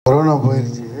Corona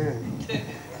போயிடுச்சு,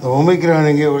 இந்த omicron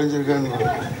எங்கேயோ ஒழிஞ்சிருக்கான்னு.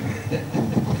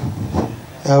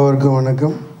 யாவருக்கும்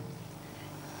வணக்கம்.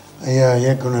 ஐயா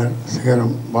இயக்குனர்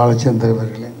சிகரம் பாலச்சந்தர்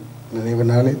அவர்களின் நினைவு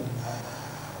நாளில்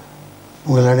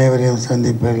உங்கள் அனைவரையும்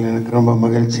சந்திப்பதில் எனக்கு ரொம்ப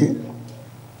மகிழ்ச்சி.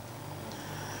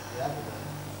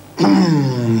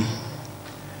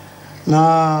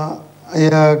 நான்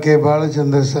ஐயா கே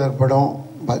பாலச்சந்தர் சார் படம்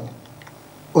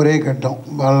ஒரே கட்டம்,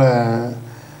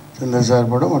 பாலச்சந்தர்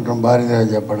சார் படம் மற்றும் பாரதி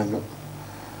ராஜா படங்கள்,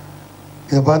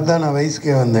 இதை பார்த்தா நான்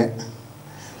வயசுக்கே வந்தேன்.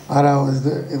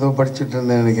 6வது ஏதோ படிச்சுட்டு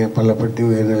இருந்தேன் நினைக்கிறேன், பள்ளப்பட்டி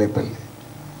உயர்நிலைப்பள்ளி.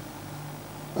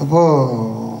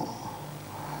 அப்போது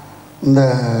இந்த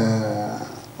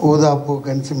ஊதாப்பூ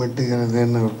கஞ்சி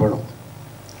மெட்டுகிறதுன்னு ஒரு படம்,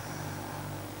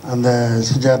 அந்த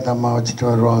சுஜாதா அம்மா வச்சுட்டு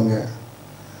வருவாங்க,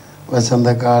 வசந்த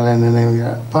கால நினைவு.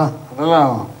 அப்பா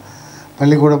அதெல்லாம்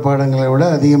பள்ளிக்கூட பாடங்களை விட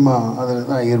அதிகமாக அதில்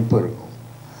தான் ஈர்ப்பு இருக்கும்.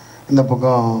 இந்த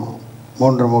பக்கம்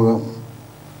 3 முகம்,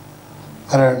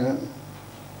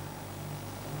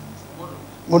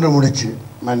 3 முடிச்சு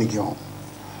மன்னிக்கும்.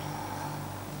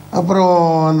 அப்புறம்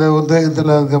அந்த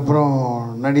உத்வேகத்தில் அதுக்கப்புறம்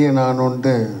நடிகை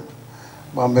நானுன்ட்டு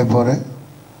பாம்பே போகிறேன்.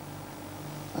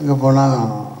 அங்கே போனால்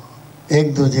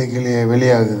ஏக் தூஜே கிளியே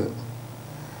வெளியாகுது.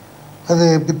 அது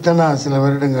பித்தனா சில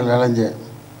வருடங்கள் அலைஞ்சேன்.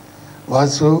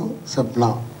 வாசு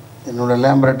சப்னா என்னோடய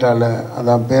லேம்பரட்டாவில்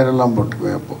அதான் பேரெல்லாம்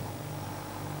போட்டுக்குவேன். அப்போது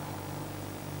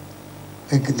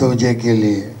ஏக் தூஜே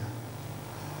கிளியே.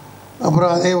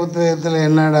 அப்புறம் அதே உத்வேகத்தில்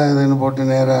என்னடா இதுன்னு போட்டு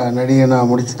நேராக நடிகை நான்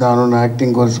முடிச்சுட்டானுன்னு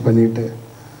ஆக்டிங் கோர்ஸ் பண்ணிவிட்டு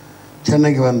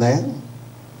சென்னைக்கு வந்தேன்.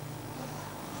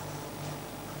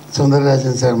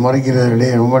 சுந்தரராஜன் சார் முறைக்கிறது,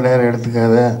 ரொம்ப நேரம்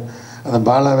எடுத்துக்காத, அந்த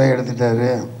பாலாவே எடுத்துட்டாரு.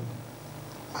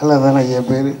 பாலா தானே ஐயா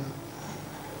பேர்,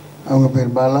 அவங்க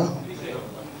பேர் பாலா.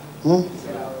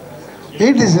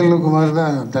 பிடி செல்வகுமார்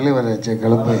தான் தலைவர் ஆச்சு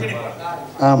கலப்பை.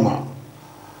 ஆமாம்.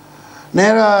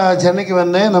 நேராக சென்னைக்கு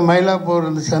வந்தேன். இந்த மயிலாப்பூர்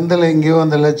இந்த சந்தில் எங்கேயோ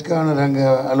அந்த லட்சுக்கான அங்கே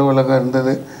அலுவலகம்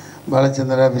இருந்தது,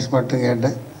 பாலச்சந்தர் ஆஃபீஸ் மட்டும்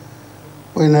கேட்டேன்.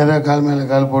 போய் நேராக கால் மேலே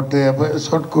கால் போட்டு, அப்போ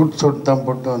சொட் தான்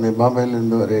போட்டு வந்தேன்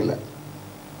பாம்பேலேருந்து வரையில்.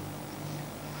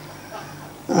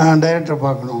 டைரக்டரை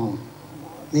பார்க்கணும்.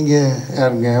 நீங்கள்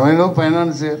யாருங்க? ஏதோ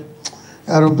ஃபைனான்சியர்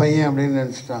யாரோ பையன் அப்படின்னு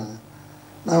நினச்சிட்டாங்க.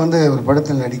 நான் வந்து ஒரு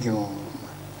படத்தில் நடிக்கணும்.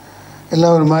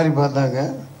 எல்லாம் ஒரு மாதிரி பார்த்தாங்க.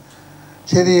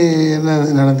 சரி என்ன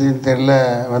நடந்துச்சுன்னு தெரில,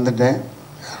 வந்துட்டேன்.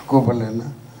 கூப்பிடலன்னா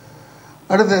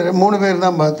அடுத்து 3 பேர்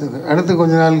தான் பார்த்தது. அடுத்து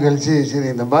கொஞ்ச நாள் கழித்து சரி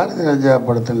இந்த பாரதி ராஜா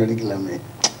படத்தில் நடிக்கலாமே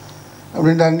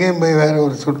அப்படின்ட்டு அங்கேயும் போய் வேறு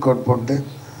ஒரு சூட் கோட் போட்டு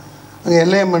அங்கே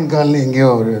எல்லையம்மன் காலனி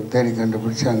எங்கேயோ ஒரு தேடி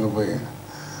கண்டுபிடிச்சி அங்கே போய்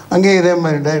அங்கேயும் இதே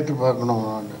மாதிரி டைரக்டர் பார்க்கணும்.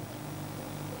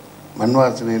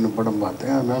 மண்வாசனைன்னு படம்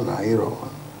பார்த்தேன், அதனால் நான் ஹீரோ.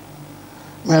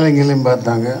 மேலங்கிலையும்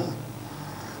பார்த்தாங்க.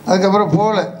 அதுக்கப்புறம்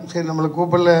போகல. சரி நம்மளை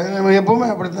கூப்பிடல, நம்ம எப்போவுமே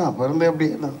அப்படி தான் பிறந்தே அப்படி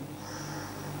தான்.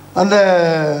 அந்த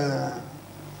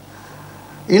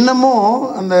இன்னமும்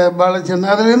அந்த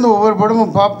பாலச்சந்தர் அதுலேருந்து ஒவ்வொரு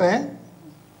படமும் பார்ப்பேன்.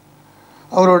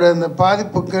 அவரோட அந்த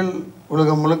பாதிப்புகள்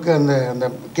உலகம் முழுக்க அந்த அந்த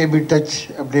கேபி டச்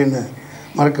அப்படின்னு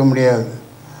மறக்க முடியாது.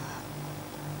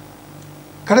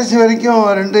 கடைசி வரைக்கும்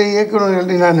 2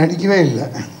 இயக்குநர்கள் நான் நடிக்கவே இல்லை.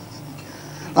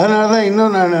 அதனால தான்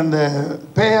இன்னும் நான் அந்த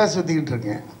பேயாக சுற்றிக்கிட்டு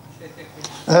இருக்கேன்.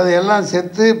 அதாவது எல்லாம்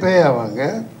செத்து பேயாவாங்க,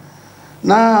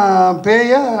 நான்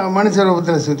பேயாக மனுஷ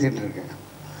ரூபத்தில் சுற்றிகிட்டு இருக்கேன்.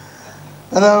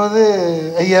 அதாவது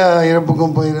ஐயா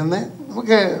இறப்புக்கும் போயிருந்தேன்.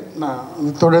 நமக்கு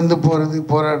நான் தொடர்ந்து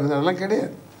போராடுறது அதெல்லாம்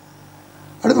கிடையாது.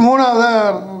 அடுத்து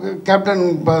 3வதாக கேப்டன்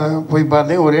போய்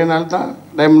பார்த்தேன். ஒரே நாள் தான்.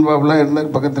 டைமண்ட் பாபுலாம்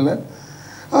இருந்தார் பக்கத்தில்.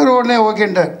 அவர் உடனே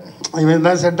ஓகேன்ட்டார், இவன்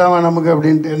தான் செட் ஆவான் நமக்கு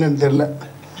அப்படின்ட்டு. என்னன்னு தெரில.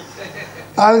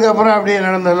 அதுக்கப்புறம் அப்படியே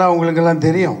நடந்ததெல்லாம் உங்களுக்கெல்லாம்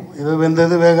தெரியும். இது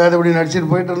வெந்தது வேகாது அப்படி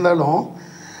நடிச்சிட்டு போயிட்டு இருந்தாலும்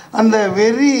அந்த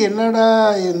வெறி என்னடா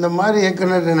இந்த மாதிரி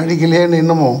இயக்குனர் நடிக்கலையேன்னு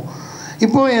இன்னமும்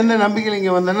இப்போது எந்த நம்பிக்கையில்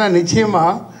இங்கே வந்தேன்னா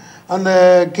நிச்சயமாக அந்த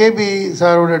கேபி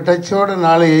சாரோட டச்சோட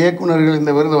 4 இயக்குநர்கள்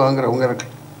இந்த விருது வாங்குறவங்க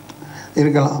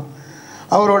இருக்கலாம்.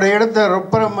 அவரோட இடத்த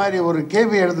ரொப்பர மாதிரி ஒரு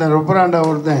கேபி இடத்த ரொப்பராண்டா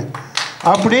ஒருத்தன்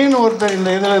அப்படின்னு ஒருத்தர் இந்த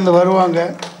இதில் இருந்து வருவாங்க.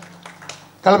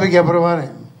 கலப்பைக்கு அப்புறம்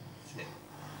வரேன்.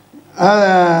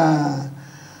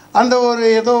 அந்த ஒரு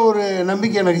ஏதோ ஒரு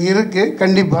நம்பிக்கை எனக்கு இருக்குது.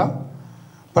 கண்டிப்பாக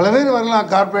பல பேர் வரலாம்.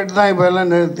 கார்ப்பரேட் தான் இப்போ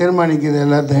எல்லாம் தீர்மானிக்குது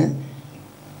எல்லாத்தையும்,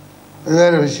 அது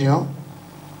வேறு விஷயம்.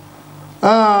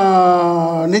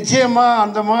 நிச்சயமாக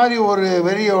அந்த மாதிரி ஒரு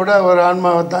வெறியோட ஒரு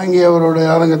ஆன்மாவை தாங்கி அவரோட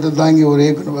ஆதங்கத்தை தாங்கி ஒரு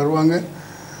இயக்குனர் வருவாங்க.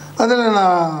 அதில்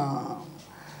நான்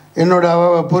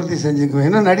என்னோடய பூர்த்தி செஞ்சுக்குவேன்.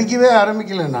 இன்னும் நடிக்கவே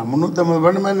ஆரம்பிக்கலை. நான் 350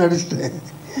 படம் மாதிரி நடிச்சிட்டேன்.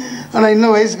 ஆனால்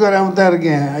இன்னும் வயசுக்கு வராமல் தான்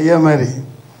இருக்கேன் ஐயா மாதிரி.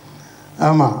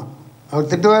 ஆமாம், அவர்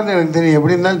திட்டுவார்னு எனக்கு தெரியும்.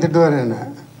 எப்படி இருந்தாலும் திட்டுவார் என்ன.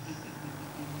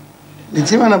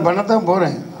 நிச்சயமாக நான் பண்ணத்தான்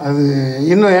போகிறேன். அது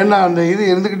இன்னும் ஏன்னா அந்த இது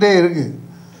இருந்துக்கிட்டே இருக்குது.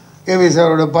 கேவி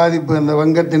சாரோட பாதிப்பு, அந்த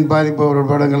வங்கத்தின் பாதிப்பு அவரோட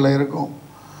படங்களில் இருக்கும்.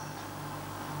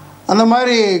 அந்த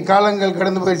மாதிரி காலங்கள்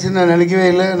கடந்து போயிடுச்சுன்னு நான் நினைக்கவே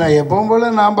இல்லை. நான் எப்பவும் போல்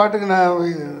நான் பாட்டுக்கு நான்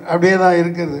அப்படியே தான்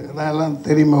இருக்குது. நான் எல்லாம்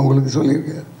தெரியுமா உங்களுக்கு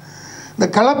சொல்லியிருக்கேன். இந்த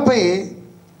கலப்பை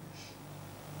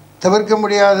தவிர்க்க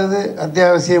முடியாதது,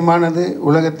 அத்தியாவசியமானது,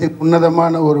 உலகத்தின்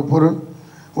உன்னதமான ஒரு பொருள்,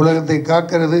 உலகத்தை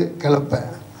காக்கிறது கலப்பை.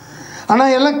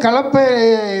 ஆனால் எல்லாம்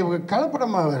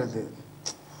கலப்படமாக வருது.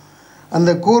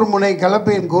 அந்த கூர்முனை,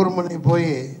 கலப்பையின் கூர்முனை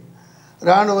போய்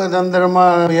இராணுவ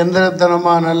தந்திரமாக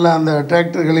எந்திரத்தனமாக நல்லா அந்த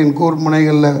டிராக்டர்களின்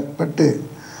கூர்முனைகளில் பட்டு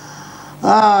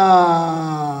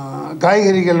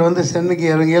காய்கறிகள் வந்து சென்னைக்கு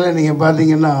இறங்கியில் நீங்கள்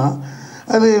பார்த்தீங்கன்னா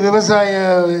அது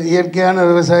இயற்கையான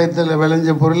விவசாயத்தில்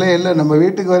விளைஞ்ச பொருளே இல்லை. நம்ம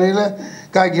வீட்டுக்கு வரையில்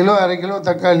 1/4 கிலோ 1/2 கிலோ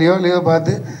தக்காளியோ இல்லையோ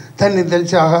பார்த்து தண்ணி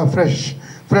தெளித்து ஆகா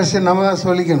ஃப்ரெஷ்ஷு நம்ம தான்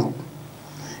சொல்லிக்கணும்.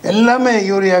 எல்லாமே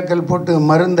யூரியாக்கள் போட்டு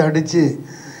மருந்து அடித்து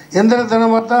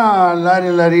எந்திரத்தனமாக தான்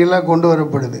லாரியெல்லாம் கொண்டு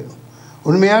வரப்படுது.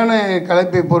 உண்மையான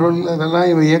கலப்பை பொருள்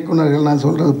அதெல்லாம் இயக்குநர்கள் நான்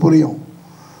சொல்கிறது புரியும்.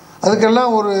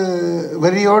 அதுக்கெல்லாம் ஒரு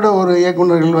வெறியோடு ஒரு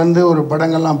இயக்குநர்கள் வந்து ஒரு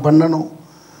படங்கள்லாம் பண்ணணும்.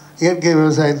 இயற்கை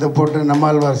விவசாயத்தை போட்டு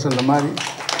நம்மாழ்வார் சொன்ன மாதிரி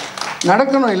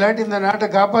நடக்கணும். இல்லாட்டி இந்த நாட்டை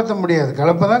காப்பாற்ற முடியாது.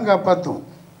 கலப்பை தான் காப்பாற்றும்,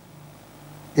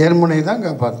 ஏர்முனை தான்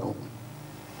காப்பாற்றும்.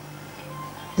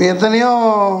 இப்போ எத்தனையோ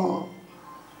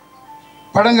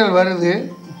படங்கள் வருது.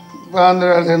 இப்போ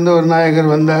ஆந்திராவிலேருந்து ஒரு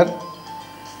நாயகர் வந்தார்,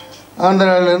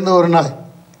 ஆந்திராவிலேருந்து ஒரு நாயகர்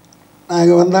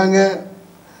வந்தாங்க.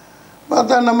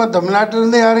 பார்த்தா நம்ம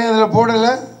தமிழ்நாட்டிலேருந்து யாரையும் அதில்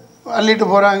போடலை, அள்ளிட்டு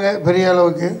போகிறாங்க பெரிய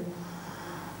அளவுக்கு.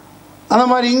 அந்த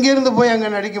மாதிரி இங்கேருந்து போய் அங்கே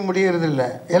நடிக்க முடியறதில்ல.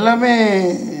 எல்லாமே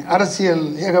அரசியல்,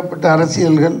 ஏகப்பட்ட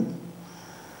அரசியல்கள்.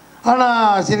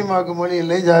 ஆனால் சினிமாவுக்கு மொழி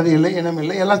இல்லை, ஜாதி இல்லை, இனம்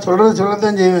இல்லை, எல்லாம்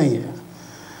சொல்லத்தான் செய்வாங்க.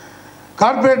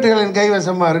 கார்ப்பரேட்டுகளின்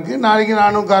கைவசமாக இருக்குது. நாளைக்கு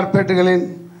நானும் கார்ப்பரேட்டுகளின்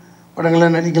படங்களை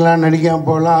நடிக்காமல்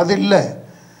போகலாம். அது இல்லை,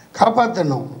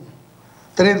 காப்பாற்றணும்,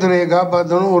 திரைத்துறையை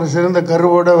காப்பாற்றணும். ஒரு சிறந்த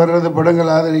கருவோடு வர்றது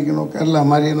படங்கள் ஆதரிக்கணும். கேரளா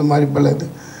மாதிரி இந்த மாதிரி பல இது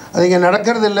அது இங்கே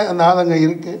நடக்கிறது இல்லை. அந்த ஆதங்கம்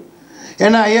இருக்குது.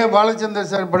 ஏன்னா ஐயா பாலச்சந்தர்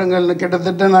சார் படங்கள்னு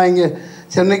கிட்டத்தட்ட நான் இங்கே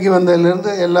சென்னைக்கு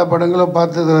வந்ததுலேருந்து எல்லா படங்களும்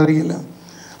பார்த்தது வரையில்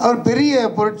அவர் பெரிய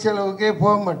பொருட்செலவுக்கே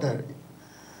போக மாட்டார்.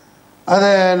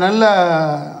 அதை நல்லா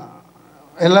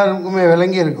எல்லாருக்குமே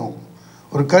விளங்கி இருக்கும்.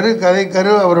 ஒரு கதை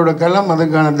அவரோட களம்,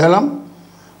 அதுக்கான தளம்,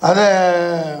 அதை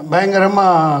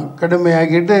பயங்கரமாக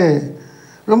கடுமையாக்கிட்டு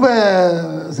ரொம்ப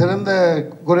சிறந்த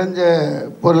குறைஞ்ச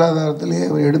பொருளாதாரத்திலேயே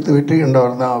எடுத்து வெற்றி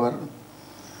கண்டவர் தான் அவர்.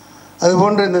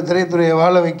 அதுபோன்று இந்த திரைத்துறையை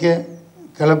வாழ வைக்க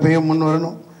கலப்பையும் முன்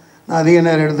வரணும். நான் அதிக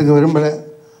நேரம் எடுத்துக்க விரும்பலை.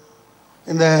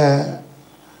 இந்த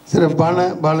சிறப்பான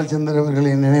பாலச்சந்தர்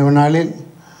அவர்களின் நினைவு நாளில்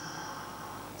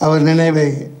அவர் நினைவை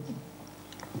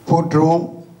போற்றுவோம்.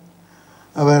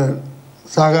 அவர்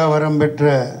சாகாவரம் பெற்ற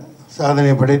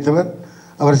சாதனை படைத்தவர்.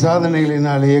 அவர்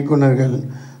சாதனைகளினால் இயக்குநர்கள்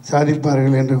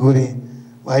சாதிப்பார்கள் என்று கூறி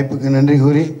வாய்ப்புக்கு நன்றி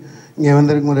கூறி இங்கே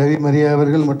வந்திருக்கும் ரவி மரியா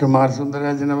அவர்கள் மற்றும் ஆர்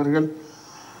சுந்தரராஜன் அவர்கள்,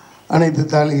 அனைத்து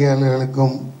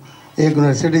தாளிகையாளர்களுக்கும்,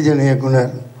 இயக்குனர் சிட்டிஜன்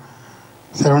இயக்குனர்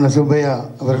சரவண சுப்பையா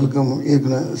அவர்களுக்கும்,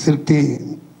 இயக்குனர் சிற்பி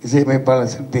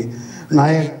இசையமைப்பாளர் சிற்பி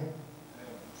நாயகன்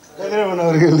கதிரவன்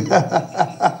அவர்கள்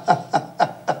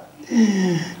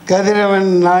கதிரவன்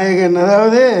நாயகன்.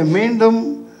 அதாவது மீண்டும்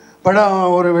படம்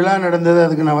ஒரு விழா நடந்தது,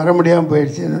 அதுக்கு நான் வர முடியாமல்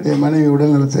போயிடுச்சு. என்னுடைய மனைவி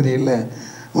உடல்நலம் சரியில்லை,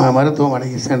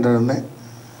 மருத்துவமனைக்கு சென்றிருந்தேன்.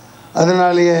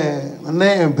 அதனாலேயே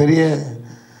வந்தேன். பெரிய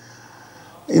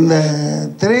இந்த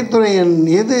திரைத்துறையின்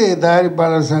எது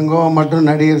தயாரிப்பாளர் சங்கம் மற்றும்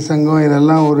நடிகர் சங்கம்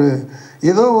இதெல்லாம்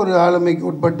ஏதோ ஒரு ஆளுமைக்கு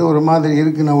உட்பட்டு ஒரு மாதிரி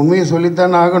இருக்குது. நான் உண்மையை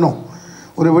சொல்லித்தானே ஆகணும்.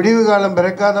 ஒரு விடிவு காலம்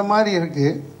பிறக்காத மாதிரி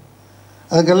இருக்குது.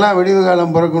 அதுக்கெல்லாம் விடிவு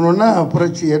காலம் பிறக்கணுன்னா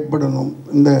புரட்சி ஏற்படணும்.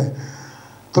 இந்த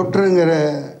தொற்றுங்கிற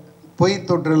பொய்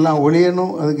தொற்றெல்லாம்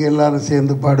ஒழியணும். அதுக்கு எல்லாரும்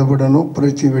சேர்ந்து பாடுபடணும்.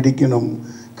 புரட்சி வெடிக்கணும்.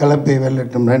 கலப்பை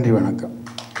வெல்லட்டும். நன்றி, வணக்கம்.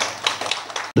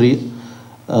 நன்றி.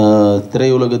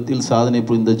 திரையுலகத்தில் சாதனை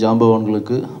புரிந்த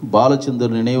ஜாம்பவான்களுக்கு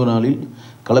பாலச்சந்தர் நினைவு நாளில்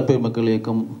கலப்பை மக்கள்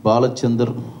இயக்கம்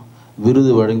பாலச்சந்தர்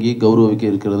விருது வழங்கி கௌரவிக்க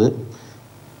இருக்கிறது.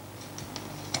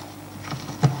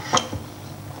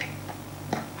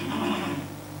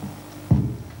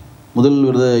 முதல்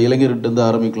விருது இளைஞர்கிட்ட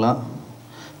ஆரம்பிக்கலாம்.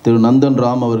 திரு நந்தன்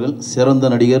ராம் அவர்கள் சிறந்த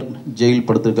நடிகர் ஜெயில்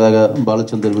படத்திற்காக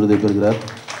பாலச்சந்தர் விருதை பெறுகிறார்.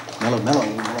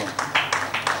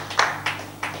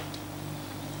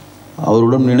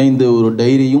 அவருடன் இணைந்து ஒரு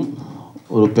டைரியும்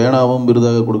ஒரு பேனாவும்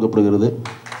விருதாக கொடுக்கப்படுகிறது.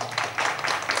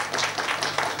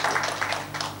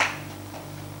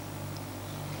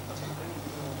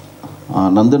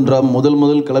 நந்தன் ராம்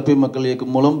முதல் கலப்பை மக்கள்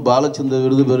இயக்கம் மூலம் பாலச்சந்தர்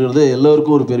விருது பெறுகிறது.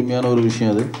 எல்லோருக்கும் ஒரு பெருமையான ஒரு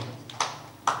விஷயம் அது.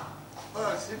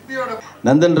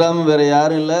 நந்தன் ராம் வேற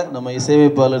யாரும் இல்லை, நம்ம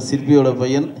இசையமைப்பாளர் சிற்பியோட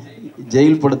பையன்.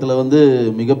 ஜெயில்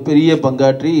படத்தில் மிகப்பெரிய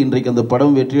பங்காற்றி இன்றைக்கு அந்த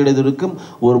படம் வெற்றியடைவதற்கும்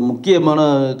ஒரு முக்கியமான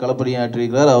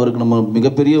களப்பணியாற்றியிருக்கிறார். அவருக்கு நம்ம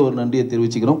மிகப்பெரிய ஒரு நன்றியை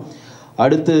தெரிவிச்சுக்கிறோம்.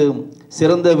 அடுத்து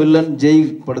சிறந்த வில்லன்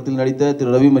ஜெயில் படத்தில் நடித்த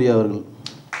திரு ரவி மரியா அவர்கள்.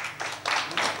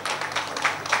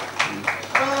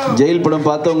 ஜெயில் படம்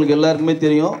பார்த்தவங்களுக்கு எல்லாருக்குமே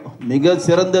தெரியும், மிக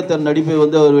சிறந்த தன் நடிப்பை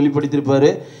வந்து அவர் வெளிப்படுத்தியிருப்பார்.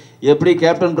 எப்படி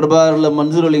கேப்டன் பிரபாகரில்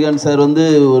மன்சூர் அலிகான் சார் வந்து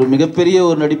ஒரு மிகப்பெரிய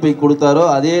ஒரு நடிப்பை கொடுத்தாரோ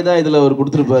அதே தான் இதில் அவர்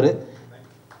கொடுத்துருப்பார்.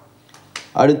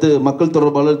 அடுத்து மக்கள்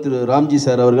தொடர்பாளர் திரு ராம்ஜி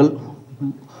சார் அவர்கள்,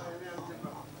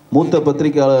 மூத்த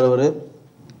பத்திரிகையாளர்.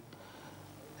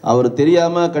 அவர்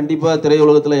தெரியாமல் கண்டிப்பாக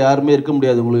திரையுலகத்தில் யாருமே இருக்க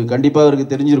முடியாது. உங்களுக்கு கண்டிப்பாக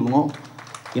அவருக்கு தெரிஞ்சிருக்கணும்.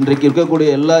 இன்றைக்கு இருக்கக்கூடிய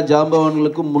எல்லா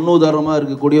ஜாம்பவான்களுக்கும் முன்னுதாரணமாக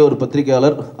இருக்கக்கூடிய ஒரு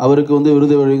பத்திரிகையாளர். அவருக்கு வந்து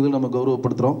விருது வழங்குவது நம்ம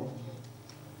கௌரவப்படுத்துகிறோம்.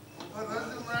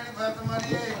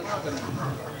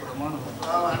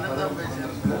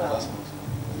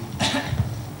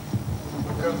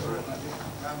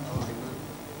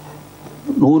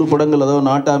 நூறு படங்கள், அதாவது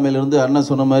நாட்டாமையிலிருந்து அண்ணன்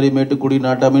சொன்ன மாதிரி மேட்டுக்குடி,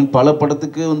 நாட்டாமையின் பல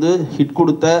படத்துக்கு வந்து ஹிட்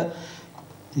கொடுத்த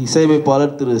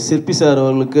இசையமைப்பாளர் திரு சிற்பி சார்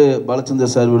அவர்களுக்கு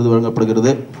பாலச்சந்தர் சார் விருது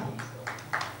வழங்கப்படுகிறது.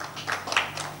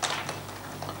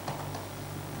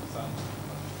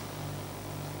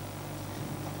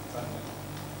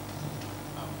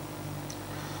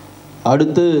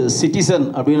 அடுத்து சிட்டிசன்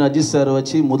அப்படின்னு அஜித் சாரை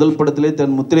வச்சு முதல் படத்திலே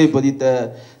தன் முத்திரை பதித்த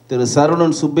திரு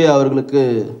சரவணன் சுப்பையா அவர்களுக்கு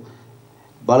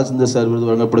பாலச்சந்தர் சார் விருது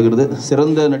வழங்கப்படுகிறது.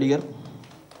 சிறந்த நடிகர்,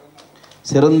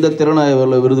 சிறந்த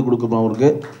திறனாய்வாளர் விருது கொடுக்கணும் அவருக்கு.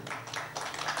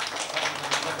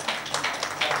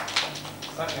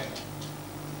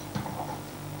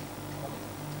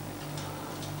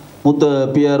 மூத்த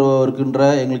பிஆர்ஓ இருக்கின்ற,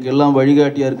 எங்களுக்கு எல்லாம்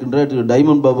வழிகாட்டியாக இருக்கின்ற திரு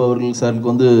டைமண்ட் பாபு அவர்கள்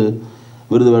சாருக்கு வந்து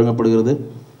விருது வழங்கப்படுகிறது.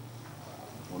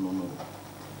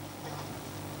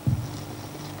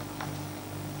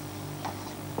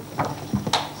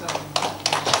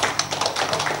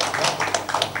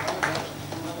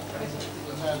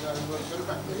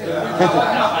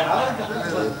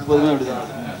 எப்போதுமே அப்படிதான்.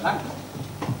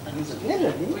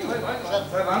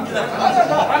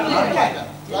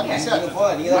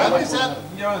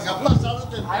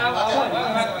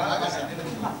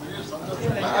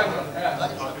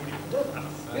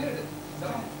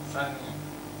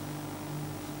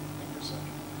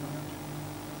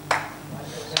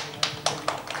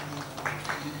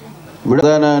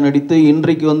 விடதான நடித்து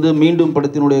இன்றைக்கு வந்து மீண்டும்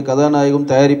படத்தினுடைய கதாநாயகம்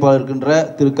தயாரிப்பாளர் இருக்கின்ற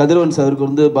திரு கதிரவன் சாருக்கு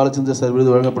வந்து பாலச்சந்தர் சார்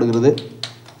விருது வழங்கப்படுகிறது.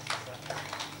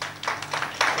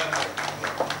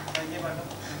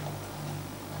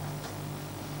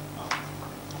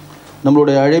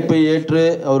 நம்மளுடைய அழைப்பை ஏற்று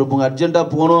அவர் இப்போ அர்ஜென்ட்டாக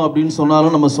போகணும் அப்படின்னு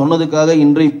சொன்னாலும் நம்ம சொன்னதுக்காக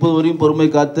இப்போ வரையும் பொறுமை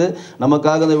காத்து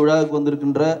நமக்காக அந்த விழாவுக்கு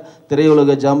வந்திருக்கின்ற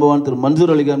திரையுலக ஜாம்பவான் திரு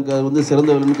மன்சூர் அலிகான்கார் வந்து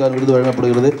சிறந்த வில்லனுக்கான விருது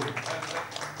வழங்கப்படுகிறது.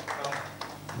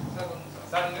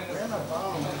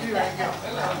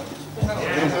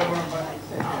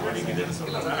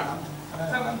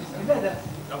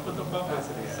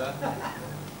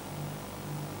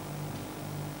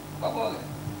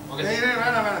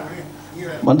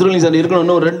 மன்சூர் அலி சார் இருக்கணும்,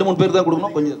 இன்னும் 2-3 பேர் தான்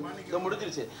கொடுக்கணும், கொஞ்சம்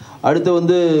முடிஞ்சிருச்சு. அடுத்து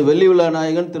வந்து வெள்ளி விழா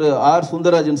நாயகன் திரு ஆர்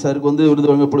சுந்தரராஜன் சாருக்கு வந்து விருது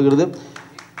வழங்கப்படுகிறது.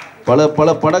 பல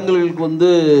படங்களுக்கு வந்து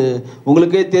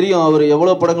உங்களுக்கே தெரியும் அவர்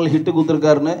எவ்வளோ படங்கள் ஹிட்டு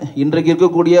கொடுத்துருக்காருன்னு. இன்றைக்கு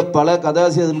இருக்கக்கூடிய பல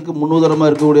கதாசிரியர்களுக்கு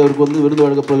முன்னுதாரணமாக இருக்கக்கூடியவருக்கு வந்து விருது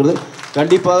வழங்கப்படுகிறது.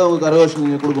 கண்டிப்பாக உங்களுக்கு கரகோஷம்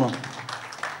நீங்கள் கொடுக்கணும்.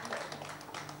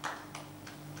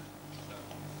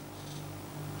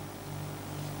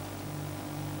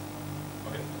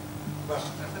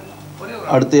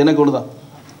 அடுத்து எனக்கு ஒன்று தான்.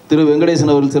 திரு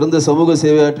வெங்கடேசன் அவர்கள் சிறந்த சமூக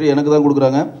சேவையாற்றி எனக்கு தான்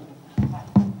கொடுக்குறாங்க.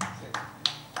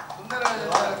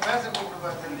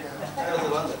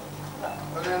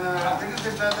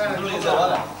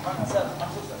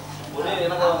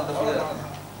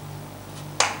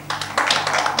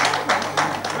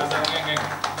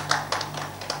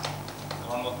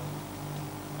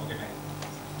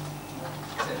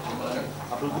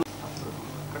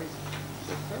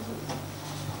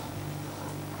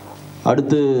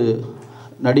 அடுத்து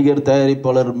நடிகர்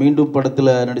தயாரிப்பாளர் மீண்டும் படத்தில்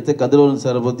நடித்த கதிரவன்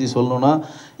சாரை பற்றி சொல்லணுன்னா,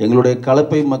 எங்களுடைய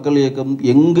கலப்பை மக்கள் இயக்கம்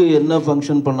எங்கு என்ன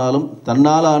ஃபங்க்ஷன் பண்ணாலும்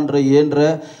தன்னால் இயன்ற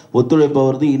ஒத்துழைப்பு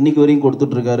அவர் வந்து இன்றைக்கு வரையும்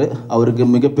கொடுத்துட்ருக்காரு. அவருக்கு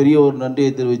மிகப்பெரிய ஒரு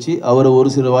நன்றியை தெரிவித்து அவரை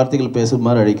ஒரு சில வார்த்தைகள்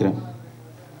பேசுமாறு அழைக்கிறேன்.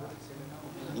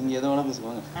 நீங்கள் எதை வேணால்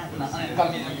பேசுவாங்க.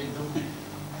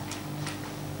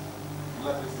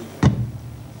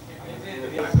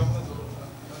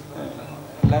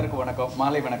 எல்லாருக்கும் வணக்கம்,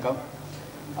 மாலை வணக்கம்.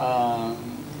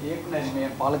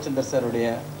 இயக்குனர் பாலச்சந்தர் சாருடைய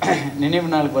நினைவு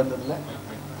நாளுக்கு வந்ததில்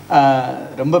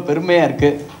ரொம்ப பெருமையாக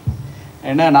இருக்குது.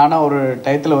 ஏன்னா நானும் ஒரு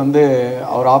டயத்தில் வந்து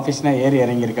அவர் ஆஃபீஸ்னால் ஏறி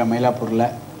இறங்கியிருக்கேன். மயிலாப்பூரில்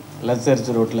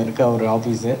லெசர்ச் ரோட்டில் இருக்க ஒரு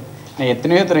ஆஃபீஸு. நான்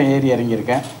எத்தனையோ தரம் ஏறி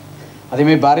இறங்கியிருக்கேன்.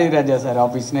 அதேமாதிரி பாரதி ராஜா சார்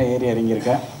ஆஃபீஸ்னால் ஏறி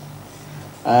இறங்கியிருக்கேன்.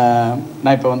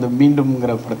 நான் இப்போ வந்து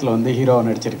மீண்டும்ங்கிற படத்தில் வந்து ஹீரோவை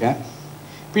நடிச்சிருக்கேன்.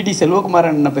 பிடி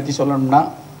செல்வகுமாரனை பற்றி சொல்லணும்னா,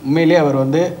 உண்மையிலே அவர்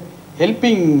வந்து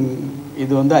ஹெல்பிங்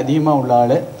இது வந்து அதிகமாக உள்ள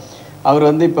ஆள். அவர்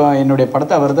வந்து இப்போ என்னுடைய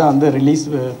படத்தை அவர் தான் வந்து ரிலீஸ்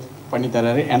பண்ணி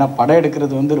தர்றாரு. ஏன்னா படம்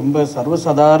எடுக்கிறது வந்து ரொம்ப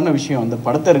சர்வசாதாரண விஷயம். அந்த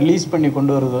படத்தை ரிலீஸ் பண்ணி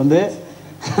கொண்டு வர்றது வந்து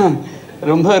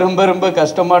ரொம்ப ரொம்ப ரொம்ப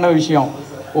கஷ்டமான விஷயம்.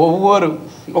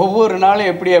 ஒவ்வொரு நாளும்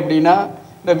எப்படி அப்படின்னா,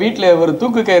 இந்த வீட்டில் ஒரு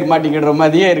தூக்கு கயிறு மாட்டிக்கிடுற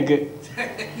மாதிரியே இருக்குது.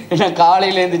 ஏன்னா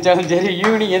காலையில் எழுந்திரிச்சாலும் சரி,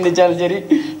 ஈவினிங் எழுந்திரிச்சாலும் சரி,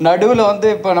 நடுவில் வந்து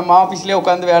இப்போ நம்ம ஆஃபீஸ்லேயே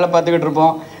உட்காந்து வேலை பார்த்துக்கிட்டு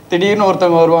இருப்போம். திடீர்னு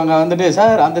ஒருத்தவங்க வருவாங்க, வந்துட்டு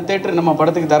சார் அந்த தேட்டர் நம்ம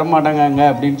படத்துக்கு தரமாட்டாங்க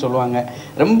அப்படின்னு சொல்லுவாங்க.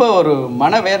 ரொம்ப ஒரு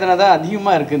மனவேதனை தான்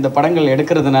அதிகமாக இருக்குது இந்த படங்கள்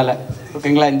எடுக்கிறதுனால.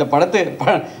 ஓகேங்களா? இந்த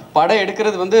படம்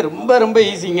எடுக்கிறது வந்து ரொம்ப ரொம்ப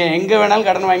ஈஸிங்க. எங்கே வேணாலும்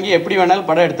கடன் வாங்கி எப்படி வேணாலும்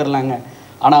படம் எடுத்துடலாங்க.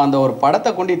 ஆனால் அந்த ஒரு படத்தை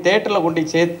கொண்டு தேட்டரில் கொண்டு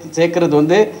சேர்க்கறது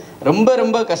வந்து ரொம்ப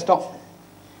ரொம்ப கஷ்டம்.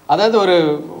 அதாவது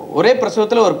ஒரே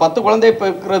பிரசவத்தில் ஒரு 10 குழந்தை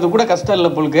பிறக்கிறது கூட கஷ்டம் இல்லை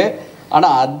போலுக்கு.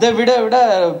 ஆனால் அதை விட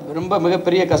ரொம்ப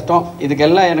மிகப்பெரிய கஷ்டம்.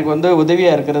 இதுக்கெல்லாம் எனக்கு வந்து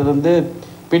உதவியாக இருக்கிறது வந்து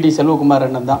பிடி செல்வகுமார்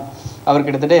அண்ணன் தான். அவர்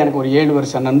கிட்டத்தட்ட எனக்கு ஒரு 7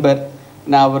 வருஷம் நண்பர்.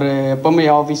 அவர் எப்போவுமே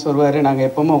ஆஃபீஸ் வருவார், நாங்கள்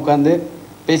எப்போவுமே உட்காந்து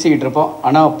பேசிக்கிட்டு இருப்போம்.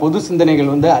 ஆனால் பொது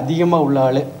சிந்தனைகள் வந்து அதிகமாக உள்ள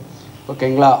ஆள்.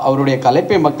 ஓகேங்களா? அவருடைய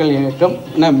கலைப்பை மக்கள் இயக்கம்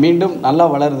மீண்டும் நல்லா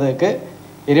வளர்றதுக்கு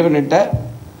இறைவன்கிட்ட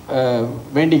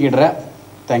வேண்டிக்கிடுறேன்.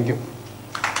 தேங்க்யூ.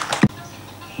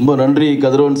 ரொம்ப நன்றி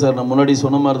கதிரவன் சார். நான் முன்னாடி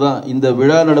சொன்ன மாதிரி தான் இந்த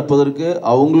விழா நடப்பதற்கு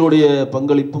அவங்களுடைய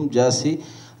பங்களிப்பும் ஜாஸ்தி.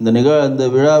 இந்த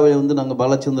விழாவை வந்து நாங்கள்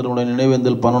பாலச்சந்திரனுடைய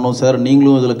நினைவேந்தல் பண்ணணும் சார்,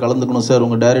 நீங்களும் இதில் கலந்துக்கணும் சார்,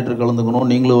 உங்கள் டைரக்டர் கலந்துக்கணும்,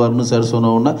 நீங்களும் வரணும் சார்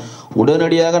சொன்னோன்னா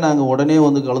உடனடியாக நாங்கள் உடனே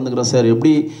வந்து கலந்துக்கிறோம் சார்.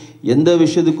 எப்படி எந்த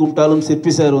விஷயத்துக்கு கூப்பிட்டாலும்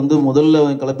சிற்பி சார் வந்து முதல்ல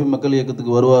கலப்பை மக்கள்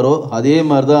இயக்கத்துக்கு வருவாரோ அதே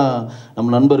மாதிரி தான்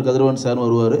நம்ம நண்பர் கதிரவன் சார்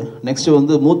வருவார். நெக்ஸ்ட்டு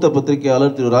வந்து மூத்த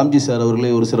பத்திரிகையாளர் திரு ராம்ஜி சார்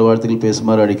அவர்களே ஒரு சில வார்த்தைகள்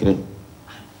பேசுமாறு அழைக்கிறேன்.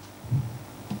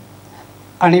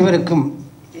 அனைவருக்கும்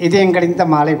இதயங்கடிந்த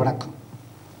மாலை வணக்கம்.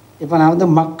 இப்போ நான் வந்து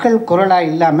மக்கள் குரலாக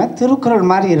இல்லாமல் திருக்குறள்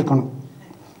மாதிரி இருக்கணும்.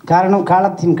 காரணம்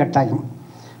காலத்தின் கட்டாயம்.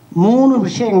 3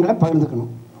 விஷயங்களை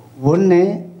பகிர்ந்துக்கணும். ஒன்று,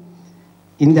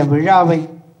 இந்த விழாவை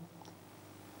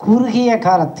குறுகிய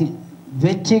காலத்தில்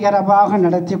வெற்றிகரமாக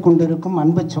நடத்தி கொண்டிருக்கும்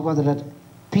அன்பு சகோதரர்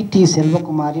பிடி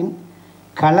செல்வகுமாரின்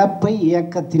கலப்பை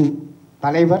இயக்கத்தின்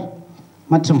தலைவர்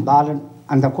மற்றும் பாலன்,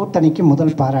 அந்த கூட்டணிக்கு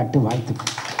முதல் பாராட்டு,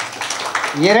 வாழ்த்துக்கள்.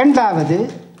 இரண்டாவது,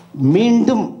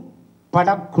 மீண்டும்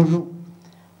படக்குழு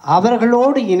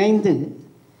அவர்களோடு இணைந்து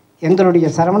எங்களுடைய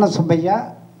சரவண சுப்பையா,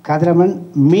 கதிரவன்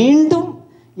மீண்டும்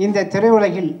இந்த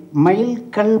திரையுலகில்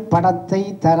மைல்கல் படத்தை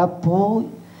தரப்போய்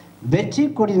வெற்றி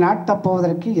கொடி நாட்டப்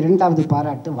போவதற்கு இரண்டாவது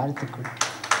பாராட்டு, வாழ்த்துக்கள்.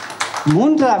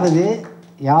 மூன்றாவது,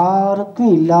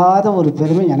 யாருக்கும் இல்லாத ஒரு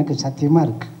பெருமை எனக்கு சத்தியமாக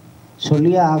இருக்குது,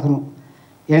 சொல்லியே ஆகணும்.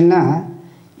 ஏன்னா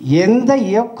எந்த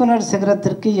இயக்குனர்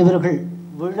சிகரத்திற்கு இவர்கள்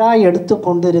விழா எடுத்து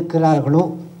கொண்டிருக்கிறார்களோ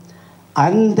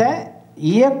அந்த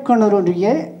இயக்குனருடைய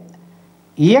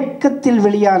இயக்கத்தில்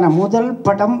வெளியான முதல்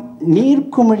படம்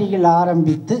நீர்க்குமிழியில்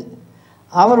ஆரம்பித்து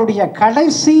அவருடைய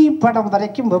கடைசி படம்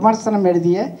வரைக்கும் விமர்சனம்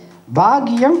எழுதிய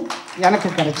பாக்கியம் எனக்கு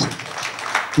கிடைச்சி.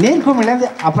 நீர்க்குமிழிலேருந்து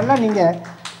அப்போல்லாம் நீங்கள்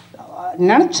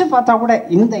நினச்சி பார்த்தா கூட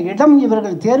இந்த இடம்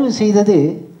இவர்கள் தேர்வு செய்தது.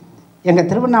 எங்கள்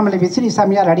திருவண்ணாமலை விசிறி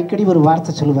சாமியார் அடிக்கடி ஒரு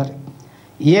வார்த்தை சொல்லுவார்,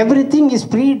 everything is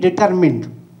pre determined,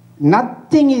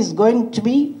 nothing is going to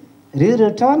be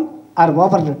ரீரிட்டர்ன் are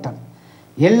over return.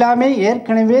 எல்லாமே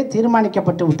ஏற்கனவே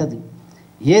தீர்மானிக்கப்பட்டு விட்டது.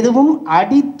 எதுவும்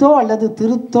அடித்தோ அல்லது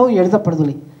திருத்தோ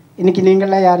எழுதப்படுவதில்லை. இன்றைக்கி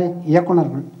நீங்களாம் யார்?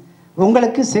 இயக்குனர்கள்.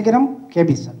 உங்களுக்கு சிகரம்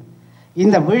கேபி சார்.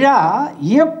 இந்த விழா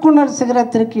இயக்குனர்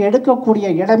சிகரத்திற்கு எடுக்கக்கூடிய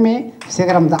இடமே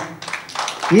சிகரம்தான்.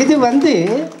 இது வந்து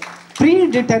ப்ரீ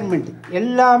டிட்டர்மின்ட்,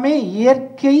 எல்லாமே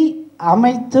இயற்கை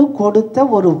அமைத்து கொடுத்த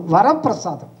ஒரு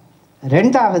வரப்பிரசாதம்.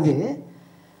 ரெண்டாவது,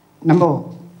 நம்ம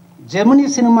ஜெமினி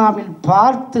சினிமாவில்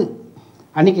பார்த்து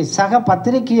அன்றைக்கி சக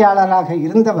பத்திரிகையாளராக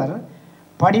இருந்தவர்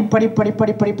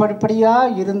படிப்படியாக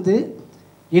இருந்து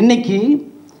இன்றைக்கி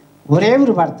ஒரே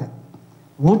ஒரு வார்த்தை,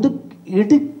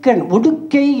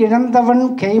 உடுக்கை இழந்தவன்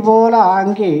கைபோல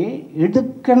ஆங்கே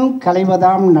இடுக்கன்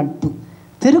களைவதாம் நட்பு.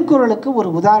 திருக்குறளுக்கு ஒரு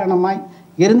உதாரணமாய்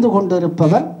இருந்து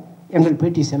கொண்டிருப்பவர் எங்கள்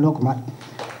பிடி செல்வகுமார்.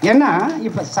 ஏன்னா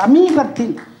இப்போ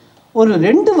சமீபத்தில் ஒரு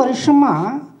 2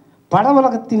 வருஷமாக பட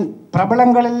உலகத்தின்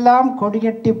பிரபலங்களெல்லாம்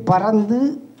கொடிகட்டி பறந்து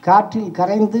காற்றில்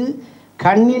கரைந்து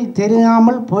கண்ணில்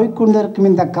தெரியாமல் போய்கொண்டிருக்கும்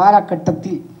இந்த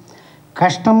காலகட்டத்தில்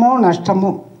கஷ்டமோ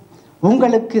நஷ்டமோ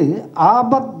உங்களுக்கு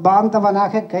ஆபத்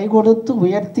பாந்தவனாக கை கொடுத்து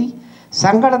உயர்த்தி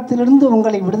சங்கடத்திலிருந்து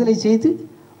உங்களை விடுதலை செய்து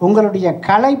உங்களுடைய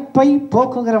களைப்பை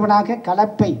போக்குகிறவனாக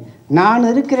களைப்பை நான்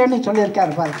இருக்கிறேன்னு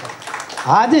சொல்லியிருக்கார் பாருங்க.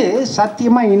 அது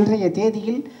சத்தியமாக இன்றைய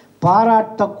தேதியில்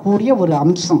பாராட்டக்கூடிய ஒரு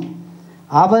அம்சம்.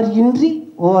 அவர் இன்றி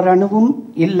ஓரணுவும்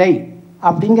இல்லை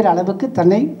அப்படிங்கிற அளவுக்கு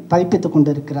தன்னை பதிப்பித்து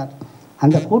கொண்டிருக்கிறார்.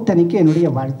 அந்த கூட்டணிக்கு என்னுடைய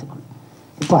வாழ்த்துக்கள்.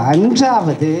 இப்போ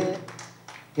 5வது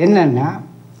என்னென்னா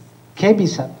கேபி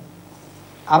சார்.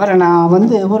 அவரை நான்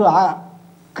வந்து ஒரு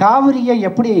காவிரியை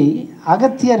எப்படி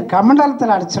அகத்தியர்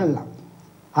கமண்டலத்தில் அடைச்சிடலாம்,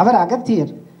 அவர்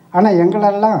அகத்தியர். ஆனால்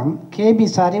எங்களெல்லாம் கேபி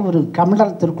சாரை ஒரு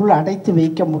கமண்டலத்திற்குள் அடைத்து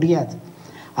வைக்க முடியாது.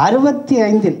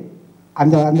 65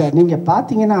 அந்த அந்த நீங்கள்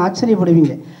பார்த்தீங்கன்னா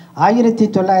ஆச்சரியப்படுவீங்க.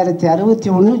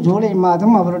 1961 ஜூலை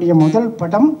மாதம் அவருடைய முதல்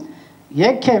படம்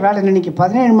ஏகே வேலன். இன்னைக்கு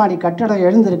 17 மாடி கட்டடம்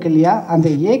எழுந்திருக்கு இல்லையா, அந்த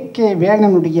ஏகே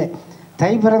வேலனுடைய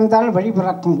தை பிறந்தால் வழி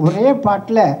பிறக்கும் ஒரே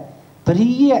பாட்டில்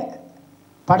பெரிய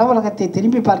பட உலகத்தை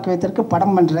திரும்பி பார்க்க வைத்திருக்கு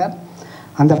படம் பண்ணுறார்.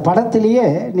 அந்த படத்திலேயே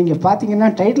நீங்கள் பார்த்தீங்கன்னா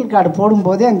டைட்டில் கார்டு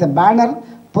போடும்போதே அந்த பேனர்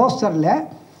போஸ்டரில்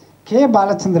கே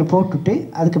பாலச்சந்தர் போட்டுட்டு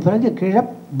அதுக்கு பிறகு கீழே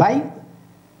பை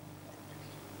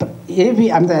ஏவி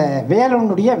அந்த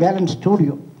வேலனுடைய வேலன்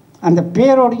ஸ்டூடியோ அந்த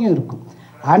பேரோடையும் இருக்கும்.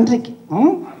 அன்றைக்கு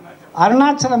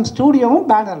அருணாச்சலம் ஸ்டூடியோவும்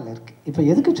பேனரில் இருக்குது. இப்போ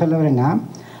எதுக்கு சொல்ல வரேன்னா,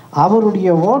 அவருடைய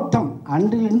ஓட்டம்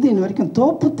அன்றிலிருந்து இன்ன வரைக்கும்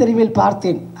தோப்பு தெருவில்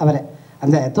பார்த்தேன் அவரை.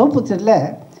 அந்த தோப்பு தெருவில்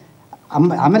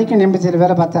அமெரிக்கன் எம்பசியில்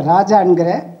வேலை பார்த்த ராஜா என்கிற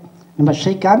நம்ம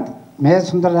ஸ்ரீகாந்த், மே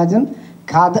சுந்தரராஜன்,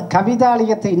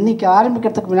 கவிதாலயத்தை இன்றைக்கி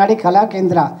ஆரம்பிக்கிறதுக்கு முன்னாடி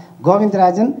கலாகேந்திரா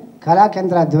கோவிந்தராஜன்,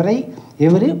 கலாகேந்திரா துரை,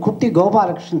 இவர் குட்டி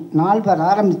கோபாலகிருஷ்ணன் 4 பேர்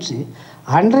ஆரம்பித்து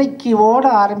அன்றைக்கு ஓட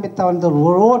ஆரம்பித்த அந்த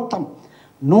ஒரு ஓட்டம்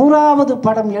 100வது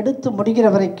படம் எடுத்து முடிகிற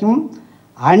வரைக்கும்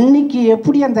அன்னைக்கு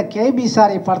எப்படி அந்த கேபி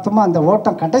சாரை பார்த்தோமோ அந்த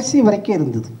ஓட்டம் கடைசி வரைக்கும்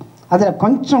இருந்தது. அதில்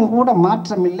கொஞ்சம் கூட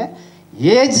மாற்றம் இல்லை.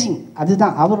 ஏஜிங்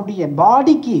அதுதான். அவருடைய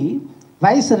பாடிக்கு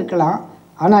வயசு இருக்கலாம்,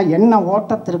 ஆனால் என்ன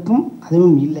ஓட்டத்திற்கும்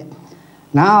அதுவும் இல்லை.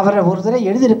 நான் அவரை ஒரு தடவை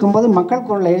எழுதியிருக்கும்போது மக்கள்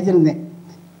குரலில் எழுதியிருந்தேன்,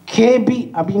 கேபி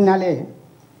அப்படின்னாலே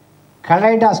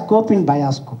கலைடாஸ்கோப் இன்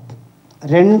பயாஸ்கோப்,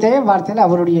 2 வார்த்தையில்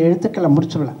அவருடைய எழுத்துக்களை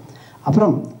முடிச்சுடலாம்.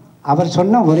 அப்புறம் அவர்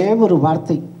சொன்ன ஒரே ஒரு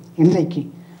வார்த்தை, இன்றைக்கு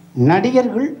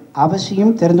நடிகர்கள்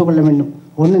அவசியம் தெரிந்து கொள்ள வேண்டும்.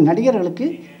 ஒன்று நடிகர்களுக்கு,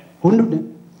 ஒன்று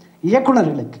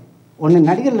இயக்குநர்களுக்கு. ஒன்று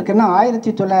நடிகர்களுக்குன்னா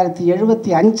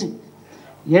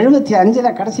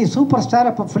 1975 கடைசி சூப்பர் ஸ்டார்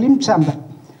அப்போ ஃபிலிம்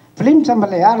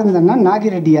சேம்பரில் யார் இருந்தார்னா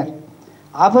நாகிரெட்டியார்.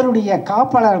 அவருடைய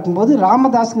காப்பாளர் இருக்கும்போது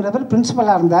ராமதாஸுங்கிறவர்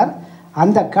பிரின்சிபலாக இருந்தார்.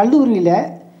 அந்த கல்லூரியில்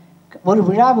ஒரு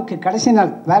விழாவுக்கு கடைசி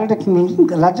நாள் வேலடைக்கும்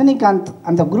ரஜினிகாந்த்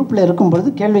அந்த குரூப்பில் இருக்கும் பொழுது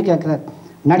கேள்வி கேட்குறார்,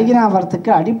 நடிகனாக வரத்துக்கு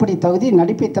அடிப்படை தகுதி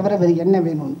நடிப்பை தவிர வேறு என்ன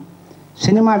வேணும்னு.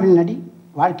 சினிமாவில் நடி,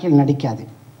 வாழ்க்கையில் நடிக்காது.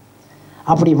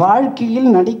 அப்படி வாழ்க்கையில்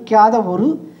நடிக்காத ஒரு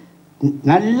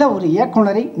நல்ல ஒரு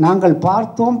இயக்குனரை நாங்கள்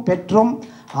பார்த்தோம், பெற்றோம்,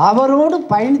 அவரோடு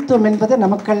பயணித்தோம் என்பது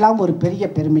நமக்கெல்லாம் ஒரு பெரிய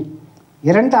பெருமை.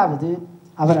 2வது,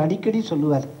 அவர் அடிக்கடி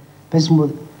சொல்லுவார்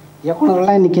பேசும்போது,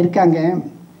 இயக்குனர்கள்லாம் இன்றைக்கி இருக்காங்க,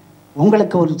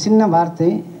 உங்களுக்கு ஒரு சின்ன வார்த்தை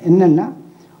என்னென்னா,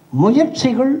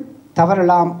 முயற்சிகள்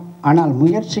தவறலாம் ஆனால்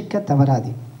முயற்சிக்க தவறாது.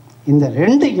 இந்த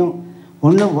 2ஐயும்,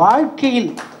 ஒன்று வாழ்க்கையில்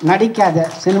நடிக்காத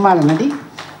சினிமாவில் நடி,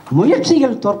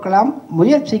 முயற்சிகள் தோற்கலாம்,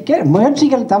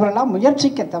 முயற்சிகள் தவறலாம்,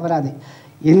 முயற்சிக்க தவறாது.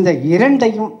 இந்த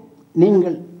 2ஐயும்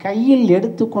நீங்கள் கையில்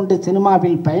எடுத்துக்கொண்டு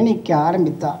சினிமாவில் பயணிக்க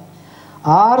ஆரம்பித்தால்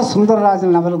ஆர்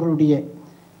சுந்தரராஜன் அவர்களுடைய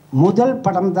முதல்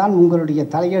படம்தான் உங்களுடைய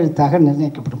தலையெழுத்தாக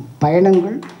நிர்ணயிக்கப்படும்.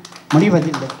 பயணங்கள்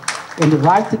முடிவதில்லை என்று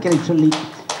வாழ்த்துக்களை சொல்லி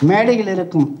மேடையில்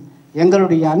இருக்கும்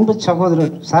எங்களுடைய அன்பு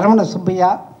சகோதரர் சரவண சுப்பையா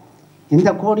இந்த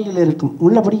கோடியில் இருக்கும்.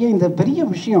 உள்ளபடியே இந்த பெரிய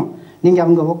விஷயம் நீங்கள்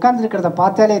அவங்க உட்காந்துருக்கிறத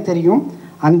பார்த்தாலே தெரியும்.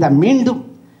 அந்த மீண்டும்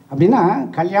அப்படின்னா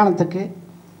கல்யாணத்துக்கு,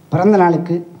 பிறந்த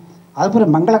நாளுக்கு,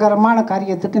 அதுபோல் மங்களகரமான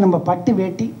காரியத்துக்கு நம்ம பட்டு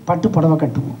வேட்டி, பட்டு புடவை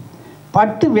கட்டுவோம்.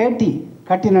 பட்டு வேட்டி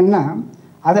கட்டினோன்னா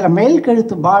அதில் மேல்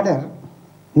கழுத்து பார்டர்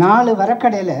 4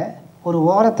 வரக்கடையில் ஒரு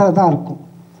ஓரத்தில் தான் இருக்கும்.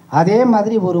 அதே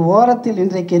மாதிரி ஒரு ஓரத்தில்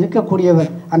இன்றைக்கு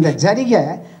இருக்கக்கூடியவர் அந்த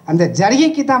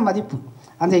ஜரிகைக்கு தான் மதிப்பு.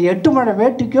 அந்த 8 முழ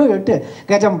வேட்டிக்கோ 8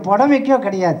 கஜம் புடவைக்கோ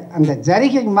கிடையாது. அந்த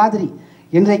ஜரிகை மாதிரி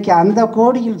இன்றைக்கு அந்த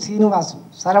கோடியில் சீனிவாசும்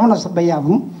சரவண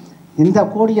சுப்பையாவும் இந்த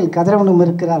கோடியில் கதிரவனும்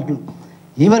இருக்கிறார்கள்.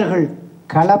 இவர்கள்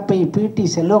கலப்பை பீட்டி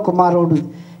செல்வகுமாரோடு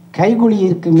கைகுலி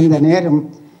இருக்கும் இந்த நேரம்,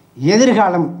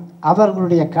 எதிர்காலம்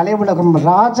அவர்களுடைய கலை உலகம்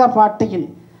ராஜா பாட்டையில்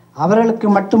அவர்களுக்கு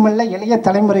மட்டுமல்ல இளைய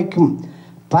தலைமுறைக்கும்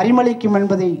பரிமளிக்கும்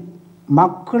என்பதை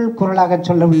மக்கள் குரலாக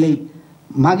சொல்லவில்லை,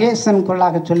 மகேசன்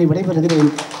குரலாக சொல்லி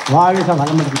விடைபெறுகிறேன். வாழ்க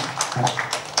வளமுடன்.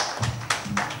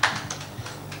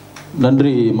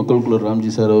 நன்றி. மக்கள் குரல்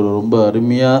ராம்ஜி சார் அவர் ரொம்ப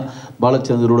அருமையாக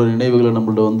பாலச்சந்தரோட நினைவுகளை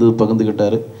நம்மள்ட்ட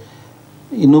பகிர்ந்துக்கிட்டார்.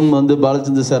 இன்னும்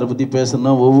பாலச்சந்தர் சாரை பற்றி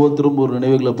பேசணும்னா ஒவ்வொருத்தரும் ஒரு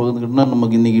நினைவுகளை பகிர்ந்துக்கிட்டோம்னா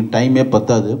நமக்கு இன்றைக்கி டைமே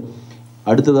பத்தாது.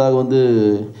 அடுத்ததாக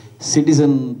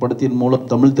சிட்டிசன் படத்தின் மூலம்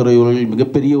தமிழ் திரையுலகில்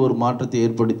மிகப்பெரிய ஒரு மாற்றத்தை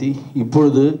ஏற்படுத்தி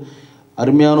இப்பொழுது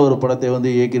அருமையான ஒரு படத்தை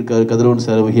இயக்கியிருக்காரு கதிரவன்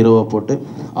சார் ஹீரோவாக போட்டு.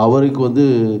 அவருக்கு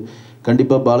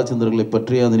கண்டிப்பாக பாலச்சந்தர்களை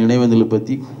பற்றி அந்த நினைவேந்தலை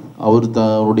பற்றி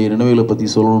அவருடைய நினைவுகளை பற்றி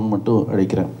சொல்லணும்னு மட்டும்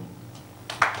அழைக்கிறேன்.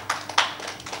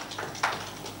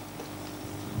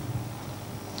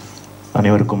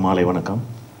 அனைவருக்கும் மாலை வணக்கம்.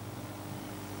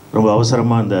 ரொம்ப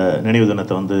அவசரமாக இந்த நினைவு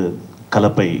தினத்தை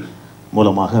கலப்பை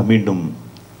மூலமாக மீண்டும்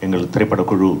எங்கள்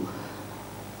திரைப்படக்குழு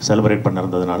செலிப்ரேட்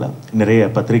பண்ணிருந்ததுனால நிறைய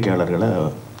பத்திரிகையாளர்களை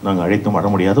நாங்கள் அழைத்தும் வர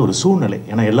முடியாத ஒரு சூழ்நிலை.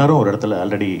 ஏன்னா எல்லாரும் ஒரு இடத்துல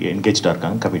ஆல்ரெடி என்கேஜாக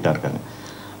இருக்காங்க, கமிட்டாக இருக்காங்க.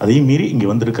 அதையும் மீறி இங்கே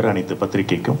வந்திருக்கிற அனைத்து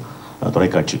பத்திரிகைக்கும்,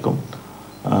 தொலைக்காட்சிக்கும்,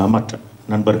 மற்ற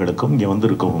நண்பர்களுக்கும், இங்கே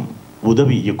வந்திருக்கும்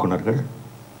உதவி இயக்குனர்கள்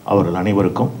அவர்கள்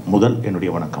அனைவருக்கும் முதல்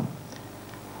என்னுடைய வணக்கம்.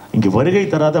 இங்கு வருகை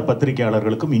தராத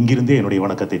பத்திரிகையாளர்களுக்கும் இங்கிருந்தே என்னுடைய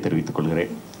வணக்கத்தை தெரிவித்துக்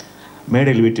கொள்கிறேன்.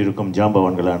 மேடையில் வீட்டிற்கும்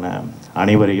ஜாம்பவான்களான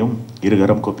அனைவரையும்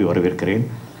இருகரம் கூப்பி வரவேற்கிறேன்.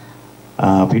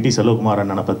 பிடி செல்வகுமார்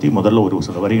அண்ணனை பற்றி முதல்ல ஒரு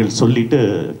சில வரிகள் சொல்லிவிட்டு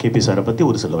கேபி சாரை பற்றி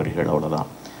ஒரு சில வரிகள், அவ்வளோதான்.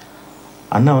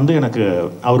 அண்ணன் வந்து எனக்கு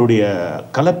அவருடைய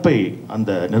கலப்பை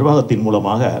அந்த நிர்வாகத்தின்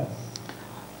மூலமாக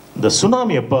இந்த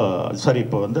சுனாமி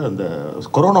இப்போ வந்து அந்த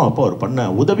கொரோனா அப்போ அவர் பண்ண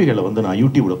உதவிகளை வந்து நான்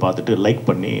யூடியூப்பில் பார்த்துட்டு லைக்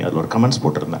பண்ணி அதில் ஒரு கமெண்ட்ஸ்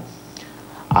போட்டிருந்தேன்.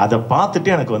 அதை பார்த்துட்டு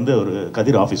எனக்கு வந்து ஒரு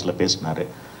கதிர் ஆஃபீஸில் பேசினார்.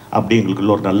 அப்படி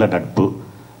எங்களுக்குள்ள ஒரு நல்ல நட்பு.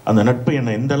 அந்த நட்பு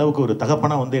என்னை எந்த அளவுக்கு ஒரு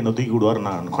தகப்பனாக வந்து என்னை தூக்கி விடுவார்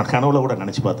நான் கனவுல கூட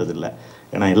நினச்சி பார்த்ததில்லை.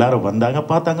 ஏன்னா எல்லாரும் வந்தாங்க,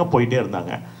 பார்த்தாங்க, போயிட்டே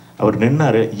இருந்தாங்க. அவர்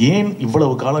நின்னார். ஏன்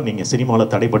இவ்வளவு காலம் நீங்கள்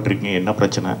சினிமாவில் தடைப்பட்டிருக்கீங்க, என்ன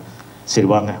பிரச்சனை, சரி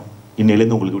வாங்க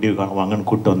இன்னிலேருந்து உங்களுக்கு விடிவு காலம் வாங்கன்னு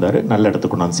கூப்பிட்டு வந்தார். நல்ல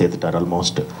இடத்துக்கு கொண்டாந்து சேர்த்துட்டார்.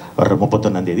 ஆல்மோஸ்ட் வர்ற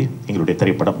 31ஆம் தேதி எங்களுடைய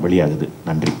திரைப்படம் வெளியாகுது.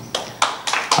 நன்றி,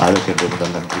 அதுக்கு என்று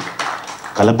முதல் நன்றி.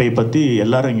 கலப்பை பற்றி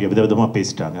எல்லாரும் இங்கே விதவிதமாக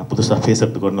பேசிட்டாங்க, புதுசாக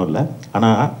பேசுறதுக்கு ஒன்றும் இல்லை.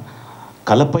 ஆனால்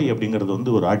கலப்பை அப்படிங்கிறது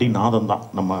வந்து ஒரு அடிநாதம் தான்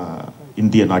நம்ம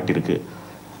இந்திய நாட்டிற்கு.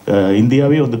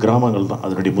 இந்தியாவே வந்து கிராமங்கள் தான்,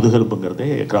 அதனுடைய முதுகெலும்புங்கிறதே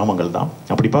கிராமங்கள் தான்.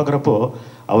 அப்படி பார்க்குறப்போ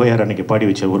ஔவையார் அன்றைக்கி பாடி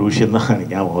வச்ச ஒரு விஷயந்தான்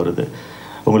எனக்கு ஞாபகம் வருது.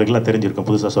 உங்களுக்கெல்லாம் தெரிஞ்சிருக்கும்,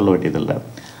 புதுசாக சொல்ல வேண்டியதில்லை.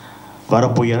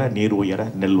 வரப்புயர நீர் உயர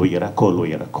நெல் உயர கோல்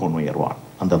உயர கோன் உயர்வான்.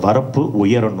 அந்த வரப்பு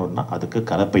உயரணுன்னா அதுக்கு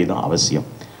கலப்பை தான் அவசியம்.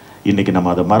 இன்றைக்கி நம்ம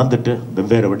அதை மறந்துட்டு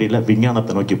வெவ்வேறு வழியில்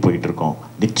விஞ்ஞானத்தை நோக்கி போயிட்டுருக்கோம்.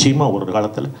 நிச்சயமாக ஒரு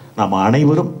காலத்தில் நாம்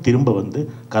அனைவரும் திரும்ப வந்து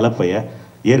கலப்பையை,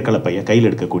 ஏற்கலப்பையை கையில்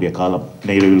எடுக்கக்கூடிய காலம்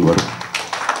நிறைவில் வரும்.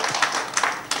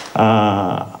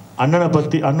 அண்ணனை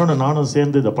பற்றி அண்ணனும் நானும்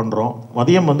சேர்ந்து இதை பண்ணுறோம்.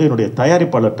 மதியம் வந்து என்னுடைய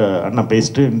தயாரிப்பாளர்கிட்ட அண்ணன்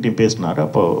பேசிட்டு இன்றையும் பேசினார்.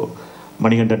 அப்போது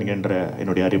மணிகண்டன் என்ற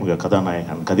என்னுடைய அறிமுக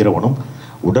கதாநாயகன் கதிரவனும்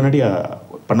உடனடியாக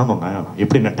பண்ணணும்னா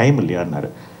எப்படி, நான் டைம் இல்லையான்னாரு.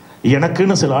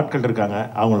 எனக்குன்னு சில ஆட்கள் இருக்காங்க,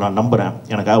 அவங்க நான் நம்புகிறேன்,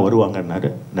 எனக்காக வருவாங்கன்னாரு.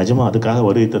 நிஜமாக அதுக்காக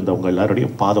வருகை தந்தவங்க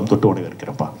எல்லாருடையும் பாதம் தொட்டு உணவு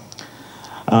இருக்கிறப்பா.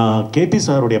 கேபி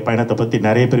சாருடைய பயணத்தை பற்றி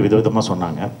நிறைய பேர் விதவிதமாக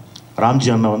சொன்னாங்க.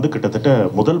 ராம்ஜி அண்ணன் வந்து கிட்டத்தட்ட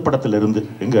முதல் படத்திலிருந்து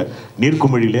எங்கள்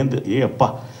நீர்க்குமிழிலேருந்து அப்பா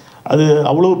அது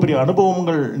அவ்வளோ பெரிய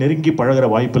அனுபவங்கள் நெருங்கி பழகிற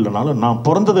வாய்ப்பு இல்லைனாலும் நான்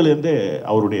பிறந்ததுலேருந்தே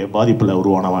அவருடைய பாதிப்பில்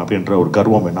உருவானவன் அப்படின்ற ஒரு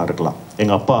கர்வம் என்ன இருக்கலாம்.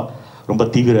 எங்கள் அப்பா ரொம்ப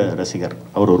தீவிர ரசிகர்.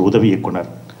 அவர் ஒரு உதவி இயக்குனர்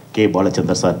கே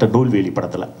பாலச்சந்தர் சார்கிட்ட நூல்வேலி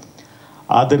படத்தில்.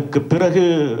 அதற்கு பிறகு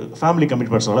ஃபேமிலி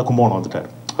கமிட்மெண்ட்ஸ்னால கும்பகோணம் வந்துட்டார்.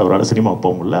 அவரால் சினிமாவுக்கு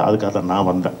போக முடியல. அதுக்காக தான் நான்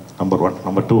வந்தேன். நம்பர் 1.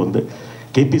 நம்பர் 2 வந்து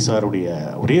கேபி சாருடைய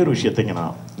ஒரே ஒரு விஷயத்தை இங்கே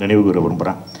நான் நினைவு கூற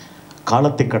விரும்புகிறேன்.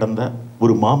 காலத்தை கடந்த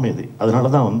ஒரு மாமேதை. அதனால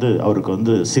தான் வந்து அவருக்கு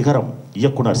வந்து சிகரம்,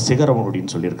 இயக்குனர் சிகரம்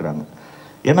அப்படின்னு சொல்லியிருக்கிறாங்க.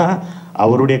 ஏன்னா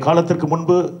அவருடைய காலத்திற்கு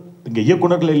முன்பு இங்கே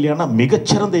இயக்குனர்கள் இல்லையானா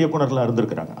மிகச்சிறந்த இயக்குனர்களாக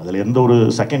இருந்திருக்கிறாங்க. அதில் எந்த ஒரு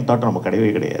செகண்ட் தாட் நமக்கு கிடையவே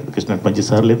கிடையாது. கிருஷ்ணன் பஞ்சி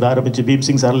சார்லேருந்து ஆரம்பித்து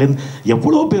பீம்சிங் சார்லேருந்து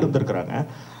எவ்வளோ பேர் இருந்திருக்கிறாங்க.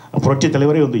 புரட்சி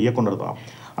தலைவரே வந்து இயக்குனர் தான்.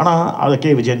 ஆனால் அதை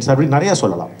கே விஜயன் சார் அப்படி நிறையா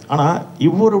சொல்லலாம். ஆனால்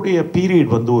இவருடைய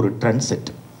பீரியட் வந்து ஒரு ட்ரெண்ட்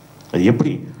செட். அது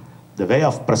எப்படி, த வே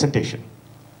ஆஃப் ப்ரெசன்டேஷன்,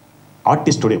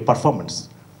 ஆர்டிஸ்டுடைய பர்ஃபார்மன்ஸ்.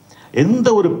 எந்த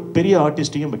ஒரு பெரிய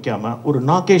ஆர்டிஸ்ட்டையும் வைக்காமல் ஒரு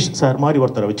நாகேஷ் சார் மாதிரி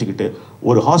ஒருத்தரை வச்சுக்கிட்டு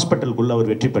ஒரு ஹாஸ்பிட்டலுக்குள்ளே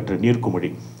அவர் வெற்றி பெற்ற நீர்க்குமிழி,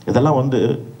 இதெல்லாம் வந்து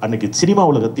அன்னைக்கு சினிமா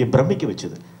உலகத்தையே பிரமிக்க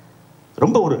வச்சுது.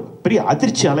 ரொம்ப ஒரு பெரிய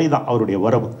அதிர்ச்சி அலை தான் அவருடைய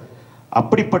வரவு.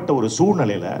 அப்படிப்பட்ட ஒரு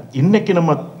சூழ்நிலையில் இன்னைக்கு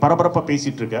நம்ம பரபரப்பாக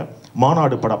பேசிகிட்டு இருக்க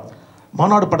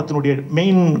மாநாடு படத்தினுடைய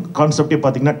மெயின் கான்செப்டே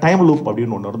பார்த்தீங்கன்னா டைம் லூப்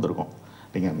அப்படின்னு ஒன்று இருந்திருக்கும்.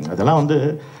 நீங்கள் அதெல்லாம் வந்து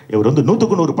இவர் வந்து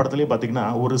 100க்கு 100 படத்துலேயே பார்த்தீங்கன்னா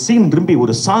ஒரு சீன் திரும்பி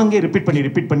ஒரு சாங்கே ரிப்பீட்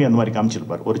பண்ணி அந்த மாதிரி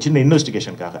காமிச்சிருப்பார். ஒரு சின்ன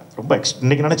இன்வெஸ்டிகேஷனுக்காக ரொம்ப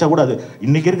இன்னைக்கு நினச்சா கூட அது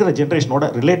இன்றைக்கி இருக்கிற ஜென்ரேஷனோட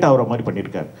ரிலேட் ஆகிற மாதிரி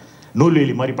பண்ணியிருக்காரு.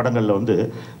 நூல்வேலி மாதிரி படங்களில் வந்து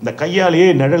இந்த கையாலேயே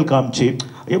நிழல் காமிச்சு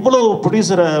எவ்வளோ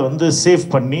ப்ரொடியூசரை வந்து சேவ்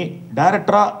பண்ணி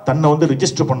டைரக்டராக தன்னை வந்து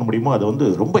ரிஜிஸ்டர் பண்ண முடியுமோ அதை வந்து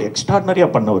ரொம்ப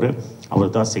எக்ஸ்ட்ராடினரியாக பண்ணவர்.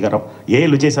 அவர் தான் சிகரம்.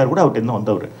 ஏஎல் விஜய் சார் கூட அவர்கிட்ட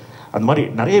வந்தவர். அந்த மாதிரி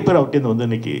நிறைய பேர் அவர்கிட்ட வந்து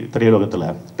இன்றைக்கி திரையுலகத்தில்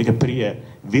மிகப்பெரிய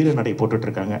வீரநடை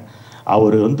போட்டுட்ருக்காங்க.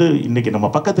 அவர் வந்து இன்றைக்கி நம்ம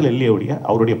பக்கத்தில் இல்லையே ஒழிய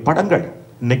அவருடைய படங்கள்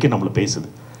இன்றைக்கி நம்மளை பேசுது.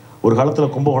 ஒரு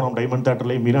காலத்தில் கும்பகோணம் டைமண்ட்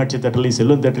தேட்டர்லையும் மீனாட்சி தேட்டர்லையும்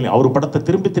செல்வன் தேட்டர்லையும் அவர் படத்தை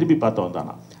திரும்பி பார்த்து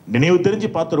வந்தானா. நினைவு தெரிஞ்சு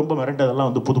பார்த்து ரொம்ப மிரண்டதெல்லாம்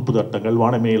வந்து புது அர்த்தங்கள்,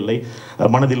 வானமே இல்லை,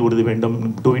 மனதில் உறுதி வேண்டும்,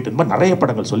 டூ இட், இந்த மாதிரி நிறைய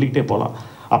படங்கள் சொல்லிக்கிட்டே போகலாம்.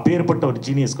 அப்பேற்பட்ட ஒரு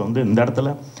ஜீனியஸ்க்கு வந்து இந்த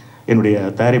இடத்துல என்னுடைய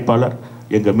தயாரிப்பாளர்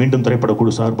எங்கள் மீண்டும் திரைப்பட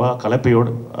குழு சார்பாக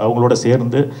கலப்பையோடு அவங்களோட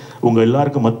சேர்ந்து உங்கள்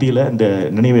எல்லாருக்கும் மத்தியில் இந்த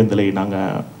நினைவேந்தலை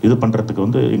நாங்கள் இது பண்ணுறதுக்கு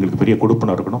வந்து எங்களுக்கு பெரிய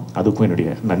கொடுப்பனை இருக்கணும். அதுக்கும்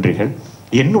என்னுடைய நன்றிகள்.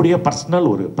 என்னுடைய பர்சனல்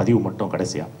ஒரு பதிவு மட்டும்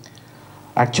கடைசியாக,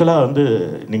 ஆக்சுவலாக வந்து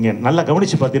நீங்கள் நல்லா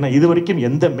கவனித்து பார்த்தீங்கன்னா இது வரைக்கும்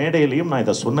எந்த மேடையிலையும் நான்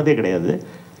இதை சொன்னதே கிடையாது.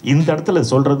 இந்த இடத்துல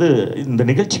சொல்கிறது இந்த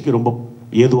நிகழ்ச்சிக்கு ரொம்ப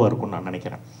ஏதுவாக இருக்கும்னு நான்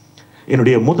நினைக்கிறேன்.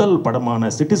 என்னுடைய முதல்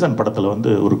படமான சிட்டிசன் படத்தில்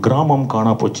வந்து ஒரு கிராமம்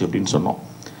காணா போச்சு அப்படின்னு சொன்னோம்.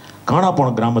 காணா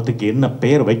போன கிராமத்துக்கு என்ன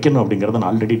பெயர் வைக்கணும் அப்படிங்கிறத நான்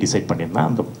ஆல்ரெடி டிசைட் பண்ணியிருந்தேன்.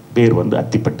 அந்த பேர் வந்து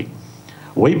அத்திப்பட்டி.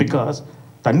 ஒய் பிகாஸ்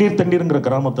தண்ணீருங்கிற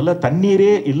கிராமத்தில்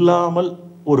தண்ணீரே இல்லாமல்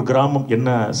ஒரு கிராமம் என்ன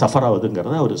சஃபர்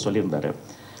ஆகுதுங்கிறத அவர் சொல்லியிருந்தார்.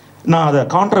 நான் அதை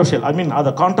கான்ட்ரவர்ஷியல்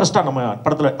அதை கான்ட்ராஸ்டாக நம்ம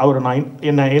படத்தில் அவர் நான்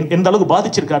என்ன எந்த அளவுக்கு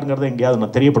பாதிச்சிருக்காருங்கிறத எங்கேயாவது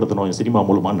நான் தெரியப்படுத்தணும் சினிமா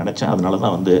மூலமாக நினச்சேன். அதனால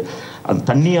தான் வந்து அந்த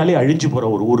தண்ணியாலே அழிஞ்சு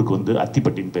போகிற ஒரு ஊருக்கு வந்து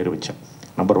அத்திப்பட்டின்னு பேர் வச்சேன்.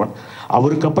 நம்பர் 1.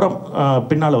 அவருக்கு அப்புறம்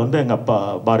பின்னால் வந்து எங்கள் அப்பா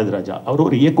பாரதி ராஜா, அவர்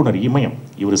ஒரு இயக்குனர் இமயம்,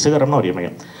 இவர் சிகரம்னா ஒரு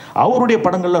இமயம். அவருடைய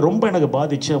படங்களில் ரொம்ப எனக்கு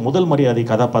பாதித்த முதல் மரியாதை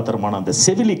கதாபாத்திரமான அந்த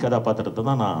செவிலி கதாபாத்திரத்தை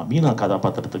தான் நான் மீனா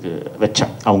கதாபாத்திரத்துக்கு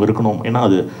வச்சேன். அவங்க இருக்கணும், ஏன்னா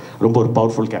அது ரொம்ப ஒரு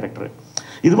பவர்ஃபுல் கேரக்டர்.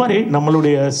 இது மாதிரி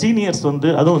நம்மளுடைய சீனியர்ஸ் வந்து,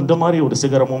 அதுவும் இந்த மாதிரி ஒரு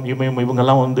சிகரமும் இமயம்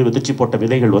இவங்கெல்லாம் வந்து விதைச்சி போட்ட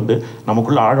விதைகள் வந்து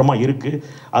நமக்குள்ள ஆழமாக இருக்குது.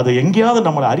 அது எங்கேயாவது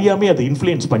நம்மளை அறியாமே அதை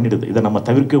இன்ஃப்ளூயன்ஸ் பண்ணிடுது. இதை நம்ம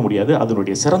தவிர்க்க முடியாது.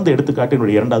 அதனுடைய சிறந்த எடுத்துக்காட்டு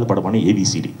என்னுடைய 2வது படமான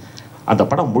ஏபிசிடி. அந்த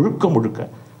படம் முழுக்க முழுக்க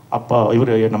அப்போ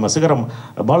இவர் நம்ம சிகரம்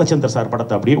பாலச்சந்தர் சார்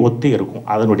படத்தை அப்படியே ஒத்தே இருக்கும்,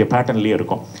 அதனுடைய பேட்டர்ன்லேயே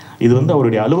இருக்கும். இது வந்து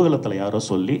அவருடைய அலுவலகத்தில் யாரோ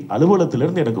சொல்லி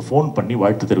அலுவலகத்திலேருந்து எனக்கு ஃபோன் பண்ணி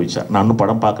வாழ்த்து தெரிவித்தார். நான் இன்னும்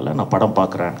படம் பார்க்கல, நான் படம்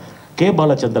பார்க்குறேன், கே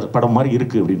பாலச்சந்தர் படம் மாதிரி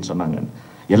இருக்குது அப்படின்னு சொன்னாங்க.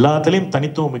 எல்லாத்துலேயும்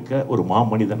தனித்துவம் மிக்க ஒரு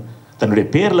மாமனிதன். தன்னுடைய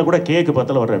பேரில் கூட கேக்கு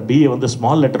பக்கத்தில் வர்ற பிஏ வந்து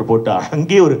ஸ்மால் லெட்டர் போட்டு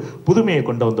அங்கேயே ஒரு புதுமையை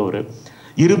கொண்டு வந்தவர்.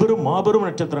 இருவரும் மாபெரும்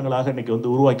நட்சத்திரங்களாக இன்னைக்கு வந்து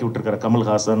உருவாக்கி விட்டுருக்கிற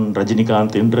கமல்ஹாசன்,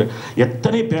 ரஜினிகாந்த் என்று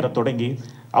எத்தனை பேரை தொடங்கி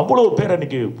அவ்வளோ பேரை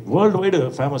இன்னைக்கு வேர்ல்டு வைடு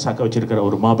ஃபேமஸ் ஆக்க வச்சிருக்கிற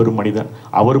ஒரு மாபெரும் மனிதன்.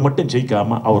 அவர் மட்டும்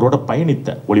ஜெயிக்காமல் அவரோட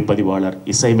பயணித்த ஒளிப்பதிவாளர்,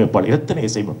 இசையமைப்பாளர், எத்தனை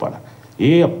இசையமைப்பாளர்,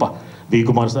 அப்பா we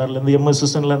Kumar சார்லேருந்து MS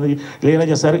சுசன்லேருந்து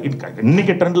Ilaiyaraaja sir,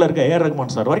 இன்னைக்கு ட்ரெண்டில் இருக்க ஏஆர்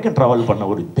ரஹ்மான் சார் வரைக்கும் ட்ராவல் பண்ண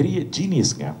ஒரு பெரிய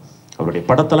ஜீனியஸ்ங்க. அவருடைய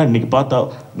படத்தெல்லாம் இன்றைக்கி பார்த்தா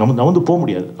நவந்து போக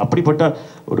முடியாது. அப்படிப்பட்ட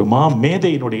ஒரு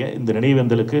மேதையினுடைய இந்த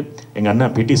நினைவேந்தலுக்கு எங்கள்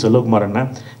அண்ணன் பிடி செல்வகுமார் அண்ணன்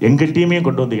எங்கள் டீமையும்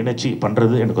கொண்டு வந்து இணைச்சி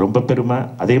பண்ணுறது எனக்கு ரொம்ப பெருமை.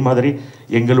 அதே மாதிரி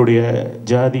எங்களுடைய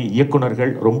ஜாதி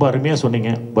இயக்குனர்கள் ரொம்ப அருமையாக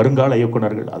சொன்னீங்க, வருங்கால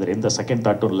இயக்குனர்கள், அதில் எந்த செகண்ட்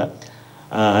தாட்டும் இல்லை.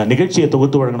 நிகழ்ச்சியை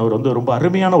தொகுத்து வழங்கினவர் வந்து ரொம்ப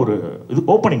அருமையான ஒரு இது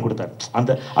ஓப்பனிங் கொடுத்தார்.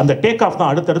 அந்த டேக் ஆஃப்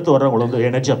தான் அடுத்தடுத்து வர்றவங்களை வந்து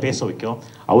எனர்ஜியாக பேச வைக்கும்.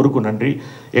 அவருக்கும் நன்றி.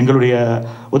 எங்களுடைய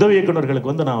உதவி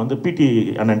இயக்குநர்களுக்கு வந்து நான் வந்து பிடி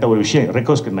அண்ணன்ட்ட ஒரு விஷயம்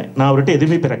ரெக்வஸ்ட் பண்ணேன். நான் அவர்கிட்ட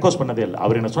எதுவுமே இப்போ ரெக்வஸ்ட் பண்ணதே இல்லை.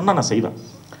 அவர் என்ன சொன்னால் நான் செய்வேன்.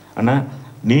 அண்ணா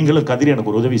நீங்களும் கதிரி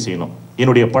எனக்கு ஒரு உதவி செய்யணும்.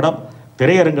 என்னுடைய படம்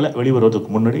திரையரங்கில்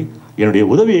வெளிவருவதற்கு முன்னாடி என்னுடைய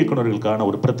உதவி இயக்குநர்களுக்கான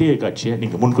ஒரு பிரத்யேக காட்சியை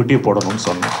நீங்கள் முன்கூட்டியே போடணும்னு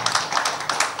சொன்னேன்.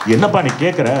 என்னப்பா நீ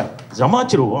கேட்குற,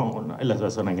 ஜமாச்சிருவோம். இல்லை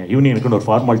சார் சொன்னாங்க, யூனியனுக்குன்னு ஒரு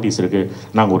ஃபார்மாலிட்டிஸ் இருக்குது,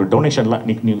 நாங்கள் ஒரு டொனேஷன்லாம்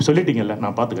நீங்கள் சொல்லிட்டீங்கல்ல,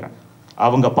 நான் பார்த்துக்கிறேன்.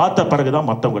 அவங்க பார்த்த பிறகு தான்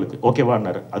மற்றவங்களுக்கு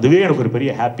ஓகேவான்னாரு. அதுவே எனக்கு ஒரு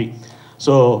பெரிய ஹாப்பி.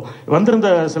 ஸோ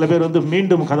வந்திருந்த சில பேர் வந்து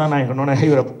மீண்டும் கதாநாயகனோட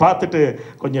இவரை பார்த்துட்டு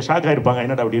கொஞ்சம் ஷாக் ஆகிருப்பாங்க,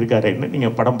 என்னடா அப்படி இருக்காருன்னு.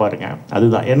 நீங்கள் படம் பாருங்கள்.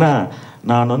 அதுதான், ஏன்னா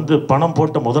நான் வந்து பணம்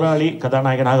போட்ட முதலாளி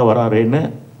கதாநாயகனாக வராருன்னு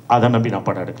அதை நம்பி நான்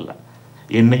படம் எடுக்கல.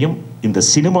 என்னையும் இந்த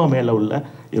சினிமா மேலே உள்ள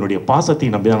என்னுடைய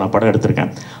பாசத்தையும் நம்பி தான் நான் படம் எடுத்திருக்கேன்.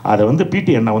 அதை வந்து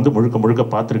பிடி அண்ணன் வந்து முழுக்க முழுக்க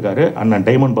பார்த்துருக்காரு. அண்ணன்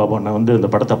டைமண்ட் பாபு அண்ணன் வந்து இந்த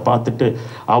படத்தை பார்த்துட்டு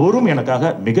அவரும்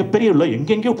எனக்காக மிகப்பெரிய உள்ள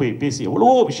எங்கெங்கேயோ போய் பேசி எவ்வளோ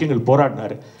விஷயங்கள்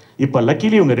போராடினார். இப்போ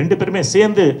லக்கிலி இவங்க 2 பேருமே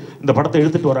சேர்ந்து இந்த படத்தை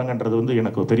எடுத்துகிட்டு வராங்கன்றது வந்து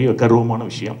எனக்கு பெரிய கர்வமான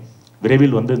விஷயம்.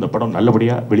 விரைவில் வந்து இந்த படம்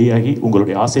நல்லபடியாக வெளியாகி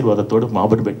உங்களுடைய ஆசீர்வாதத்தோடு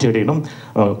மாபெரும் வெற்றி அடையணும்.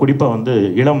 குறிப்பாக வந்து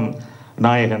இளம்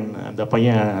நாயகன் அந்த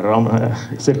பையன்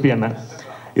சிற்பி அண்ணன்.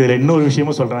 இதில் இன்னொரு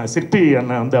விஷயமும் சொல்கிறேன். சிற்பி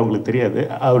அண்ணன் வந்து அவங்களுக்கு தெரியாது,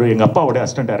 அவர் எங்கள் அப்பாவோட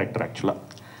அசிஸ்டன்ட் டைரக்டர். ஆக்சுவலாக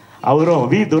அவரும்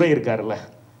வி துரை இருக்கார்ல,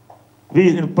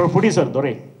 ப்ரொடியூசர்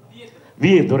துரை,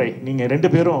 வி துரை. நீங்கள்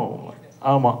 2 பேரும்,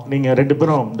 ஆமாம், நீங்கள் 2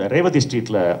 பேரும் இந்த ரேவதி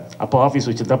ஸ்ட்ரீட்டில் அப்போ ஆஃபீஸ்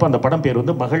வச்சுருந்தப்போ அந்த படம் பேர்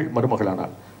வந்து மகள்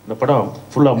மருமகளானார். இந்த படம்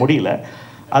ஃபுல்லாக முடியல.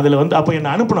 அதில் வந்து அப்போ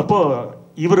என்னை அனுப்புனப்போ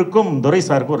இவருக்கும் துரை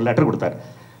சாருக்கும் ஒரு லெட்டர் கொடுத்தார்.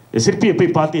 சிற்பியை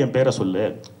போய் பார்த்து என் பேரை சொல்லு.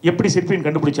 எப்படி சிற்பின்னு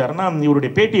கண்டுபிடிச்சாருன்னா,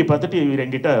 இவருடைய பேட்டியை பார்த்துட்டு இவர்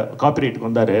என்கிட்ட காப்பிரைட்டுக்கு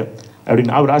வந்தார்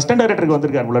அப்படின்னு. அவர் அசிஸ்டன்ட் டைரக்டருக்கு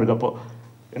வந்திருக்கார் உள்ள இருக்கப்போ,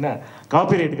 என்ன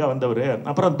காப்பிரைட்டுக்காக வந்தவர்.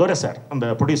 அப்புறம் துரை சார், அந்த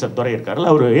ப்ரொடியூசர் துரை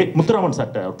இருக்கார்ல, அவர் முத்துராமன்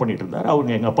சார்கிட்ட ஒர்க் பண்ணிட்டு இருந்தார்.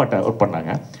 அவங்க எங்கள் அப்பாட்ட ஒர்க்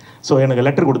பண்ணாங்க. ஸோ எனக்கு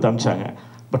லெட்டர் கொடுத்து அனுப்பிச்சாங்க.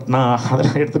 பட் நான்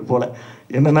அதெல்லாம் எடுத்துகிட்டு போகல.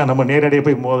 என்னென்னா நம்ம நேரடியாக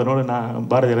போய் மோதனோடு நான்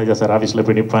பாரதி ராஜா சார் ஆஃபீஸில்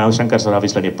போய் நிற்பேன், சங்கர் சார்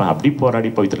ஆஃபீஸில் நிற்பேன். அப்படி போராடி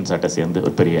பவித்ரன் சார்ட்ட சேர்ந்து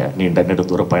ஒரு பெரிய நீண்ட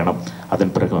நெடுந்தூர பயணம்.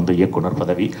 அதன் பிறகு வந்து இயக்குனர்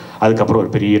பதவி, அதுக்கப்புறம்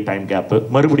ஒரு பெரிய டைம் கேப்பு,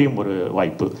 மறுபடியும் ஒரு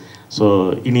வாய்ப்பு. ஸோ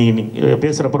இனி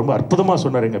பேசுகிறப்ப ரொம்ப அற்புதமாக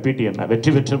சொன்னார் எங்கள் பிடி என்ன,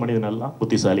 வெற்றி பெற்ற மனிதனெல்லாம்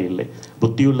புத்திசாலி இல்லை,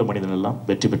 புத்தியுள்ள மனிதனெல்லாம்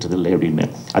வெற்றி பெற்றதில்லை அப்படின்னு.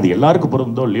 அது எல்லாருக்கும்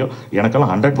பொருந்தோ இல்லையோ,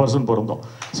 எனக்கெல்லாம் 100% பொருந்தோம்.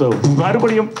 ஸோ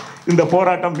மறுபடியும் இந்த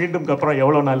போராட்டம் மீண்டும் அப்புறம்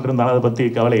எவ்வளோ நாள் இருந்தாலும் அதை பற்றி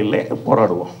கவலை இல்லை,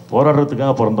 போராடுவோம்.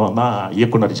 போராடுறதுக்காக பிறந்தோம் தான்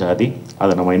இயக்குனர் ஜாதி.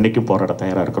 அதை நம்ம இன்றைக்கும் போராட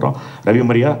தயாராக இருக்கிறோம். ரவி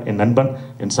மரியா என் நண்பன்,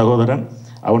 என் சகோதரன்,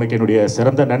 அவனுக்கு என்னுடைய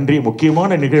சிறந்த நன்றி.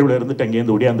 முக்கியமான நிகழ்வில் இருந்துட்டு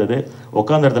அங்கேருந்து ஒடியாந்தது,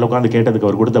 உட்காந்த இடத்துல உட்காந்து கேட்டதுக்கு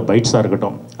அவர் கொடுத்த பைட்ஸாக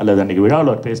இருக்கட்டும், அல்லது அன்றைக்கி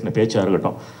விழாவில் அவர் பேசின பேச்சாக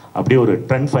இருக்கட்டும், அப்படியே ஒரு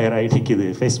ட்ரெண்ட் ஃபயர் ஆகி நிற்கிது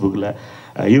ஃபேஸ்புக்கில்,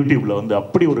 யூடியூப்பில் வந்து.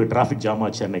 அப்படி ஒரு டிராஃபிக் ஜாம்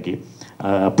ஆச்சு அன்னைக்கு.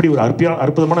 அப்படி ஒரு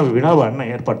அற்புதமான விழாவை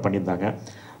அண்ணன் ஏற்பாடு பண்ணியிருந்தாங்க.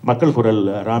 மக்கள் குரல்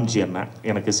ராம்ஜி அண்ணன்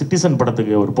எனக்கு சிட்டிசன்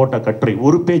படத்துக்கு ஒரு போட்ட கட்டுரை,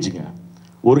 ஒரு பேஜுங்க,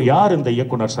 யார் இந்த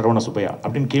இயக்குனர் சரவண சுப்பையா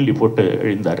அப்படின்னு கேள்வி போட்டு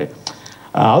எழுந்தார்.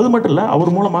 அது மட்டும் இல்லை, அவர்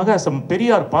மூலமாக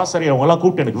பெரியார் பாசறை அவங்களாம்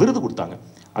கூப்பிட்டு எனக்கு விருது கொடுத்தாங்க.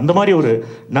 அந்த மாதிரி ஒரு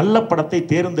நல்ல படத்தை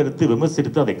தேர்ந்தெடுத்து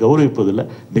விமர்சித்து அதை கௌரவிப்பதில்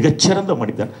மிகச்சிறந்த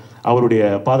மனிதன். அவருடைய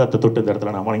பாதத்தை தொட்டு இந்த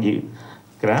இடத்துல நான் வணங்கி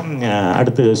இருக்கிறேன்.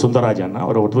 அடுத்து சுந்தரராஜ் அண்ணா,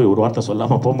 அவரை போய் ஒரு வார்த்தை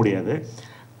சொல்லாமல் போக முடியாது.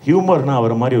 ஹியூமர்னா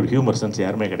அவரை மாதிரி ஒரு ஹியூமர் சென்ஸ்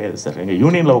யாருமே கிடையாது சார். எங்கள்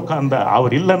யூனியனில் உட்காந்த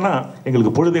அவர் இல்லைன்னா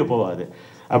எங்களுக்கு பொழுதே போகாது,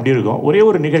 அப்படி இருக்கும். ஒரே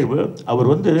ஒரு நிகழ்வு, அவர்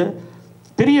வந்து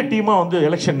பெரிய டீமாக வந்து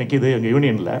எலெக்ஷன் நிற்கிது எங்கள்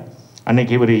யூனியனில்.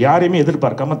 அன்றைக்கி இவர் யாரையுமே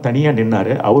எதிர்பார்க்காம தனியாக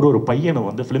நின்னார். அவர் ஒரு பையனை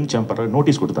வந்து ஃபிலிம் சேம்பரில்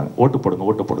நோட்டீஸ் கொடுத்தாங்க, ஓட்டு போடுங்க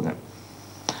ஓட்டு போடுங்க.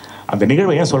 அந்த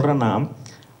நிகழ்வை ஏன் சொல்கிறேன்னா,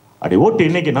 அப்படி ஓட்டு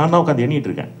இன்றைக்கி நான் தான் உட்காந்து எண்ணிட்டு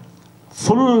இருக்கேன்.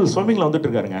 ஃபுல் ஸ்விம்மிங்கில் வந்துட்டு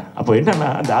இருக்காருங்க. அப்போ என்னென்னா,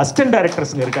 அந்த அசிஸ்டன்ட்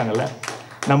டைரக்டர்ஸுங்க இருக்காங்கல்ல,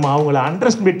 நம்ம அவங்கள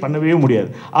அண்டர்ஸ்டிமேட் பண்ணவே முடியாது.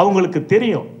 அவங்களுக்கு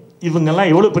தெரியும்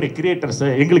இவங்கெல்லாம் எவ்வளோ பெரிய கிரியேட்டர்ஸு,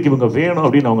 எங்களுக்கு இவங்க வேணும்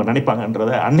அப்படின்னு அவங்க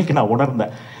நினைப்பாங்கன்றதை அன்றைக்கி நான்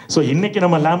உணர்ந்தேன். ஸோ இன்றைக்கி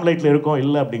நம்ம லேம் லைட்டில் இருக்கோம்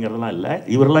இல்லை அப்படிங்கிறதுலாம் இல்லை.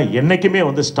 இவரெல்லாம் என்றைக்குமே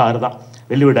வந்து ஸ்டார் தான்,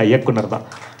 வெளிவிடா இயக்குனர் தான்.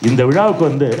 இந்த விழாவுக்கு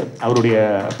வந்து அவருடைய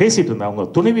பேசிகிட்டு இருந்த அவங்க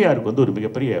துணைவியாருக்கு வந்து ஒரு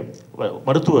மிகப்பெரிய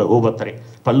மருத்துவ உபத்திரை,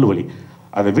 பல்லு வலி.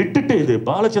 அதை விட்டுட்டு இது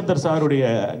பாலச்சந்தர் சாருடைய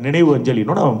நினைவு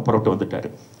அஞ்சலினோட அவன் புறப்பட்டு வந்துட்டார்.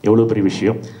 எவ்வளோ பெரிய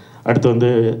விஷயம். அடுத்து வந்து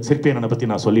சிற்பி அண்ணனை பற்றி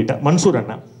நான் சொல்லிட்டேன். மன்சூர்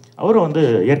அண்ணன், அவரும் வந்து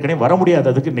ஏற்கனவே வர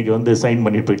முடியாததுக்கு இன்றைக்கி வந்து சைன்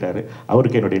பண்ணிட்டு போயிட்டார்.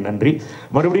 அவருக்கு என்னுடைய நன்றி.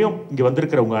 மறுபடியும் இங்கே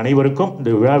வந்திருக்கிறவங்க அனைவருக்கும், இந்த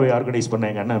விழாவை ஆர்கனைஸ் பண்ண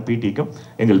எங்கள் அண்ணன் பிடிக்கும்,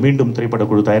 எங்கள் மீண்டும் திரைப்பட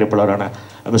குழு தயாரிப்பாளரான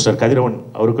மிஸ்டர் கதிரவன்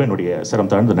அவருக்கும் என்னுடைய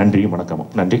சிரம் தாழ்ந்த நன்றியும் வணக்கமும்.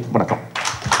 நன்றி, வணக்கம்.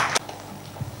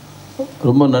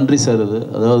 ரொம்ப நன்றி சார். அது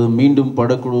அதாவது மீண்டும்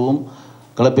படக்குழுவும்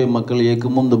கலப்பை மக்கள்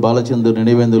இயக்கமும் இந்த பாலச்சந்தர்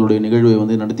நினைவேந்தலுடைய நிகழ்வை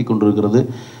வந்து நடத்தி கொண்டிருக்கிறது.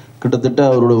 கிட்டத்தட்ட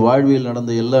அவரோட வாழ்வியல்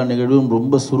நடந்த எல்லா நிகழ்வும்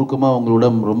ரொம்ப சுருக்கமாக அவங்களோட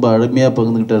ரொம்ப அருமையாக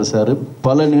பகிர்ந்துக்கிட்டார் சார்.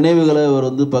 பல நினைவுகளை அவர்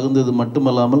வந்து பகிர்ந்தது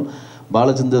மட்டுமல்லாமல்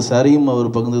பாலச்சந்தர் சாரையும் அவர்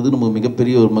பகிர்ந்தது நமக்கு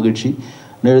மிகப்பெரிய ஒரு மகிழ்ச்சி.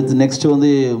 நெக்ஸ்ட்டு வந்து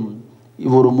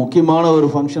ஒரு முக்கியமான ஒரு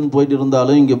ஃபங்க்ஷன் போயிட்டு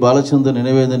இருந்தாலும் இங்கே பாலச்சந்தர்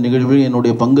நினைவேந்தல் நிகழ்வில்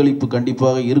என்னுடைய பங்களிப்பு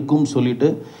கண்டிப்பாக இருக்கும் சொல்லிட்டு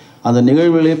அந்த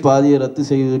நிகழ்வுகளே பாதியை ரத்து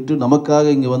செய்துவிட்டு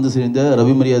நமக்காக இங்கே வந்து சேர்ந்த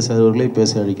ரவிமரியா சார் அவர்களை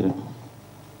பேச அழைக்கிறேன்.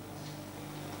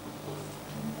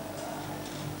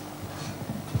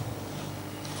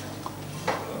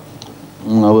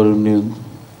 அவர்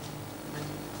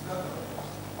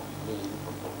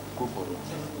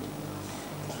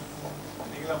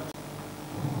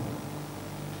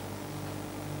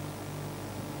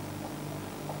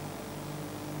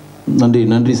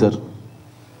நன்றி சார்.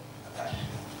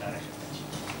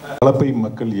 கலப்பை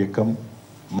மக்கள் இயக்கம்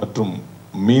மற்றும்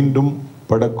மீண்டும்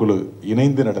படக்குழு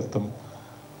இணைந்து நடத்தும்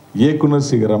இயக்குனர்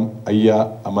சிகரம் ஐயா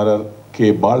அமரர் கே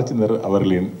பாலச்சந்தர்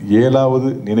அவர்களின்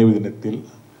 7வது நினைவு தினத்தில்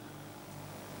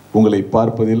உங்களை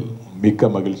பார்ப்பதில் மிக்க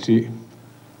மகிழ்ச்சி,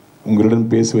 உங்களுடன்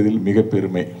பேசுவதில் மிக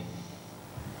பெருமை.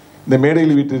 இந்த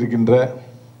மேடையில் வீற்றிருக்கின்ற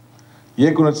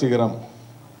இயக்குனர் சிகரம்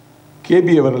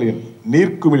கேபி அவர்களின்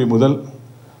நீர்க்குமிழி முதல்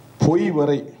பொய்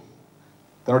வரை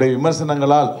தன்னுடைய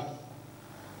விமர்சனங்களால்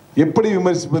எப்படி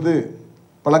விமர்சிப்பது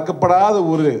பழக்கப்படாத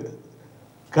ஒரு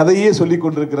கதையே சொல்லிக்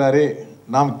கொண்டிருக்கிறாரே,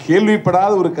 நாம்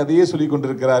கேள்விப்படாத ஒரு கதையே சொல்லிக்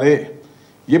கொண்டிருக்கிறாரே,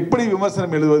 எப்படி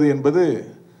விமர்சனம் எழுதுவது என்பது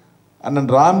அண்ணன்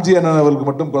ராம்ஜி அண்ணன் அவர்களுக்கு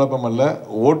மட்டும் குழப்பம் அல்ல,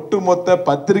 ஒட்டுமொத்த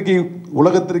பத்திரிகை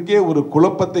உலகத்திற்கே ஒரு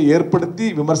குழப்பத்தை ஏற்படுத்தி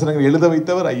விமர்சனங்கள் எழுத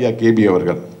வைத்தவர் ஐயா கேபி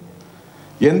அவர்கள்.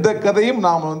 எந்த கதையும்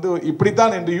நாம் வந்து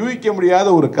இப்படித்தான் என்று யூகிக்க முடியாத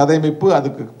ஒரு கதையமைப்பு,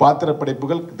 அதுக்கு பாத்திர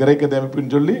படைப்புகள், திரைக்கதை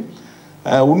அமைப்புன்னு சொல்லி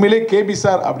உண்மையிலே கேபி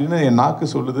சார் அப்படின்னு என் நாக்கு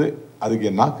சொல்லுது. அதுக்கு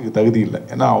என் நாக்குக்கு தகுதி இல்லை.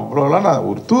 ஏன்னா அவ்வளோலாம் நான்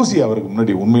ஒரு தூசி அவருக்கு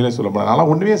முன்னாடி உண்மையிலே சொல்ல போனேன்.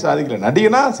 அதனால் ஒன்றுமே சாதிக்கல.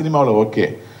 நடிகனா சினிமாவில் ஓகே,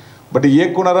 பட்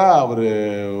இயக்குனராக அவர்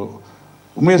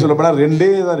உண்மையை சொல்லப்போனால் ரெண்டே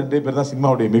பேர் தான்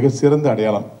சினிமாவுடைய மிக சிறந்த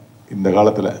அடையாளம் இந்த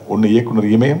காலத்தில். ஒன்று இயக்குனர்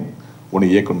இமயம், ஒன்று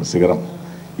இயக்குனர் சிகரம்.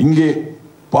 இங்கே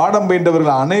பாடம்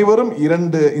பயின்றவர்கள் அனைவரும்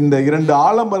இந்த இரண்டு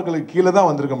ஆலம்பர்களுக்கு கீழே தான்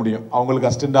வந்திருக்க முடியும். அவங்களுக்கு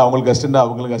அசிஸ்டண்ட், அவங்களுக்கு அசிஸ்டண்ட்,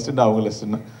 அவங்களுக்கு அசிஸ்டண்ட், அவங்களுக்கு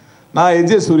அசிஸ்டண்ட். நான்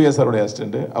எஜே சூர்யா சாருடைய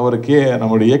அசிஸ்டண்ட்டு, அவர்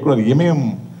நம்மளுடைய இயக்குனர் இமயம்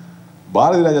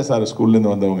பாரதி ராஜா சார்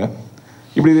ஸ்கூல்லேருந்து வந்தவங்க.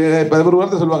 இப்படி ஒரு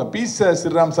வார்த்தை சொல்லுவாங்க, பி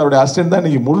ஸ்ரீராம் சாருடைய அசிஸ்டண்ட் தான்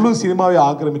இன்றைக்கி முழு சினிமாவை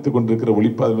ஆக்கிரமித்து கொண்டிருக்கிற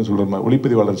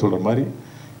ஒளிப்பதிவாளர் சொல்கிற மாதிரி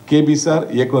கேபி சார்,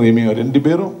 இயக்குனர் இமயம் 2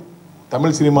 பேரும்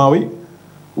தமிழ் சினிமாவை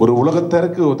ஒரு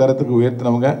தரத்துக்கு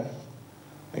உயர்த்தினவங்க.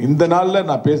 இந்த நாளில்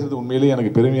நான் பேசுகிறது உண்மையிலேயே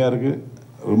எனக்கு பெருமையாக இருக்குது,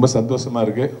 ரொம்ப சந்தோஷமாக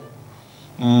இருக்குது.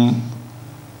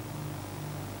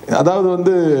 அதாவது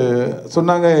வந்து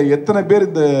சொன்னாங்க, எத்தனை பேர்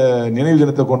இந்த நினைவு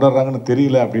தினத்தை கொண்டாடுறாங்கன்னு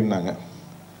தெரியல அப்படின்னாங்க.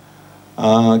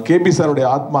 கேபி சாருடைய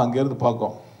ஆத்மா அங்கேருந்து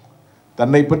பார்க்கும்.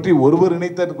 தன்னை பற்றி ஒருவர்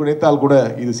நினைத்தால் கூட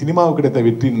இது சினிமாவுக்கு கிடைத்த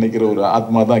வெற்றி நினைக்கிற ஒரு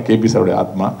ஆத்மா தான் கேபி சாருடைய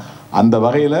ஆத்மா. அந்த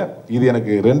வகையில் இது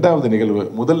எனக்கு 2வது நிகழ்வு.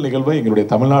 முதல் நிகழ்வை எங்களுடைய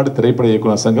தமிழ்நாடு திரைப்பட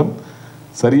இயக்குனர் சங்கம்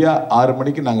சரியாக 6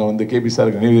 மணிக்கு நாங்கள் வந்து கேபி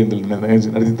சாருக்கு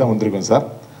நினைவு நடத்தி தான் வந்திருக்கோம் சார்.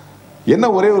 என்ன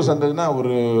ஒரே ஒரு சந்தோஷம்னா,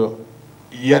 ஒரு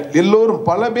எல்லோரும்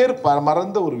பல பேர்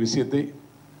மறந்த ஒரு விஷயத்தை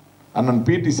அண்ணன்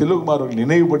பிடி செல்வகுமார் அவர்கள்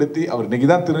நினைவுபடுத்தி, அவர் இன்னைக்கு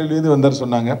தான் திருநெல்வேலியிலேருந்து வந்தார்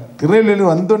சொன்னாங்க. திருநெல்வேலி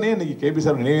வந்தோடனே இன்னைக்கு கேபி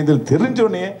சார் நினைவேந்தல்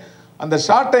தெரிஞ்சோடனே அந்த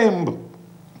ஷார்ட் டைம்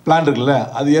பிளான் இருக்குல்ல,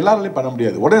 அது எல்லாராலையும் பண்ண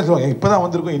முடியாது. உடனே சொல்லுவாங்க, இப்போ தான்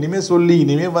வந்திருக்கோம், இனிமேல் சொல்லி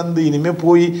இனிமேல் வந்து இனிமேல்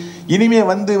போய் இனிமேல்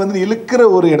வந்து இழுக்கிற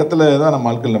ஒரு இடத்துல தான் நம்ம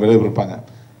ஆட்கள் விளைவு இருப்பாங்க.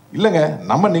 இல்லைங்க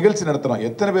நம்ம நிகழ்ச்சி நடத்துகிறோம்,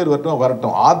 எத்தனை பேர்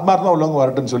வரட்டும், ஆத்மார்த்தம் உள்ளவங்க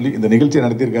வரட்டும்னு சொல்லி இந்த நிகழ்ச்சியை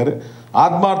நடத்தியிருக்காரு.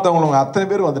 ஆத்மார்த்தம் உள்ளவங்க அத்தனை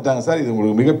பேர் வந்துட்டாங்க சார். இது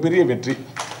உங்களுக்கு மிகப்பெரிய வெற்றி.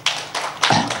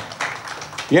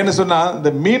 ஏன்னு சொன்னால்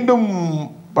இந்த மீண்டும்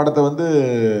படத்தை வந்து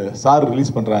சார்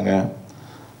ரிலீஸ் பண்ணுறாங்க.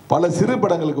 பல சிறு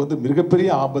படங்களுக்கு வந்து மிகப்பெரிய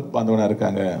ஆபத் பாந்தவனாக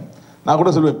இருக்காங்க. நான் கூட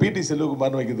சொல்லுவேன், பிடி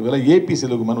செல்வகுமார்னு வைக்கிறது வேலை ஏபி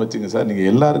செல்வகுமார்னு வச்சுங்க சார். நீங்கள்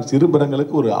எல்லாருக்கும் சிறு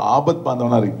படங்களுக்கு ஒரு ஆபத்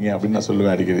பாந்தவனாக இருக்கீங்க அப்படின்னு நான்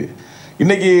சொல்லுவேன் அடிக்கடி.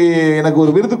 இன்றைக்கி எனக்கு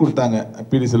ஒரு விருது கொடுத்தாங்க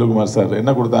பிடி செல்வகுமார் சார்.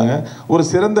 என்ன கொடுத்தாங்க? ஒரு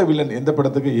சிறந்த வில்லன். எந்த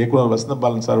படத்துக்கு? இயக்குனர்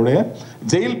வசந்தபாலன் சாருடைய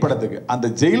ஜெயில் படத்துக்கு. அந்த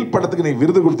ஜெயில் படத்துக்கு நீங்கள்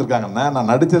விருது கொடுத்துருக்காங்கன்னா நான்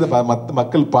நடித்ததை மற்ற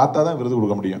மக்கள் பார்த்தா தான் விருது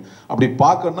கொடுக்க முடியும். அப்படி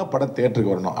பார்க்கணுன்னா படம்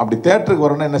தேட்டருக்கு வரணும். அப்படி தேட்டருக்கு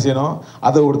வரணும்னா என்ன செய்யணும்?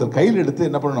 அதை ஒருத்தர் கையில் எடுத்து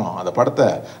என்ன பண்ணணும்? அந்த படத்தை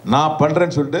நான்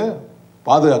பண்ணுறேன்னு சொல்லிட்டு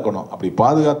பாதுகாக்கணும். அப்படி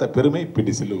பாதுகாத்த பெருமை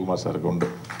பிடி செல்வகுமார் சாருக்கு உண்டு.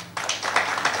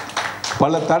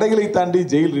 பல தடைகளை தாண்டி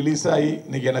ஜெயில் ரிலீஸ் ஆகி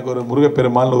இன்னைக்கு எனக்கு ஒரு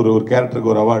முருகப்பெருமாள்னு ஒரு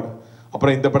கேரக்டருக்கு ஒரு அவார்டு.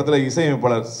 அப்புறம் இந்த படத்தில்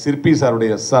இசையமைப்பாளர் சிற்பி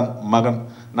சாருடைய மகன்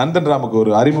நந்தன் ராமுக்கு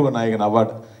ஒரு அறிமுக நாயகன்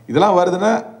அவார்டு. இதெல்லாம்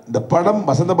வருதுன்னா இந்த படம்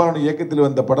வசந்தபாலனுடைய இயக்கத்தில்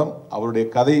வந்த படம், அவருடைய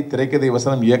கதை, திரைக்கதை,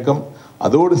 வசனம், இயக்கம்,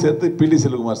 அதோடு சேர்த்து பிடி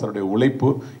செல்வகுமார் சாருடைய உழைப்பு,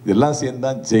 இதெல்லாம் சேர்ந்து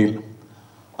தான் ஜெயில்.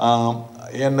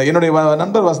 என்னுடைய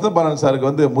நண்பர் வசந்தபாலன் சாருக்கு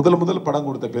வந்து முதல் படம்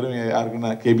கொடுத்த பெருமை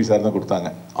யாருக்குன்னா கேபி சார் தான்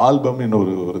கொடுத்தாங்க. ஆல்பம் இன்னும்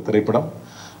ஒரு திரைப்படம்.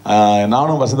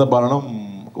 நானும் வசந்தபாலனும்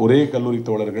ஒரே கல்லூரி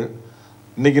தோழர்கள்.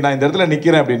 இன்றைக்கி நான் இந்த இடத்துல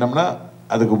நிற்கிறேன் அப்படின்னம்னா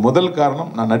அதுக்கு முதல்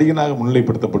காரணம் நான் நடிகனாக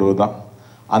முன்னிலைப்படுத்தப்படுவது தான்.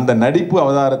 அந்த நடிப்பு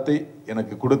அவதாரத்தை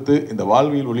எனக்கு கொடுத்து இந்த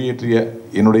வாழ்வியல் ஒளியேற்றிய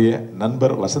என்னுடைய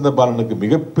நண்பர் வசந்தபாலனுக்கு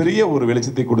மிகப்பெரிய ஒரு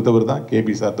வெளிச்சத்தை கொடுத்தவர் தான்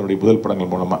கேபி சார் தன்னுடைய முதல்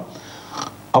படங்கள் மூலமாக.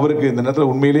 அவருக்கு இந்த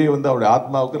நேரத்தில் உண்மையிலேயே வந்து அவருடைய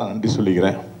ஆத்மாவுக்கு நான் நன்றி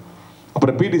சொல்லிக்கிறேன்.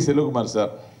 அப்புறம் பிடி செல்வகுமார்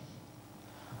சார்,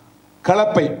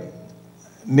 கலப்பை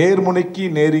நேர்முனைக்கு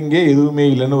நேரிங்கே எதுவுமே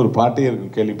இல்லைன்னு ஒரு பாட்டே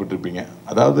இருக்கும், கேள்விப்பட்டிருப்பீங்க.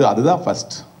 அதாவது அதுதான்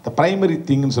ஃபர்ஸ்ட் த பிரைமரி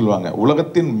திங்னு சொல்லுவாங்க.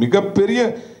 உலகத்தின் மிகப்பெரிய,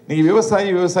 நீங்கள்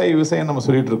விவசாயம் நம்ம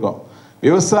சொல்லிட்டு இருக்கோம்.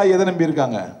 விவசாயி எதை நம்பி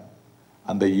இருக்காங்க?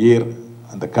 அந்த ஏர்,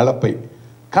 அந்த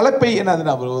கலப்பை என்ன?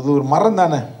 அது ஒரு மரம்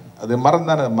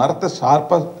தானே, மரத்தை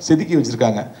ஷார்ப்பாக செதுக்கி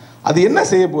வச்சுருக்காங்க. அது என்ன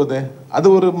செய்ய போகுது? அது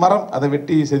ஒரு மரம், அதை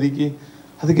வெட்டி செதுக்கி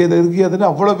அதுக்கு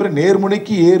அதுன்னு அவ்வளோ பேர்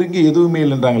நேர்முனைக்கு ஏறுங்க எதுவுமே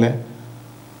இல்லைன்றாங்களே.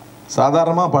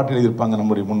 சாதாரணமாக பாட்டு எழுதியிருப்பாங்க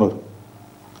நம்முடைய முன்னோர்.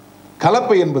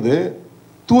 கலப்பை என்பது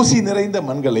தூசி நிறைந்த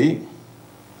மண்களை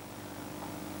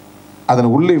அதன்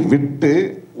உள்ளே விட்டு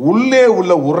உள்ளே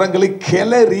உள்ள உரங்களை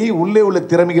கிளறி, உள்ளே உள்ள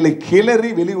திறமைகளை கிளறி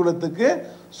வெளி உலகத்துக்கு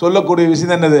சொல்லக்கூடிய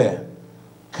விஷயம் என்னது?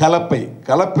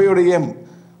 கலப்பையுடைய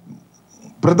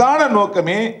பிரதான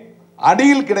நோக்கமே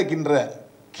அடியில் கிடக்கின்ற,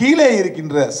 கீழே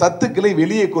இருக்கின்ற சத்துக்களை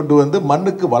வெளியே கொண்டு வந்து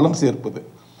மண்ணுக்கு வளம் சேர்ப்பது.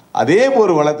 அதே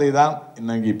ஒரு வளத்தை தான்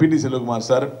இன்னைக்கு பிடி செல்வகுமார்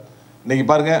சார் இன்னைக்கு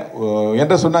பாருங்க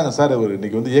என்கிட்ட சொன்னாங்க. சார்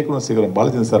இன்னைக்கு வந்து இயக்குனர் சிகரம்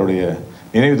பாலச்சந்திரன் சாருடைய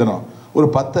நினைவு தினம், ஒரு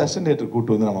 10 அசிஸ்டன்ட்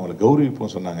கூட்டு வந்து நம்ம அவங்களை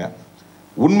கௌரவிப்போம் சொன்னாங்க.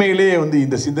 உண்மையிலேயே வந்து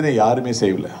இந்த சிந்தனை யாருமே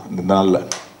செய்யலை இந்த நாளில்.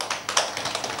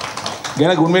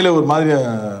 எனக்கு உண்மையிலே ஒரு மாதிரி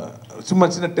சும்மா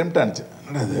சின்ன டெம்ட் ஆனிச்சு.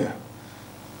 என்னது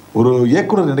ஒரு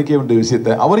இயக்குனர் நினைக்க வேண்டிய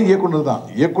விஷயத்தை, அவரும் இயக்குனர் தான்,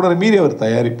 இயக்குனர் மீறி அவர்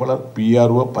தயாரிப்பாளர்,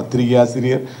 பிஆர்ஓ, பத்திரிகை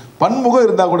ஆசிரியர், பன்முகம்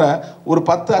இருந்தால் கூட ஒரு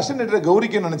 10 அசிஸ்டன்ட்டை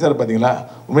கௌரிக்க நினைச்சார் பார்த்தீங்களா?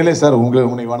 உண்மையிலே சார்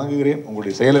உங்களை வணங்குகிறேன்,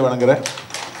 உங்களுடைய செயலை வணங்குகிறேன்.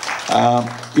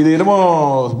 இது என்னமோ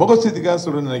முகஸ்திதிக்காக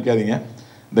சொல்கிறேன்னு நினைக்காதீங்க.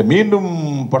 இந்த மீண்டும்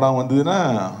படம் வந்ததுன்னா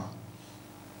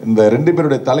இந்த 2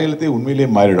 பேருடைய தலையெழுத்தே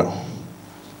உண்மையிலேயே மாறிடும்.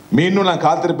 மீண்டும் நான்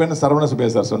காத்திருப்பேன்னு சரவண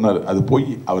சுப்பையா சார் சொன்னார். அது போய்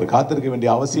அவர் காத்திருக்க வேண்டிய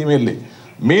அவசியமே இல்லை.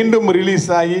 மீண்டும்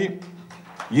ரிலீஸ் ஆகி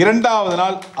 2வது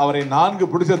நாள் அவரை 4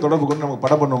 பிடிச்ச தொடர்பு கொண்டு நமக்கு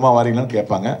படம் பண்ணுமா வாரீங்களான்னு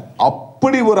கேட்பாங்க.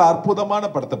 அப்படி ஒரு அற்புதமான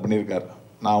படத்தை பண்ணியிருக்காரு.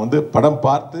 நான் வந்து படம்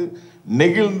பார்த்து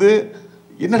நெகிழ்ந்து,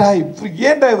 என்னடா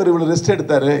ஏன்டா இவர் இவ்வளோ ரெஸ்ட்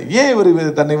எடுத்தாரு, ஏன் இவர்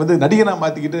தன்னை வந்து நடிகனாக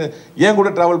மாற்றிக்கிட்டு ஏன்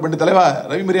கூட ட்ராவல் பண்ணி, தலைவா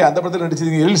ரவிமரியா அந்த படத்தில்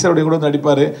நடிச்சிருக்கீங்க, எழில் சாருடைய கூட வந்து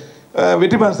நடிப்பார்,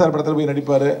 வெற்றிமாறன் சார் படத்தில் போய்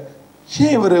நடிப்பார்,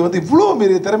 ஏன் இவர் வந்து இவ்வளோ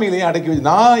பெரிய திறமையிலையும் அடக்கி வச்சு,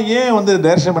 நான் ஏன் வந்து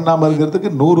டைரக்ஷன் பண்ணாமல்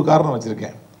இருக்கிறதுக்கு 100 காரணம்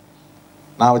வச்சுருக்கேன்.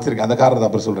 அந்த காரணத்தை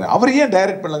அப்புறம் சொல்கிறேன். அவர் ஏன்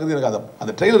டைரக்ட் பண்ணலங்கிறது எனக்கு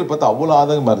அந்த ட்ரெய்லர் பார்த்தா அவ்வளோ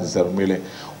ஆதகமாக இருந்துச்சு சார். உண்மையிலே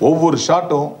ஒவ்வொரு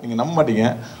ஷாட்டும் நீங்கள் நம்ப மாட்டீங்க.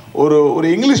 ஒரு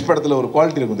இங்கிலீஷ் படத்தில் ஒரு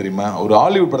குவாலிட்டி இருக்கும் தெரியுமா? ஒரு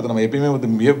ஹாலிவுட் படத்தை நம்ம எப்பயுமே வந்து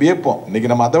வியப்போம்.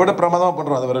 இன்றைக்கி நம்ம அதை விட பிரமாதமாக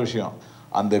பண்ணுறோம், அது வேறு விஷயம்.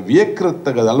 அந்த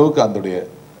வியக்கிறதுக்கு அளவுக்கு அதோடைய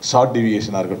ஷார்ட்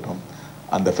டிவியேஷனாக இருக்கட்டும்,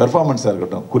 அந்த பெர்ஃபார்மன்ஸாக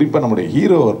இருக்கட்டும், குறிப்பாக நம்முடைய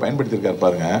ஹீரோ அவர் பயன்படுத்தியிருக்காரு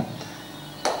பாருங்க.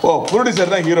 ஓ,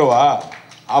 ப்ரொடியூசர் தான் ஹீரோவா,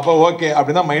 அப்போ ஓகே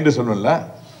அப்படி தான் மைண்டு சொல்லணும்ல.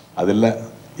 அது இல்லை,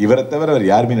 இவரை தவிர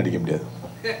அவர் யாருமே நடிக்க முடியாது.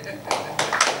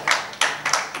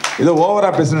 ஏதோ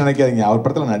ஓவராக பேசணும்னு நினைக்காதீங்க. அவர்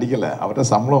படத்தில் நடிக்கலை, அவர்கிட்ட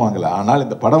சம்பளம் வாங்கலை. ஆனால்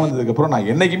இந்த படம் வந்ததுக்கப்புறம் நான்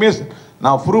என்றைக்குமே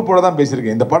ப்ரூஃபோட தான்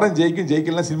பேசியிருக்கேன். இந்த படம்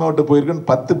ஜெயிக்கலாம் சினிமா விட்டு போயிருக்குன்னு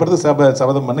 10 படத்தை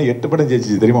சபதம் பண்ண 8 படம்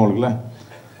ஜெயிச்சிச்சு தெரியுமா உங்களுக்குல?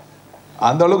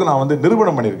 அந்த அளவுக்கு நான் வந்து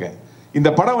நிரூபணம் பண்ணியிருக்கேன். இந்த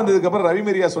படம் வந்ததுக்கப்புறம்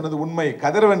ரவிமரியா சொன்னது உண்மை.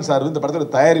 கதிரவன் சார் இந்த படத்தோட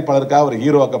தயாரிப்பாளருக்காக அவர்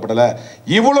ஹீரோ ஆக்கப்படலை.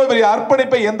 இவ்வளோ பெரிய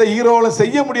அர்ப்பணிப்பை எந்த ஹீரோவில்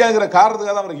செய்ய முடியாதுங்கிற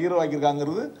காரணத்துக்காக தான் அவர் ஹீரோ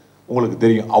ஆக்கியிருக்காங்கிறது உங்களுக்கு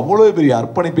தெரியும். அவ்வளோ பெரிய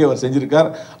அர்ப்பணிப்பை அவர் செஞ்சுருக்கார்.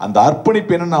 அந்த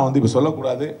அர்ப்பணிப்பு என்னன்னு நான் வந்து இப்போ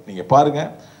சொல்லக்கூடாது. நீங்கள் பாருங்கள்,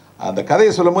 அந்த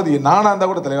கதையை சொல்லும் போது நானாக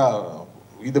இருந்தால் கூட தலைவா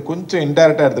இது கொஞ்சம்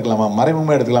இன்டைரக்டாக எடுத்துக்கலாமா,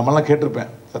 மறைமுகமாக எடுத்துக்கலாமாலாம் கேட்டிருப்பேன்,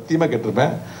 சத்தியமாக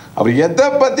கேட்டிருப்பேன். அவர் எதை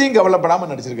பற்றியும்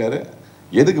கவலைப்படாமல் நடிச்சிருக்காரு.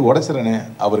 எதுக்கு உடச்சிறனே,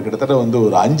 அவர் கிட்டத்தட்ட வந்து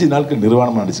ஒரு 5 நாட்கள்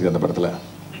நிர்வாணமாக நடிச்சிருக்காரு அந்த படத்தில்.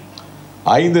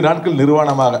 5 நாட்கள்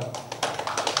நிர்வாணமாக.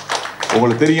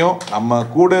 உங்களுக்கு தெரியும், நம்ம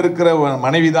கூட இருக்கிற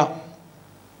மனைவி தான்.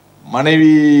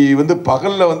 மனைவி வந்து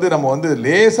பகலில் வந்து நம்ம வந்து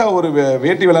லேசாக ஒரு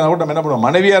வேட்டி விலகினா கூட நம்ம என்ன பண்ணுவோம்,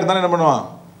 மனைவியாக இருந்தாலும் என்ன பண்ணுவோம்,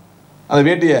 அந்த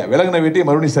வேட்டியை விலகின வேட்டியை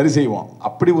மறுபடியும் சரி செய்வோம்.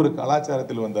 அப்படி ஒரு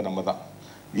கலாச்சாரத்தில் வந்த நம்ம தான்.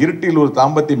 இருட்டில் ஒரு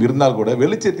தாம்பத்தியம் இருந்தால் கூட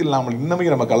வெளிச்சத்தில் நாம்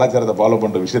இன்னமே நம்ம கலாச்சாரத்தை ஃபாலோ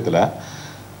பண்ணுற விஷயத்தில்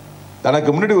தனக்கு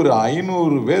முன்னாடி ஒரு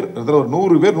 500 பேர், ஒரு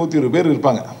 100 பேர் 120 பேர்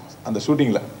இருப்பாங்க அந்த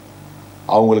ஷூட்டிங்கில்.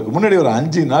 அவங்களுக்கு முன்னாடி ஒரு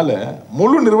 5 நாள்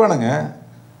முழு நிர்வாணங்க.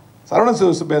 சரவண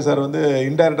சிவசுப்பையா சார் வந்து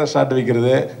இன்டைரக்டாக ஷாட்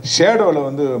வைக்கிறது, ஷேடோவில்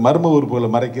வந்து மர்ம உறுப்புகளை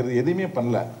மறைக்கிறது எதுவுமே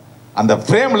பண்ணல. அந்த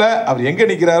ஃப்ரேமில் அவர் எங்கே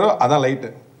நிற்கிறாரோ அதான் லைட்டு,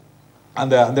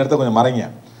 அந்த இடத்த கொஞ்சம் மறைங்க,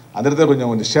 அந்த இடத்துல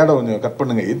கொஞ்சம் ஷேடோ கொஞ்சம் கட்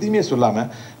பண்ணுங்க, எதுவுமே சொல்லாமல்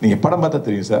நீங்கள் படம் பார்த்தா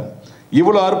தெரியும் சார்.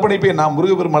 இவ்வளோ அர்ப்பணிப்பை நான்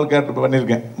முருகப்பெருமாள் கேரக்டர்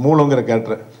பண்ணியிருக்கேன், மூலங்கிற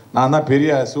கேரக்டர் நான் தான்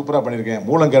பெரிய சூப்பராக பண்ணியிருக்கேன்.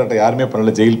 மூலம் கேரக்டர் யாருமே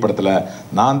பண்ணல ஜெயில் படத்தில்.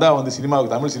 நான் தான் வந்து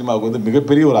சினிமாவுக்கு, தமிழ் சினிமாவுக்கு வந்து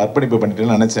மிகப்பெரிய ஒரு அர்ப்பணிப்பை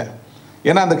பண்ணிட்டேன்னு நினச்சேன்.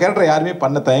 ஏன்னா அந்த கேரக்டரை யாருமே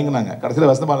பண்ண தயங்குனாங்க.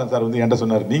 கடைசியில் வசந்தபாலன் சார் வந்து என்கிட்ட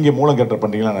சொன்னார், நீங்கள் மூலம் கேரக்டர்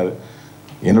பண்ணுறீங்களான்னாரு.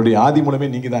 என்னுடைய ஆதி மூலமே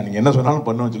நீங்கள் தான், நீங்கள் என்ன சொன்னாலும்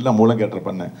பண்ணுவேன்னு சொல்லி நான் மூலம் கேரக்டர்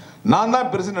பண்ணேன். நான் தான்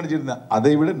பெருசு நடிச்சிருந்தேன்.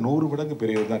 அதை விட 100 மடங்கு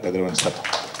பெரியவர் தான் கதிரவன் சார்.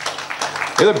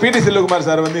 ஏதோ பிடி செல்வகுமார்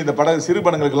சார் வந்து இந்த படம் சிறு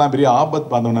படங்களுக்கெல்லாம் பெரிய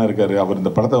ஆபத் பாந்தவனாக இருக்கார். அவர்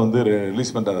இந்த படத்தை வந்து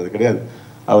ரிலீஸ் பண்ணுறாரு, அது கிடையாது.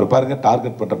 அவர் பாருங்கள்,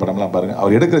 டார்கெட் பண்ணுற படம்லாம் பாருங்கள்,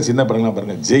 அவர் எடுக்கிற சின்ன படங்கள்லாம்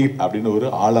பாருங்கள். ஜெயில் அப்படின்னு ஒரு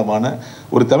ஆழமான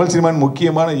ஒரு தமிழ் சினிமாவின்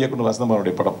முக்கியமான இயக்குனர்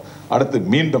வசந்தபாலனுடைய படம். அடுத்து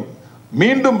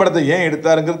மீண்டும் படத்தை ஏன்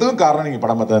எடுத்தாருங்கிறதுக்கும் காரணம் நீங்கள்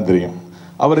படம் பார்த்தா தான் தெரியும்.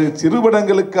 அவர்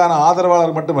சிறுபடங்களுக்கான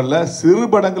ஆதரவாளர் மட்டுமல்ல,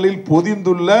 சிறுபடங்களில்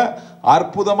பொதிந்துள்ள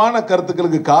அற்புதமான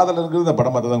கருத்துக்களுக்கு காதலர்கள் இந்த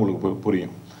படம் பார்த்தா தான் உங்களுக்கு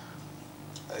புரியும்.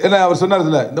 ஏன்னா அவர் சொன்னார்,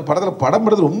 இல்லை இந்த படத்தில் படம்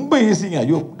படுறது ரொம்ப ஈஸிங்க.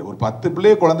 ஐயோ, ஒரு 10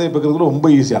 பிள்ளைய குழந்தைய பார்க்கறது ரொம்ப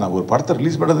ஈஸி. ஆனால் ஒரு படத்தை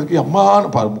ரிலீஸ் பண்ணுறதுக்கு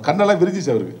அம்மான்னு கண்ணெல்லாம்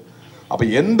விரிஞ்சிச்சு அவருக்கு. அப்போ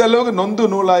எந்த அளவுக்கு நொந்து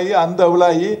நூலாகி அந்த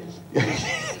அவளாகி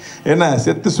என்ன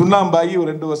செத்து சுண்ணாம்பாகி ஒரு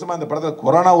 2 வருஷமாக இந்த படத்தில்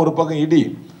கொரோனா ஒரு பக்கம் இடி,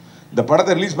 இந்த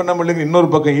படத்தை ரிலீஸ் பண்ண முடியலங்க இன்னொரு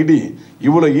பக்கம் இடி,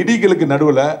 இவ்வளோ இடிகளுக்கு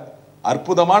நடுவில்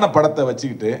அற்புதமான படத்தை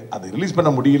வச்சுக்கிட்டு அதை ரிலீஸ் பண்ண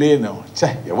முடியலையே,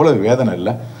 எவ்வளோ வேதனை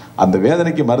இல்லை. அந்த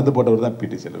வேதனைக்கு மருந்து போட்டவர் தான்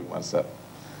பிடி செல்வகுமார் சார்.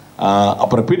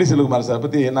 அப்புறம் பிடி செல்வகுமார் சார்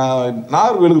பற்றி நான்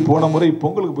நாகர்கோவிலுக்கு போன முறை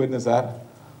பொங்கலுக்கு போயிருந்தேன் சார்.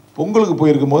 பொங்கலுக்கு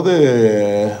போயிருக்கும் போது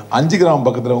 5 கிராமம்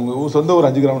பக்கத்தில், உங்கள் சொந்த ஊர்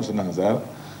 5 கிராமம்னு சொன்னாங்க சார்.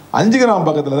 5 கிராமம்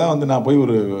பக்கத்தில் தான் வந்து நான் போய்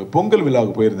ஒரு பொங்கல்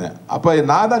விழாவுக்கு போயிருந்தேன். அப்போ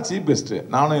நான் தான் சீஃப் கெஸ்ட்டு,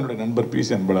 நானும் என்னுடைய நண்பர்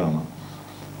பிசி அன்பழகனும்.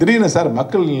 திடீர்னு சார்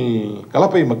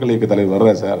கலப்பை மக்கள் இயக்க தலைவர்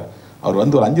வர்றார் சார். அவர்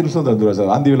வந்து ஒரு 5 நிமிஷம் வந்துடுவார்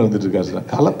சார். ஆந்திவில் வந்துட்டு இருக்கார் சார்.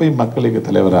 கலப்பை மக்கள் இயக்க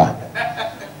தலைவரா?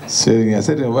 சரிங்க,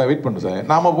 சரி வெயிட் பண்ணுறோம் சார்.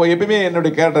 நாம் போய் எப்பயுமே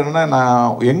என்னுடைய கேரக்டர் என்னென்னா,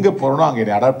 நான் எங்கே போகிறோனோ அங்கே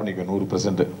என்னை அடாப்ட் பண்ணிக்குவேன்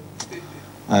 100%.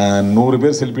 100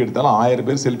 பேர் செல்ஃபி எடுத்தாலும் 1000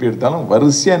 பேர் செல்ஃபி எடுத்தாலும்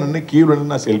வரிசையாக நின்று கீழே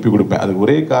நின்று நான் செல்ஃபி கொடுப்பேன். அதுக்கு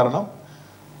ஒரே காரணம்,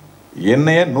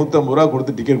 என்னையே 150 ரூபா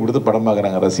கொடுத்து டிக்கெட் கொடுத்து படம்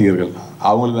பார்க்குறாங்க ரசிகர்கள்.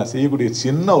 அவங்களுக்கு நான் செய்யக்கூடிய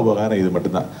சின்ன உபகாரம் இது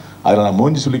மட்டும்தான். அதில் நான்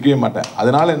மூஞ்சி சொல்லிக்கவே மாட்டேன்.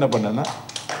 அதனால் என்ன பண்ணேன்னா,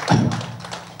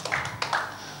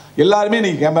 எல்லாருமே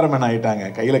இன்றைக்கி கேமராமேன் ஆகிட்டாங்க,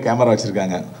 கையில் கேமரா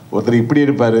வச்சுருக்காங்க. ஒருத்தர் இப்படி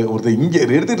இருப்பார், ஒருத்தர் இங்கே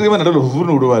எடுத்துகிட்டு இருக்க நடுவில்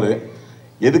ஊர்னு விடுவார்.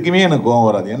 எதுக்குமே எனக்கு கோவம்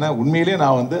வராது. ஏன்னா உண்மையிலே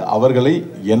நான் வந்து அவர்களை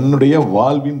என்னுடைய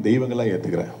வாழ்வின் தெய்வங்களாக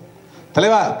ஏற்றுக்கிறேன்.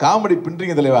 தலைவா காமெடி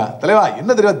பின்றீங்க தலைவா என்ன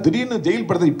தலைவா திடீர்னு ஜெயில்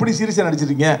படத்தை இப்படி சீரியஸாக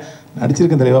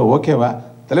நடிச்சிருக்கேன் தலைவா, ஓகேவா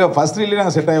தலைவா, ஃபர்ஸ்ட் ரீல்லே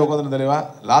நாங்கள் செட் ஆகி உட்காந்துருந்தோம் தலைவா,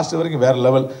 லாஸ்ட் வரைக்கும் வேறு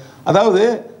லெவல். அதாவது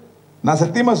நான்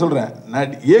சத்தியமாக சொல்கிறேன்,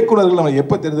 இயக்குநர்கள் நம்ம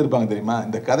எப்போ தெரிஞ்சிருப்பாங்க தெரியுமா,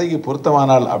 இந்த கதைக்கு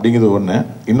பொருத்தமானால் அப்படிங்கிறது ஒன்று.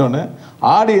 இன்னொன்று,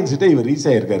 ஆடியன்ஸ்கிட்ட இவர் ரீச்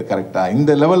ஆகியிருக்காரு கரெக்டாக,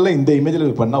 இந்த லெவலில் இந்த இமேஜில்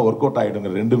இவர் பண்ணால் ஒர்க் அவுட்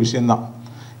ஆகிடுங்கிற 2 விஷயந்தான்.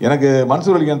 எனக்கு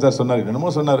மன்சூர் அலிகான் சார் சொன்னார்,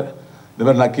 என்னமோ சொன்னார், இந்த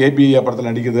மாதிரி நான் கேபி படத்தில்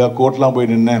நடிக்கிறதுக்காக கோர்ட்லாம்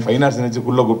போய் நின்னேன், ஃபைனான்ஸ்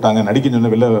நினச்சிக்குள்ளே கூப்பிட்டாங்க, நடிக்க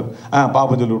சொன்ன வெளில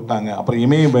பாப்பம் சொல்லி விட்டாங்க, அப்புறம்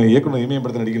இயக்குனர் இமயம்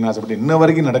படத்தில் நடிக்கணும்னு ஆசைப்பட்டு இன்ன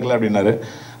வரைக்கும் நடக்கலை அப்படின்னாரு.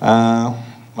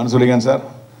 மன்சூர் அலிகான் சார்,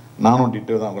 நானும்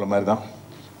டிட்டோ தான், உங்களை மாதிரி தான்.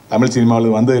 தமிழ்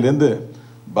சினிமாவில் வந்ததுலேருந்து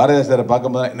பாரதியார் சாரை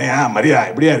பார்க்கும்போது என்னையா மரியா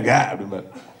எப்படியா இருக்கா அப்படிம்பார்.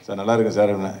 சார் நல்லா இருக்கேன்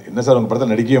சார். என்ன சார் உங்கள்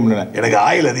படத்தில் நடிக்கவே முடியல, எனக்கு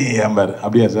ஆயில் அதிகம் ஏம்பார்.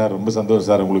 அப்படியா சார், ரொம்ப சந்தோஷம்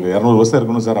சார், உங்களுக்கு 200 வருஷம்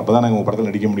இருக்கணும் சார், அப்போ தான் நாங்கள் உங்கள் படத்தில்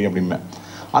நடிக்க முடியும் அப்படிம்பேன்.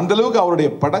 அந்தளவுக்கு அவருடைய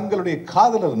படங்களுடைய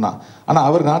காதலர்னா. ஆனால்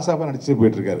அவர் நான் சாப்பாக நடிச்சு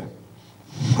போயிட்டுருக்காரு.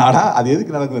 ஆனால் அது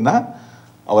எதுக்கு நடக்குதுன்னா,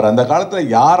 அவர் அந்த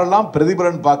காலத்தில் யாரெல்லாம்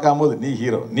பிரதிபலன் பார்க்காம நீ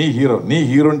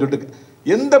ஹீரோன்னு சொல்லிட்டு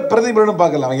எந்த பிரதிபலனும்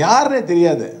பார்க்கல, அவன் யாருன்னே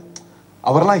தெரியாது,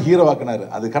 அவரெல்லாம் ஹீரோ ஆக்கினார்.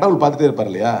 அது கடவுள் பார்த்துட்டே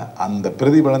இருப்பார் இல்லையா, அந்த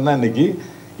பிரதிபலன் தான் இன்னைக்கு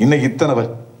இத்தனை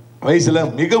வயசில்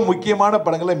மிக முக்கியமான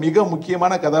படங்களில் மிக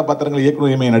முக்கியமான கதாபாத்திரங்கள்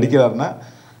இயக்குநர் நடிக்கிறாருன்னா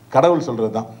கடவுள்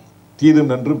சொல்கிறது தான். தீதும்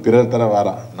நன்றும் பிறர் தர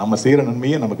வாரா, நம்ம செய்கிற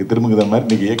நன்மையை நமக்கு திரும்புகிற மாதிரி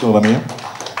இன்றைக்கி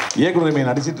இயக்குநர்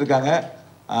நடிச்சிட்டு இருக்காங்க.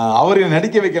 அவரை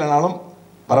நடிக்க வைக்கலனாலும்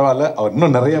பரவாயில்ல, அவர்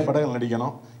இன்னும் நிறைய படங்கள்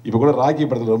நடிக்கணும். இப்போ கூட ராக்கி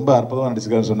படத்தில் ரொம்ப அற்புதமாக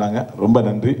நடிச்சிருக்காருன்னு சொன்னாங்க. ரொம்ப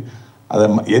நன்றி. அதை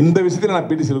எந்த விஷயத்தையும் நான்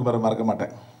பிடி செல்வகுமாரை மறக்க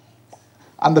மாட்டேன்.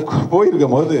 அந்த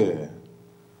போயிருக்கும் போது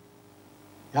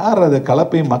யார் அது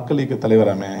கலப்பை மக்கள் இயக்க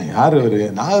தலைவராமே, யார் அவர்,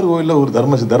 நாகர்கோவிலில் ஒரு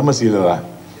தர்மசீலரா,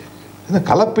 இந்த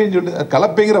கலப்பைன்னு சொல்லிட்டு,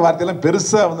 கலப்பைங்கிற வார்த்தையெல்லாம்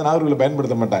பெருசாக வந்து நாகர்கோவிலில்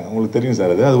பயன்படுத்த மாட்டாங்க. உங்களுக்கு தெரியும்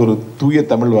சார், அது ஒரு தூய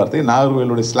தமிழ் வார்த்தை.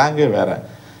 நாகர்கோவிலுடைய ஸ்லாங்கே வேறு.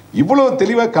 இவ்வளோ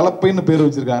தெளிவாக கலப்பைன்னு பேர்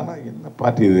வச்சுருக்காங்கன்னா என்ன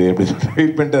பார்ட்டி இது அப்படின்னு சொல்லிட்டு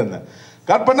வெயிட் பண்ணிட்டு இருந்தேன்.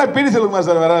 கட் பண்ணால் பிடி செல்வகுமார்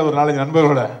சார் வேற ஒரு 4-5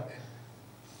 நண்பர்களோட.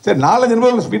 சரி, 4-5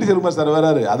 நண்பர்கள் பிடி செல்வகுமார் சார்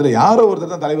வராரு. அதில் யாரோ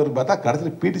ஒருத்தர் தான் தலைவர் பார்த்தா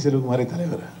கடைசியில் பிடி செல்வகுமாரே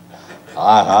தலைவர்.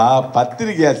 ஆஹா,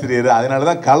 பத்திரிகை ஆசிரியர். அதனால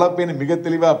தான் கலப்பைன்னு மிக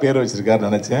தெளிவாக பேர் வச்சிருக்காருன்னு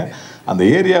நினச்சேன். அந்த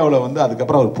ஏரியாவில் வந்து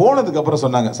அதுக்கப்புறம் அவர் போனதுக்கப்புறம்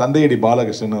சொன்னாங்க, சந்தையடி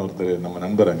பாலகிருஷ்ணன் ஒருத்தர் நம்ம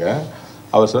நண்பருங்க,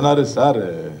 அவர் சொன்னார், சார்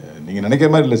நீங்கள் நினைக்கிற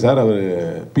மாதிரி இல்லை சார், அவர்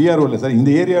பிஆர்ஓ இல்லை சார்,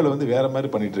 இந்த ஏரியாவில் வந்து வேறு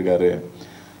மாதிரி பண்ணிகிட்ருக்காரு.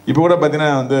 இப்போ கூட பார்த்தீங்கன்னா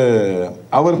வந்து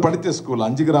அவர் படித்த ஸ்கூல்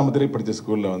 5 கிராமத்திலே படித்த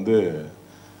ஸ்கூலில் வந்து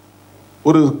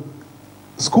ஒரு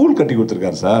ஸ்கூல் கட்டி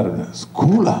கொடுத்துருக்காரு சார்.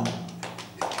 ஸ்கூலா?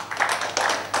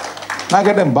 நான்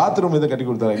கேட்டேன், பாத்ரூம் இதை கட்டி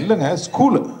கொடுத்தாரு? இல்லைங்க,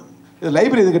 ஸ்கூலு. இது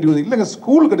லைப்ரரி இதை கட்டி கொடுத்து? இல்லைங்க,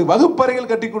 ஸ்கூல் கட்டி, வகுப்பறைகள்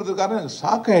கட்டி கொடுத்துருக்காருன்னு எனக்கு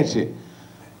ஷாக் ஆகிடுச்சு.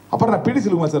 அப்புறம் நான் பிடி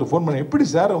செல்வகுமார் சார் ஃபோன் பண்ணேன், எப்படி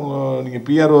சார் நீங்கள்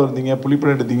பிஆர்ஓ இருந்தீங்க,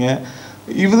 புலிப்படம் எடுத்தீங்க,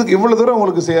 இதுக்கு இவ்வளோ தூரம்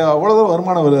உங்களுக்கு அவ்வளோ தூரம்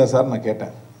வருமானம் வருதா சார்? நான்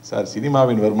கேட்டேன். சார்,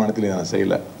 சினிமாவின் வருமானத்தில் நான்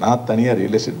செய்யலை, நான் தனியாக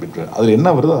ரியல் எஸ்டேட் பெற்றேன், அதில் என்ன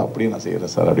வருதோ அப்படியே நான்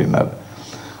செய்கிறேன் சார் அப்படின்னாரு.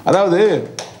 அதாவது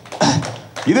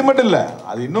இது மட்டும் இல்லை,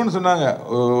 அது இன்னொன்று சொன்னாங்க,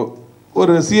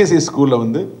 ஒரு சிஎஸ்சி ஸ்கூலில்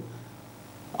வந்து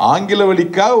ஆங்கில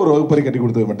வழிக்காக ஒரு வகுப்பறை கட்டி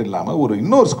கொடுத்தது மட்டும் இல்லாமல் ஒரு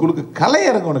இன்னொரு ஸ்கூலுக்கு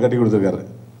கலையரங்கம் ஒன்று கட்டி கொடுத்துருக்காரு.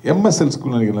 எம்எஸ்எல்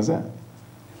ஸ்கூல் நினைக்கிறேன் சார்.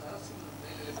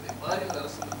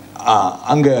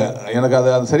 அங்கே எனக்கு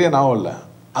அது சரியாக ஞாபகம் இல்லை.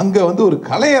 அங்கே வந்து ஒரு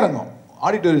கலையரங்கம்,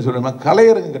 ஆடிட்டோரியம் சொல்லுமா,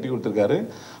 கலையரங்கம் கட்டி கொடுத்துருக்காரு.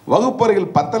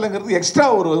 வகுப்பறைகள் பத்தலைங்கிறது எக்ஸ்ட்ரா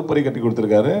ஒரு வகுப்பறை கட்டி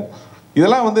கொடுத்துருக்காரு.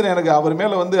 இதெல்லாம் வந்து எனக்கு அவர்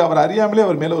மேலே வந்து அவர் அறியாமலே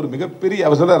அவர் மேலே ஒரு மிகப்பெரிய,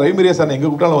 அவர் சொல்ல ரவிமரியா சார் எங்கே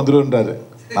கூப்பிட்டாலும் வந்துடுன்றாரு.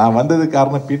 நான் வந்ததுக்கு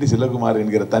காரணம் பிடி செல்வகுமார்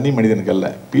என்கிற தனி மனிதனுக்கு அல்ல,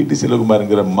 பிடி செல்வகுமார்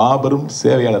என்கிற மாபெரும்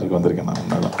சேவையாளருக்கு வந்திருக்கேன் நான்.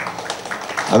 உண்மைதான்,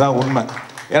 அதான் உண்மை.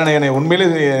 ஏன்னா என்னை உண்மையிலே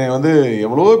வந்து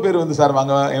எவ்வளோ பேர் வந்து சார்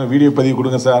வாங்க எனக்கு வீடியோ பதிவு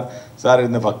கொடுங்க சார், சார்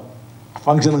இந்த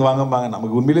ஃபங்க்ஷனுக்கு வாங்கம்பாங்க.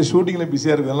 நமக்கு உண்மையிலே ஷூட்டிங்கில்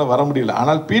பிஸியாக இருக்கிறதுனால வர முடியல.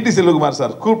 ஆனால் பிடி செல்வகுமார்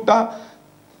சார் கூப்பிட்டா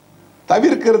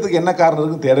தவிர்க்கிறதுக்கு என்ன காரணம்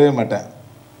இருக்குன்னு தேடவே மாட்டேன்,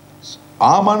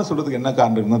 ஆமான்னு சொல்கிறதுக்கு என்ன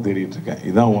காரணம் இருக்குன்னு தான் தேடிட்டு இருக்கேன்.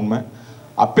 இதுதான் உண்மை.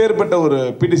 அப்பேற்பட்ட ஒரு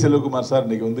பிடி செல்வகுமார் சார்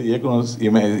இன்றைக்கி வந்து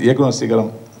இயக்குனர்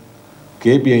சிகரம்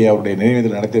கேபிஐ அவருடைய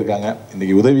நினைவேந்தல் நடத்தியிருக்காங்க.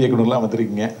 இன்றைக்கி உதவி இயக்குனர்லாம்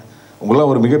வந்திருக்கீங்க.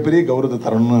 உங்களாம் ஒரு மிகப்பெரிய கௌரவத்தை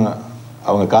தரணும்னு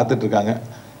அவங்க காத்துட்ருக்காங்க.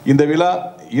 இந்த விழா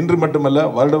இன்று மட்டுமல்ல,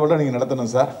 வருடம் நீங்கள்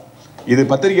நடத்தணும் சார். இது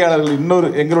பத்திரிகையாளர்கள்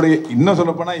இன்னும்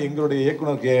சொல்லப்போனால் எங்களுடைய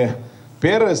இயக்குனர்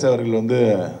பேரரசு அவர்கள் வந்து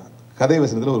கதை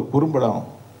வசனத்தில் ஒரு குறும்படம்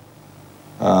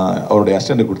அவருடைய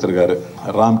அசிஸ்டண்ட் கொடுத்துருக்காரு,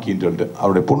 ராம்கின்னு சொல்லிட்டு.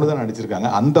 அவருடைய பொண்ணு தான் நடிச்சிருக்காங்க.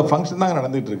 அந்த ஃபங்க்ஷன் தான்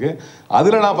நடந்துகிட்டு இருக்கு.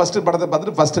 அதில் நான் ஃபஸ்ட்டு படத்தை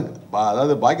பார்த்துட்டு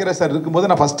அதாவது பாக்யராஜ் சார் இருக்கும்போது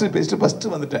நான்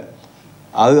ஃபஸ்ட்டு வந்துட்டேன்.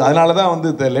 அதனால தான்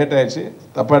வந்து லேட் ஆகிடுச்சு,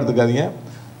 தப்பாக எடுத்துக்காதீங்க.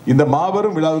 இந்த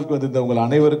மாபெரும் விழாவிற்கு வந்திருந்த உங்கள்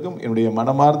அனைவருக்கும் என்னுடைய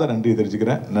மனமார்ந்த நன்றியை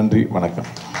தெரிவிச்சுக்கிறேன். நன்றி, வணக்கம்.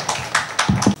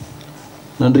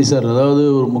 நன்றி சார். அதாவது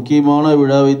ஒரு முக்கியமான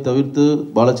விழாவை தவிர்த்து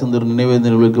பாலச்சந்தர்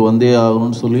நினைவேந்தல்களுக்கு வந்தே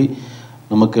ஆகணும்னு சொல்லி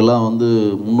நமக்கெல்லாம் வந்து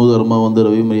முன்னுதாரணமாக வந்து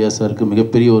ரவிமரியா சாருக்கு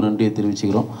மிகப்பெரிய ஒரு நன்றியை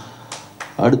தெரிவிச்சுக்கிறோம்.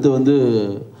 அடுத்து வந்து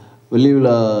வெள்ளி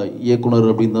விழா இயக்குனர்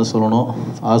அப்படின்னு தான் சொல்லணும்.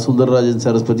 சுந்தரராஜன்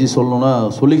சாரை பற்றி சொல்லணும்னா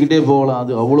சொல்லிக்கிட்டே போகலாம்.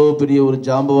 அது அவ்வளோ பெரிய ஒரு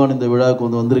ஜாம்பவான் இந்த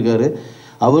விழாவுக்கு வந்திருக்காரு.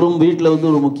 அவரும் வீட்டில் வந்து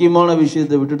ஒரு முக்கியமான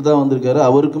விஷயத்தை விட்டுட்டு தான் வந்திருக்காரு.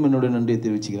 அவருக்கும் என்னுடைய நன்றியை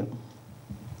தெரிவிச்சுக்கிறேன்.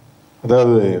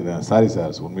 அதாவது சாரி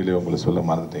சார், உண்மையிலேயே உங்களை சொல்ல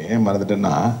மறந்துட்டேன். ஏன்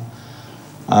மறந்துட்டேன்னா,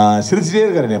 சிரிச்சிட்டே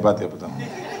இருக்காரு என்னை பார்த்து எப்போ தான்.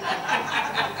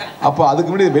 அப்போ அதுக்கு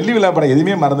முன்னாடி வெள்ளி விழா படம்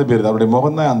எதுவுமே மறந்து போயிருது. அவருடைய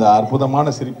முகம் தான் அந்த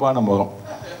அற்புதமான சிரிப்பான முகம்.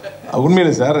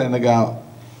 உண்மையிலே சார் எனக்கு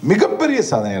மிகப்பெரிய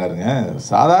சாதனையாளருங்க.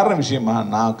 சாதாரண விஷயமா,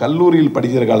 நான் கல்லூரியில்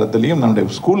படிக்கிற காலத்துலேயும்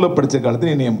நம்முடைய ஸ்கூலில் படித்த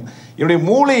காலத்துலையும் என்னுடைய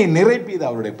மூளையை நிரப்பியது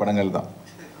அவருடைய படங்கள் தான்.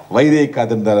 வைத்தியை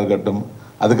காத்திருந்தார் இருக்கட்டும்,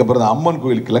 அதுக்கப்புறம் தான் அம்மன்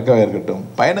கோயில் கிழக்காக இருக்கட்டும்,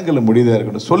 பயணங்கள் முடியதாக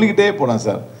இருக்கட்டும், சொல்லிக்கிட்டே போனேன்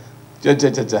சார்.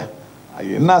 சே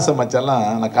என்ன சமைச்சாலாம்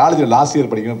நான் காலேஜில் லாஸ்ட்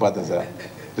இயர் படிக்கணும்னு பார்த்தேன் sir.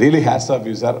 Really hats off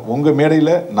you sir. உங்கள்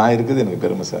மேடையில் நான் இருக்குது எனக்கு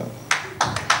பெருமை சார்.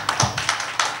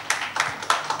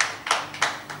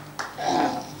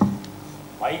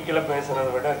 மைக்கில் பேசுறதை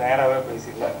விட நேராகவே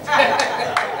பேசிடலாம்.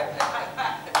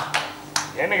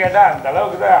 என்ன கேட்டால் அந்த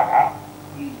அளவுக்கு தான்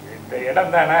இந்த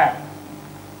இடம் தானே,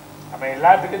 நம்ம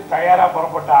எல்லாத்துக்கும் தயாராக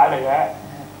புறப்பட்ட ஆளுங்க.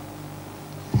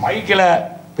 மைக்கில்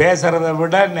பேசுறதை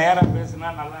விட நேரம் பேசுனா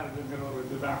நல்லா இருக்குங்கிற ஒரு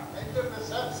இதுதான்.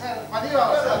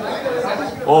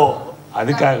 ஓ,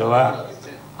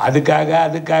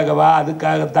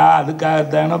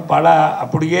 அதுக்காகத்தான பல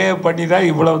அப்படியே பண்ணி தான்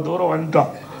இவ்வளவு தூரம்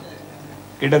வந்துட்டோம்.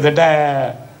 கிட்டத்தட்ட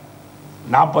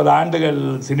 40 ஆண்டுகள்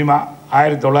சினிமா.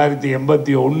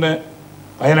 1981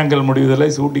 பயணங்கள்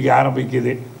முடிவதில் ஷூட்டிங்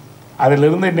ஆரம்பிக்குது.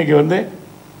 அதிலிருந்து இன்றைக்கி வந்து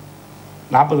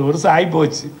 40 வருஷம்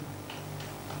ஆகிப்போச்சு.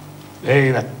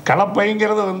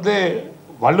 கலப்பைங்கிறது வந்து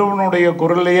வள்ளுவனுடைய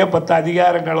குரல்லையே 10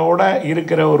 அதிகாரங்களோடு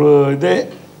இருக்கிற ஒரு இது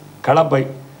கலப்பை.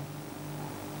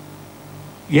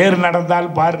 ஏறு நடந்தால்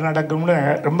பார் நடக்கும்னு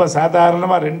ரொம்ப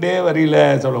சாதாரணமாக 2 வரியில்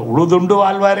சொல்ல, உழுதுண்டு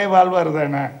வாழ்வாரே வாழ்வார்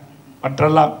தானே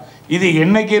மற்றெல்லாம். இது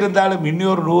என்னைக்கு இருந்தாலும்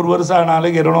இன்னொரு 100 வருஷம்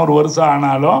ஆனாலும் 200 வருஷம்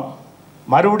ஆனாலும்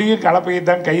மறுபடியும் கலப்பையை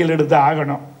தான் கையில் எடுத்து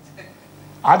ஆகணும்.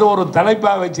 அது ஒரு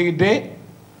தலைப்பாக வச்சுக்கிட்டு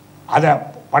அதை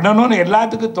பண்ணணும்னு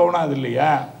எல்லாத்துக்கும் தோணாது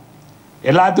இல்லையா?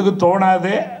 எல்லாத்துக்கும்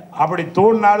தோணாது. அப்படி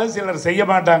தோணினாலும் சிலர் செய்ய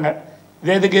மாட்டாங்க.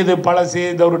 இது எதுக்கு, இது பழசு,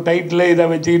 இதை ஒரு டைட்டில் இதை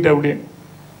வச்சுக்கிட்டு அப்படின்னு.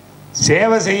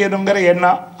 சேவை செய்யணுங்கிற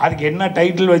எண்ணம், அதுக்கு என்ன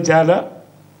டைட்டில் வச்சாலும்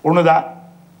ஒன்று தான்.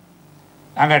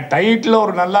 நாங்கள் டைட்டில்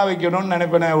ஒரு நல்லா வைக்கணும்னு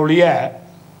நினைப்பேனே ஒழிய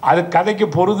அது கதைக்கு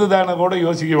பொருதுதானு கூட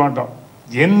யோசிக்க மாட்டோம்.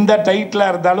 எந்த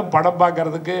டைட்டிலாக இருந்தாலும் படம்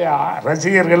பார்க்குறதுக்கு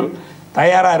ரசிகர்கள்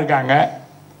தயாராக இருக்காங்க.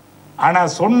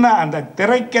 ஆனால் சொன்ன அந்த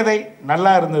திரைக்கதை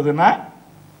நல்லா இருந்ததுன்னா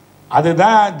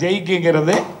அதுதான்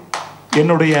ஜெயிக்குங்கிறது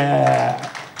என்னுடைய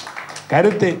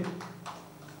கருத்து.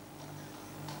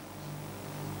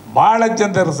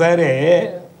 பாலச்சந்தர் சார்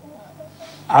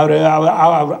அவர்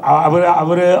அவர்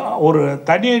அவர் ஒரு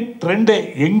தனி ட்ரெண்டு.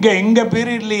 எங்கள்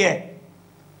பீரியட்லையே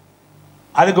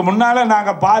அதுக்கு முன்னால்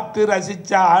நாங்கள் பார்த்து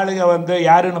ரசித்த ஆளுங்க வந்து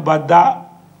யாருன்னு பார்த்தா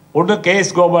ஒன்று KS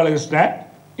கோபாலகிருஷ்ணன்,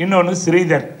 இன்னொன்று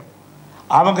ஸ்ரீதர்.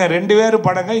 அவங்க 2 பேரும்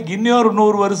படங்கள் இன்னொரு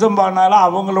 100 வருஷம் போனாலும்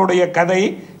அவங்களுடைய கதை,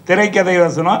 திரைக்கதை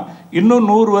வசனம் இன்னும்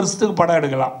 100 வருஷத்துக்கு படம்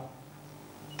எடுக்கலாம்.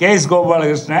 KS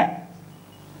கோபாலகிருஷ்ணன்,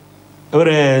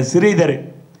 இவர் ஸ்ரீதர்.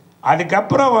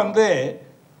 அதுக்கப்புறம் வந்து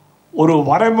ஒரு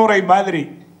வரைமுறை மாதிரி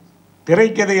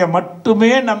திரைக்கதையை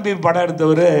மட்டுமே நம்பி படம்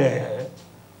எடுத்தவர்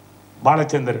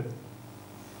பாலச்சந்தர்.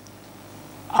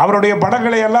 அவருடைய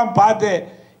படங்களை எல்லாம் பார்த்து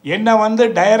என்னை வந்து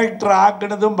டைரக்டர்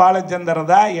ஆக்குனதும் பாலச்சந்தர்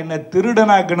தான், என்னை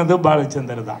திருடன் ஆக்குனதும்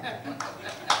பாலச்சந்தர் தான்.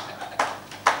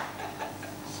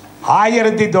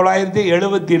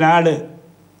 1974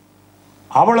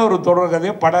 அவ்வளோ ஒரு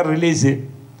தொடர்கதை படம் ரிலீஸு.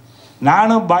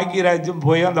 நானும் பாக்யராஜும்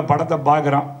போய் அந்த படத்தை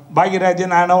பார்க்குறோம். பாக்யராஜ்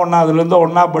நானும் 1ஆவதுலேருந்து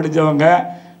ஒன்றா படித்தவங்க,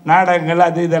 நாடகங்கள்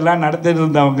அது இதெல்லாம் நடத்திட்டு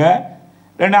இருந்தவங்க.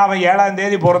 அவன் 7ஆம்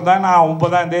தேதி பிறந்தான், நான்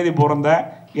 9ஆம் தேதி பிறந்தேன்.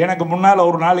 எனக்கு முன்னால்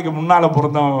ஒரு நாளைக்கு முன்னால்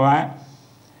பிறந்தவன்.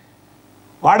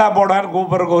 வாடா போடான்னு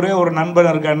கூப்பிட்றக்கு ஒரே ஒரு நண்பன்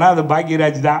இருக்கான்னா அது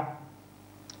பாக்யராஜ் தான்.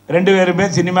 2 பேருமே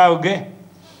சினிமாவுக்கு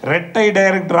ரெட்டை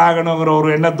டைரக்டர் ஆகணுங்கிற ஒரு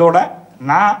எண்ணத்தோட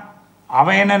நான்,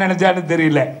 அவன் என்ன நினச்சான்னு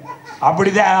தெரியல,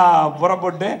 அப்படி தான்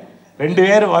புறப்பட்டு 2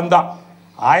 பேரும் வந்தோம்.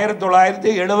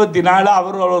 1974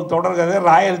 அவர் ஒரு தொடர்கதை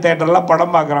ராயல் தேட்டரில்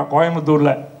படம் பார்க்குறான்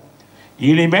கோயம்புத்தூரில்.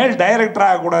 இனிமேல் டைரக்டர்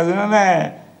ஆகக்கூடாதுன்னு,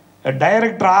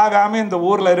 டைரக்டர் ஆகாமல் இந்த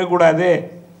ஊரில் இருக்கக்கூடாது,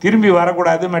 திரும்பி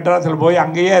வரக்கூடாது, மெட்ராஸில் போய்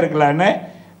அங்கேயே இருக்கலான்னு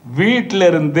வீட்டில்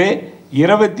இருந்து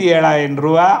 27,000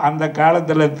 ரூபா அந்த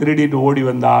காலத்தில் திருடிட்டு ஓடி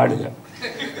வந்த ஆளுங்க.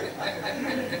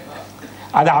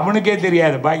 அது அவனுக்கே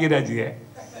தெரியாது பாக்யராஜுக்கு.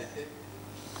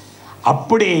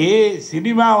 அப்படி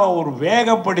சினிமாவை ஒரு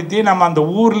வேகப்படுத்தி நம்ம அந்த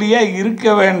ஊர்லேயே இருக்க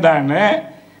வேண்டான்னு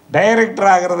டைரக்டர்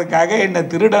ஆகிறதுக்காக என்னை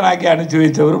திருடனாக்கி அனுப்பிச்சி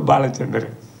வச்சவர் பாலச்சந்தர்.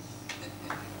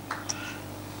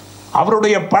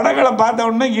 அவருடைய படங்களை பார்த்த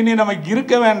உடனே இனி நமக்கு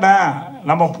இருக்க வேண்டாம்,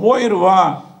 நம்ம போயிடுவோம்,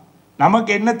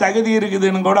 நமக்கு என்ன தகுதி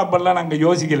இருக்குதுன்னு கூட அப்பெல்லாம் நாங்கள்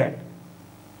யோசிக்கலை.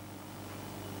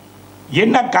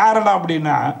 என்ன காரணம்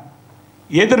அப்படின்னா,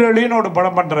 எதிரொலின்னு ஒரு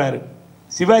படம் பண்ணுறாரு,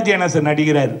 சிவாஜி கணேசன்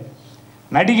நடிக்கிறார்.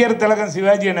 நடிகர் திலகம்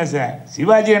சிவாஜி கணேசன்.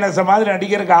 சிவாஜி கணேசன் மாதிரி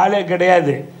நடிகருக்கு ஆளே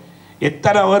கிடையாது.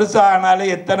 எத்தனை வருஷம்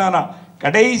ஆனாலும் எத்தனை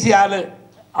கடைசி ஆள்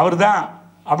அவர் தான்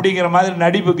அப்படிங்கிற மாதிரி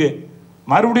நடிப்புக்கு.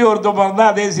 மறுபடியும் ஒருத்தர் பிறந்தா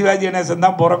அதே சிவாஜி கணேசன்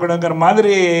தான் பிறக்கணுங்கிற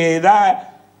மாதிரி தான்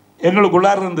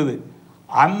எங்களுக்குள்ளார இருந்தது.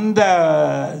 அந்த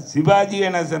சிவாஜி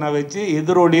கணேசனை வச்சு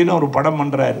எதிரொலின்னு ஒரு படம்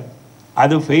பண்ணுறாரு,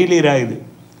 அது ஃபெயிலியர் ஆகுது.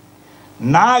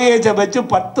 நாகேஷை வச்சு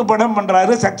 10 படம்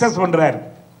பண்ணுறாரு, சக்ஸஸ் பண்ணுறாரு.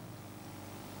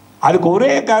 அதுக்கு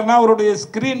ஒரே காரணம் அவருடைய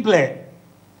ஸ்க்ரீன் பிளே.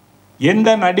 எந்த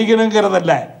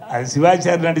நடிகனுங்கிறதில்ல, அது சிவாஜி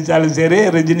சார் நடித்தாலும் சரி,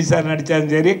 ரஜினி சார்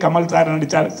நடித்தாலும் சரி, கமல் சார்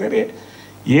நடித்தாலும் சரி,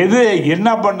 எது என்ன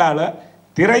பண்ணாலும்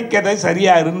திரைக்கதை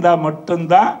சரியாக இருந்தால்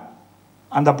மட்டும்தான்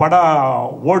அந்த படம்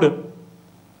ஓடும்.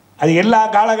 அது எல்லா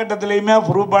காலகட்டத்திலையுமே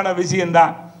ப்ரூஃபான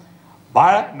விஷயந்தான்.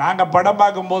 நாங்கள் படம்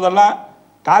பார்க்கும்போதெல்லாம்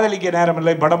காதலிக்க நேரம்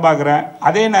இல்லை படம் பார்க்குறேன்,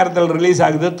 அதே நேரத்தில் ரிலீஸ்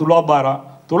ஆகுது துலாபாரம்.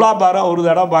 துலாபாரம் ஒரு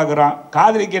தடவை பார்க்குறான்,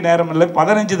 காதலிக்க நேரம் இல்லை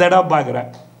 15 தடவை பார்க்குறேன்.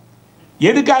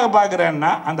 எதுக்காக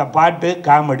பார்க்குறேன்னா அந்த பாட்டு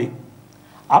காமெடி.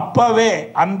 அப்போவே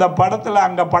அந்த படத்தில்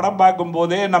அங்கே படம்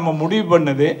பார்க்கும்போதே நம்ம முடிவு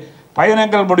பண்ணது,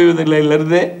 பயணங்கள்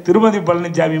முடிவதிலிருந்து திருமதி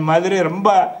பழனிசாமி மாதிரி ரொம்ப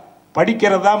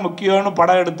படிக்கிறதா முக்கியம்னு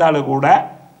படம் எடுத்தாலும் கூட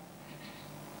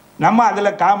நம்ம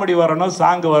அதில் காமெடி வரணும்,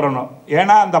 சாங்கு வரணும்.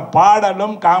 ஏன்னா அந்த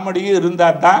பாடலும் காமெடியும்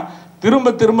இருந்தால் தான்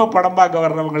திரும்ப திரும்ப படம் பார்க்க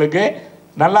வர்றவங்களுக்கு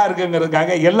நல்லா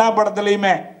இருக்குங்கிறதுக்காக எல்லா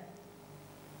படத்துலையுமே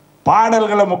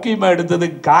பாடல்களை முக்கியமாக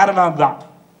எடுத்ததுக்கு காரணம் தான்.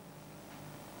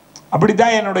 அப்படி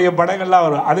தான் என்னுடைய படங்கள்லாம்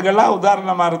வரும். அதுக்கெல்லாம்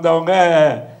உதாரணமாக இருந்தவங்க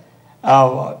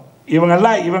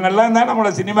இவங்கெல்லாம் தான்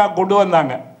நம்மளை சினிமா கொண்டு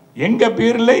வந்தாங்க. எங்கள்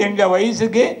பீரில் எங்கள்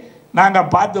வயசுக்கு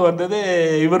நாங்கள் பார்த்து வந்தது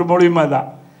இவர் மூலியமாக தான்.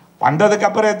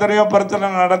 வந்ததுக்கப்புறம் எத்தனையோ பிரச்சனை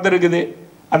நடந்திருக்குது.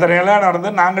 அதனையெல்லாம் நடந்து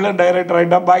நாங்களும் டைரக்டர்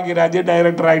ஆகிட்டோம், பாக்கியராஜ்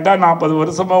டைரக்டர் ஆகிட்டா 40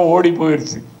 வருஷமாக ஓடி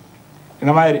போயிடுச்சு.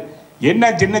 இந்த மாதிரி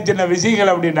என்ன சின்ன சின்ன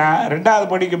விஷயங்கள் அப்படின்னா, 2வது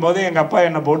படிக்கும் போது எங்கள் அப்பா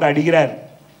என்னை போட்டு அடிக்கிறார்.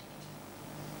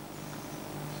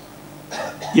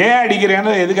 ஏன்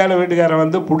அடிக்கிறேன்னு எதுக்கால வீட்டுக்காரன்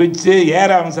வந்து பிடிச்சி,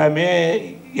 ராமசாமி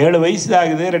 7 வயசு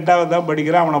ஆகுது, 2வது தான்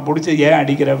படிக்கிறான், அவனை பிடிச்சி ஏன்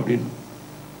அடிக்கிற அப்படின்னு.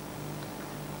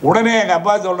 உடனே எங்கள்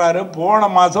அப்பா சொல்கிறாரு, போன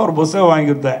மாதம் ஒரு புத்தகம் வாங்கி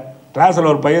கொடுத்தேன்,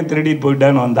 கிளாஸில் ஒரு பையன் திருடிட்டு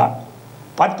போயிட்டான்னு வந்தான்.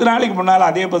 10 நாளைக்கு முன்னால்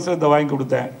அதே புத்தகத்தை வாங்கி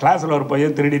கொடுத்தேன், கிளாஸில் ஒரு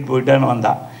பையன் திருடிட்டு போயிட்டான்னு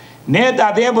வந்தான். நேற்று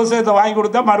அதே புத்தகத்தை வாங்கி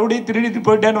கொடுத்தா மறுபடியும் திருடிட்டு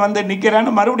போயிட்டான்னு வந்து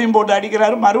நிற்கிறான்னு மறுபடியும் போட்டு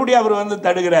அடிக்கிறாரு. மறுபடியும் அவர் வந்து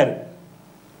தடுக்கிறாரு.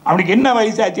 அவனுக்கு என்ன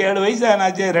வயசாச்சு? 7 வயசு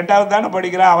ஆனாச்சு, 2வது தானே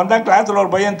படிக்கிறான். அவன் தான் கிளாஸில்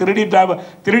ஒரு பையன்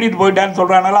திருடிட்டு போயிட்டான்னு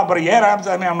சொல்கிறானால அப்புறம்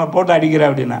ராமசாமி அவனை போட்டு அடிக்கிற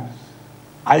அப்படின்னா.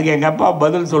 அதுக்கு எங்கள் அப்பா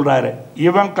பதில் சொல்கிறாரு,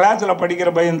 இவன் கிளாஸில் படிக்கிற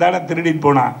பையன் தானே திருடிட்டு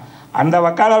போனான், அந்த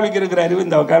வக்காலவலிக்கு இருக்கிற அறிவு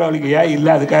இந்த வக்காலவலிக்கு ஏன்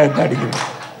இல்லை, அதுக்காக தான் அடிக்கிறேன்.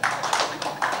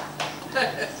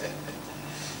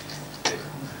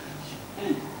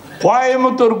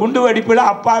 கோயம்புத்தூர் குண்டு வெடிப்பில்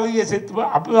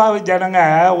அப்பாவி ஜனங்க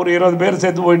ஒரு 20 பேர்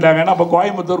செத்து போயிட்டாங்கன்னா, அப்போ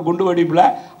கோயம்புத்தூர் குண்டு வெடிப்பில்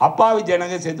அப்பாவி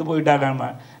ஜனங்க செத்து போயிட்டாங்க.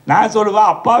 நான் சொல்லுவேன்,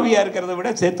 அப்பாவியாக இருக்கிறத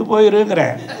விட செத்து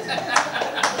போயிருங்கிறேன்.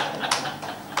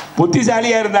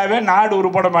 புத்திசாலியாக இருந்தாவே நாடு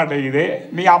உருப்பட மாட்டேங்குது.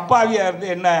 நீ அப்பாவியாக இருந்து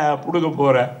என்ன பிடுங்க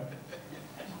போகிற?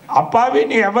 அப்பாவி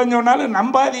நீ எவன் சொன்னாலும்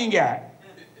நம்பாதீங்க.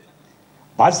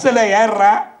 பஸ்ஸில்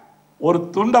ஏறுறான், ஒரு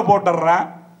துண்டை போட்டுடுறான்,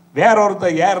 வேற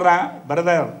ஒருத்தர் ஏறுறான்,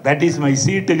 brother that is my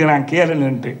சீட்டுங்கிறான்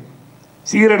கேளுன்ட்டு.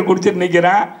 Cigarette குடிச்சிட்டு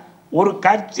நிற்கிறான், ஒரு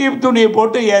கர்ச்சீப் துணியை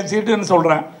போட்டு என் சீட்டுன்னு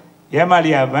சொல்கிறான்.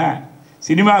 ஏமாலியாவன்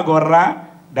சினிமாவுக்கு வர்றான்,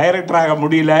 டைரக்டராக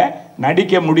முடியல,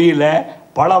 நடிக்க முடியல,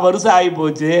 பல வருஷம் ஆகி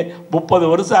போச்சு, 30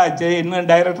 வருஷம் ஆச்சு,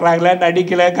 இன்னும் டைரக்டர் ஆகலை,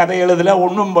 நடிக்கலை, கதை எழுதலை,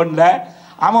 ஒன்றும் பண்ணல.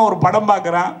 அவன் ஒரு படம்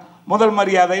பார்க்குறான், முதல்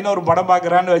மரியாதைன்னு ஒரு படம்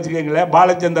பார்க்குறான்னு வச்சுக்கோங்களேன்,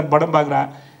 பாலச்சந்தர் படம் பார்க்குறான்.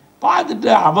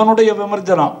 பார்த்துட்டு அவனுடைய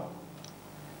விமர்சனம்,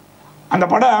 அந்த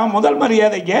படம் முதல்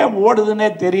மரியாதை ஏன் ஓடுதுன்னே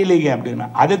தெரியலைங்க அப்படின்னா.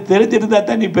 அது தெரிஞ்சிருந்தா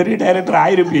தான் நீ பெரிய டைரக்டர்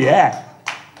ஆயிருப்பிய.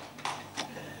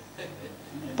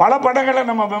 பல படங்களை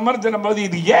நம்ம விமர்சனம் போது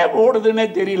இது ஏன் ஓடுதுன்னே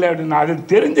தெரியல அப்படின்னா, அது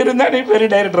தெரிஞ்சிருந்தா நீ பெரிய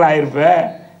டைரக்டர் ஆயிருப்ப.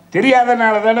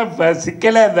 தெரியாதனால தானே இப்போ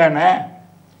சிக்கலே தானே.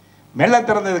 மெல்ல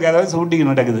திறந்ததுக்கு அதாவது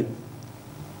ஷூட்டிங் நடக்குது.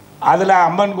 அதில்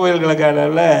அம்மன் கோயில்களுக்கு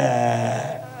அளவில்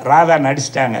ராதா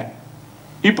நடிச்சிட்டாங்க.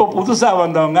 இப்போ புதுசாக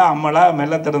வந்தவங்க அம்மளா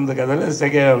மெல்ல திறந்ததுக்கு அதில்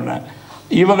செகண்ட்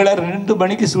இவங்களை 2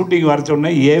 மணிக்கு ஷூட்டிங் வர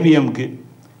சொன்னேன். ஏவிஎம்க்கு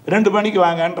 2 மணிக்கு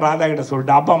வாங்கன்னு ராதா கிட்ட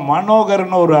சொல்லிட்டு, அப்போ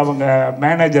மனோகர்னு ஒரு அவங்க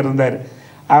மேனேஜர் இருந்தார்.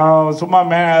 அவன் சும்மா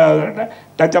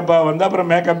டச்சப்பாக வந்து அப்புறம்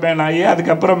மேக்கப் மேன் ஆகி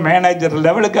அதுக்கப்புறம் மேனேஜர்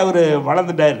லெவலுக்கு அவர்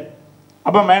வளர்ந்துட்டார்.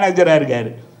 அப்போ மேனேஜராக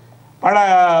இருக்கார்.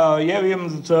 படம் ஏவிஎம்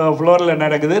ஃப்ளோரில்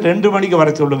நடக்குது, 2 மணிக்கு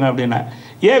வர சொல்லுங்க அப்படின்னா.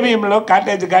 ஏவிஎம்மில்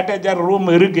காட்டேஜாக ரூம்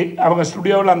இருக்குது, அவங்க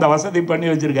ஸ்டுடியோவில் அந்த வசதி பண்ணி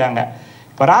வச்சுருக்காங்க.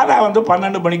 இப்போ ராதா வந்து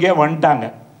 12 மணிக்கே வந்துட்டாங்க.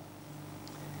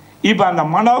 இப்போ அந்த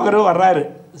மனோகர் வர்றாரு,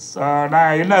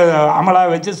 நான் என்ன அமலா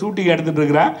வச்சு ஷூட்டிங் எடுத்துகிட்டு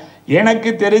இருக்கிறேன். எனக்கு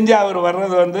தெரிஞ்சு அவர்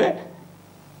வர்றது வந்து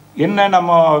என்ன,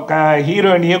 நம்ம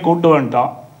ஹீரோயினியை கூப்பிட்டு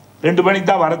வந்துட்டோம். 2 மணிக்கு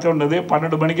தான் வர சொன்னது,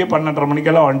 12 மணிக்கு 12:30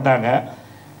 மணிக்கெல்லாம் வந்துட்டாங்க.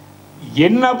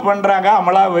 என்ன பண்ணுறாங்க,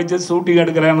 அமலா வச்சு ஷூட்டிங்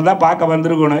எடுக்கிறேன்னு தான் பார்க்க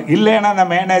வந்திருக்கணும். இல்லைன்னா அந்த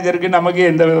மேனேஜருக்கு நமக்கு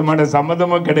எந்த விதமான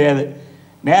சம்மந்தமும் கிடையாது.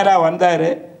 நேராக வந்தார்,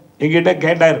 எங்கிட்ட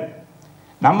கேட்டார்,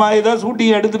 நம்ம ஏதோ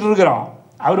ஷூட்டிங் எடுத்துகிட்டு இருக்கிறோம்,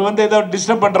 அவர் வந்து ஏதோ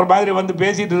டிஸ்டர்ப் பண்ணுற மாதிரி வந்து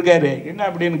பேசிகிட்டு இருக்காரு, என்ன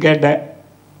அப்படின்னு கேட்டேன்.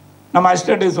 நம்ம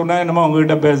அசிஸ்டண்ட்டுக்கு சொன்னால் என்னமோ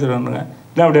உங்ககிட்ட பேசுகிறோன்னு.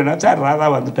 என்ன அப்படின்னா, சார் ராதா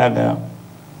வந்துட்டாங்க,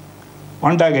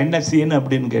 என்ன சீன்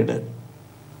அப்படின்னு கேட்டார்.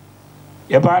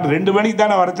 எப்போ 2 மணிக்கு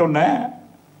தானே வர சொன்னேன்,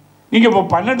 நீங்கள் இப்போ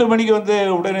 12 மணிக்கு வந்து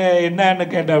உடனே என்னன்னு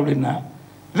கேட்டேன் அப்படின்னா.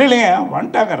 இல்லைங்க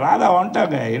வந்துட்டாங்க, ராதா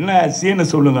வந்துட்டாங்க, என்ன சீனு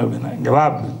சொல்லுங்கள் அப்படின்னா. இங்கே வா,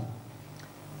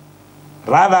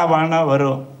 ராதாவானா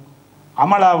வரும்,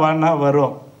 அமலாவானா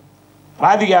வரும்,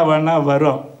 ராதிகாவானா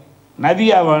வரும்,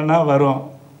 நதியாவானா வரும்,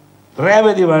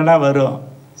 ரேவதி வானா வரும்,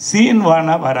 சீன்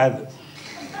வானா வராது.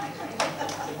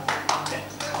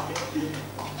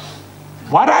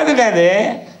 வராதுங்க. அது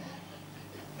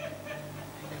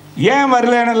ஏன்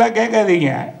வரலன்னெல்லாம்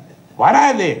கேட்காதீங்க,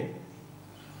 வராது.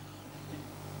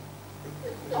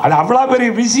 அது அவ்வளோ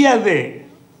பெரிய விஷயம். அது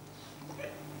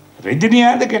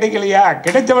ரஜினிகாந்த் கிடைக்கலையா,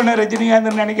 கிடைச்சவன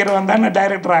ரஜினிகாந்த் நினைக்கிறவன் தானே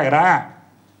டைரக்டர் ஆகிறான்.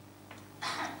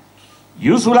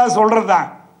 யூஸ்ஃபுல்லாக சொல்கிறது தான்,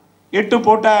 8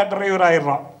 போட்டால் டிரைவர்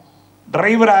ஆகிடுறோம்.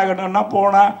 டிரைவர் ஆகணும்னா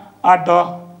போனால் ஆட்டோ,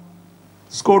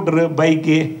 ஸ்கூட்டரு,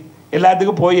 பைக்கு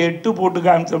எல்லாத்துக்கும் போய் 8 போட்டு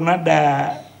காமிச்சோம்னா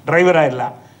டிரைவர்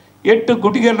ஆகிடலாம். 8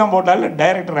 குட்டிகரணம் போட்டாலும்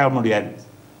டைரக்டர் ஆக முடியாது.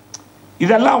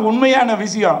 இதெல்லாம் உண்மையான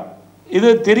விஷயம். இது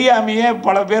தெரியாமையே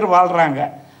பல பேர் வாழ்கிறாங்க.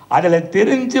 அதில்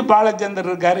தெரிஞ்சு பாலச்சந்தர்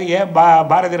இருக்கார், ஏன்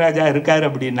பாரதி ராஜா இருக்கார்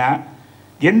அப்படின்னா,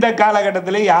 எந்த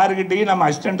காலகட்டத்திலையும் யாருக்கிட்டையும் நம்ம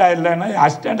அசிஸ்டண்ட்டாக இல்லைன்னா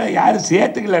அசிஸ்டண்ட்டாக யாரும்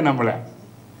சேர்த்துக்கல, நம்மளை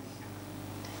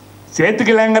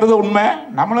சேர்த்துக்கலைங்கிறது உண்மை.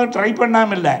 நம்மளும் ட்ரை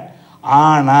பண்ணாமல் இல்லை.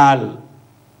 ஆனால்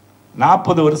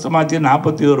 40 வருஷமாச்சு,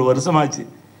 41 வருஷமாச்சு.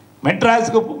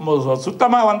 மெட்ராஸுக்கு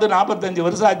சுத்தமாக வந்து 45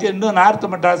 வருஷம் ஆச்சு. இன்னும் நார்த்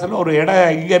மெட்ராஸில் ஒரு இடம்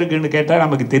எங்கே இருக்குதுன்னு கேட்டால்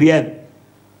நமக்கு தெரியாது.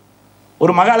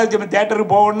 ஒரு மகாலட்சுமி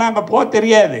தேட்டருக்கு போகணுன்னா அங்கே போக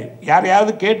தெரியாது,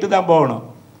 யாரையாவது கேட்டு தான் போகணும்.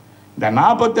 இந்த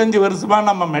 45 வருஷமாக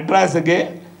நம்ம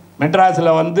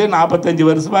மெட்ராஸில் வந்து 45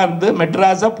 வருஷமாக இருந்து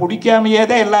மெட்ராஸை பிடிக்காமையே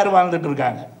தான் எல்லோரும் வாழ்ந்துட்டு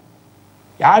இருக்காங்க.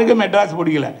 யாருக்கும் மெட்ராஸ்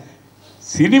பிடிக்கல.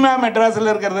 சினிமா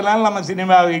மெட்ராஸில் இருக்கிறதுனால நம்ம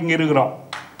சினிமா இங்கே இருக்கிறோம்.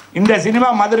 இந்த சினிமா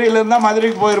மதுரையில் இருந்தால்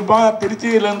மதுரைக்கு போயிருப்போம்,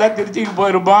 திருச்சியில் இருந்தால் திருச்சிக்கு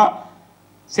போயிருப்போம்,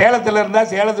 சேலத்தில் இருந்தால்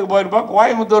சேலத்துக்கு போயிருப்போம்,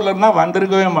 கோயம்புத்தூரில் இருந்தால்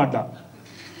வந்திருக்கவே மாட்டோம்.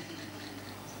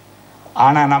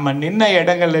 ஆனால் நம்ம நின்ன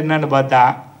இடங்கள் என்னன்னு பார்த்தா,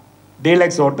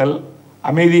 deluxe hotel,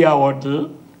 அமீதியா hotel,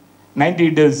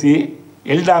 92C,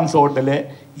 Eldams hotel.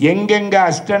 எங்கெங்கே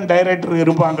அசிஸ்டன்ட் டைரக்டர்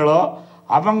இருப்பாங்களோ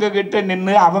அவங்கக்கிட்ட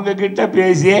நின்று அவங்கக்கிட்ட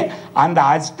பேசி, அந்த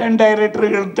அசிஸ்டன்ட்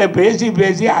டைரக்டர்கிட்ட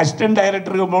பேசி அசிஸ்டன்ட்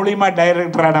டைரக்டருக்கு மூலிமா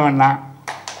டைரக்டர் ஆனவன்னா,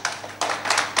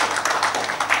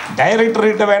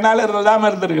 டைரக்டர்கிட்ட வேணாலும் இல்லாமல்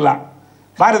இருந்திருக்கலாம்.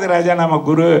 பாரதி ராஜா நம்ம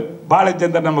குரு,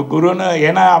 பாலச்சந்தர் நம்ம குருன்னு,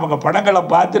 ஏன்னா அவங்க படங்களை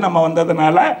பார்த்து நம்ம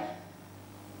வந்ததுனால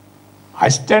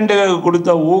அசிஸ்டண்ட்டுக்கு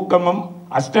கொடுத்த ஊக்கமும்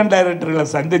அசிஸ்டன்ட் டைரக்டர்களை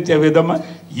சந்தித்த விதமும்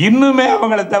இன்னுமே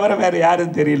அவங்கள தவிர வேறு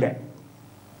யாரும் தெரியல.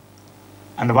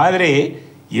 அந்த மாதிரி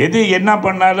எது என்ன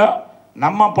பண்ணாலும்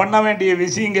நம்ம பண்ண வேண்டிய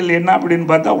விஷயங்கள் என்ன அப்படின்னு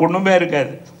பார்த்தா ஒன்றுமே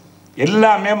இருக்காது.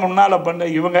 எல்லாமே முன்னால் பண்ண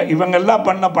இவங்கெல்லாம்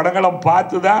பண்ண படங்களை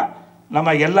பார்த்து தான்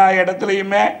நம்ம எல்லா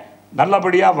இடத்துலையுமே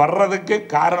நல்லபடியாக வர்றதுக்கு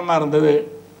காரணமாக இருந்தது.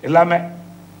 எல்லாமே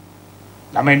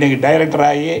நம்ம இன்றைக்கி டைரக்டர்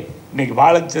ஆகி இன்றைக்கி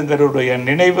பாலச்சந்தருடைய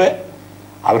நினைவு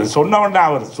அவர் சொன்னவொன்னே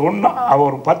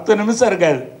அவர் 10 நிமிஷம்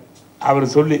இருக்காது. அவர்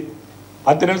சொல்லி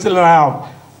 10 நிமிஷத்தில் நான்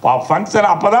ஃபங்க்ஷன்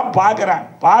அப்போ தான் பார்க்குறேன்,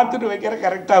 பார்த்துட்டு வைக்கிற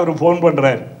கரெக்டாக அவர் ஃபோன்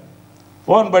பண்ணுறாரு.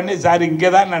 ஃபோன் பண்ணி, சார் இங்கே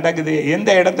தான் நடக்குது, எந்த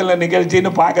இடத்துல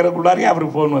நிகழ்ச்சின்னு பார்க்குறக்குள்ளாரே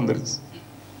அவருக்கு ஃபோன் வந்துருச்சு,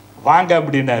 வாங்க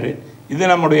அப்படின்னாரு.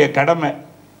 இது நம்முடைய கடமை.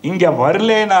 இங்கே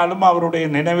வரலேனாலும் அவருடைய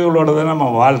நினைவுகளோடு தான் நம்ம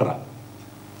வாழ்கிறோம்.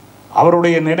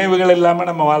 அவருடைய நினைவுகள்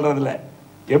இல்லாமல் நம்ம வாழ்கிறதில்ல.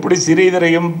 எப்படி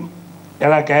ஸ்ரீதரையும்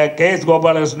KS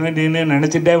கோபாலகிருஷ்ணன்னு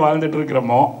நினச்சிட்டே வாழ்ந்துட்டு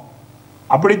இருக்கிறோமோ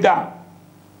அப்படித்தான்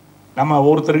நம்ம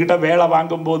ஒருத்தர்கிட்ட வேலை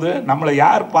வாங்கும்போது நம்மளை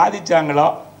யார் பாதித்தாங்களோ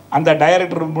அந்த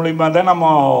டைரக்டர் மூலிமா தான்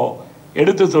நம்ம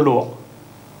எடுத்து சொல்லுவோம்.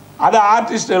 அதை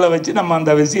ஆர்டிஸ்ட்டுகளை வச்சு நம்ம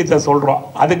அந்த விஷயத்தை சொல்கிறோம்.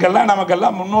 அதுக்கெல்லாம்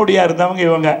நமக்கெல்லாம் முன்னோடியாக இருந்தவங்க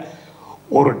இவங்க.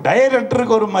 ஒரு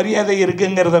டைரக்டருக்கு ஒரு மரியாதை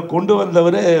இருக்குங்கிறத கொண்டு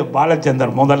வந்தவர்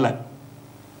பாலச்சந்தர். முதல்ல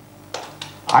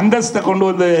அந்தஸ்தை கொண்டு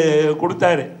வந்து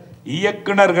கொடுத்தாரு.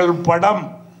 இயக்குனர்கள் படம்,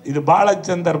 இது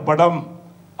பாலச்சந்தர் படம்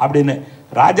அப்படின்னு.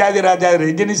 ராஜாதி ராஜா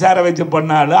ரஜினி சாரை வச்சு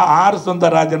பண்ணாலும் ஆர்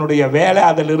சுந்தரராஜனுடைய வேலை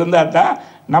அதில் இருந்தால் தான்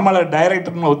நம்மளை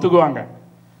டைரக்டர்னு ஒத்துக்குவாங்க.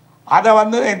 அதை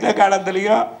வந்து எந்த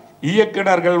காலத்துலேயும்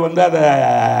இயக்குனர்கள் வந்து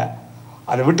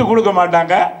அதை விட்டு கொடுக்க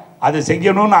மாட்டாங்க. அதை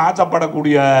செய்யணும்னு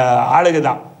ஆசைப்படக்கூடிய ஆளுக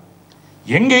தான்.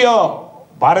 எங்கேயோ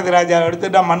பாரதி ராஜா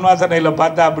எடுத்துட்டா மண்வாசனையில்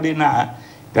பார்த்தா அப்படின்னா,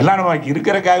 இதெல்லாம் நம்ம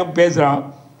இருக்கிறக்காக பேசுகிறோம்.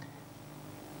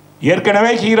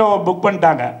 ஏற்கனவே ஹீரோவை புக்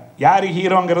பண்ணிட்டாங்க, யார்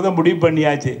ஹீரோங்கிறத முடிவு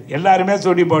பண்ணியாச்சு, எல்லாருமே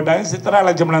சொல்லி போட்டாங்க. சித்ரா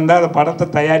லட்சுமணன் தான் அந்த படத்தை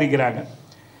தயாரிக்கிறாங்க.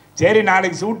 சரி,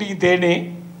 நாளைக்கு ஷூட்டிங் தேனி,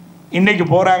 இன்றைக்கி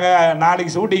போகிறாங்க,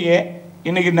 நாளைக்கு ஷூட்டிங்கு,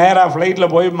 இன்றைக்கி நேராக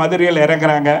ஃப்ளைட்டில் போய் மதுரையில்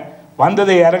இறங்குறாங்க.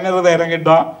 வந்தது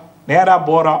இறங்கிட்டோம், நேராக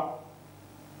போகிறோம்.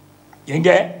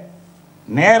 எங்கே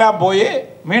நேராக போய்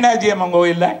மீனாட்சி அம்மன்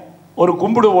கோயிலில் ஒரு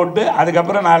கும்பிடு போட்டு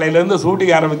அதுக்கப்புறம் நாளையிலேருந்து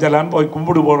ஷூட்டிங் ஆரம்பிச்சிடலான்னு போய்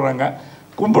கும்பிடு போடுறாங்க.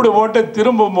 கும்பிடு போட்டு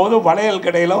திரும்பும்போது வளையல்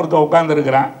கடையில் ஒருத்தர்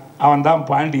உட்காந்துருக்கிறான். அவன் தான்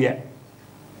பாண்டிய.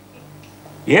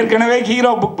 ஏற்கனவே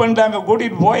ஹீரோ புக் பண்ணிட்டாங்க,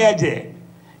 கூட்டிகிட்டு போயாச்சு.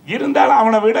 இருந்தாலும்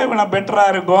அவனை விட இவனை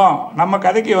பெட்டராக இருக்கும், நம்ம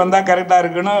கதைக்கு வந்தால் கரெக்டாக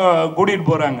இருக்குன்னு கூட்டிகிட்டு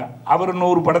போகிறாங்க. அவர்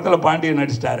 100 படத்தில் பாண்டியன்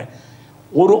நடிச்சிட்டாரு.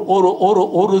 ஒரு ஒரு ஒரு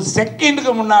ஒரு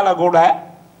செகண்டுக்கு முன்னால் கூட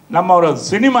நம்ம ஒரு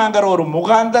சினிமாங்கிற ஒரு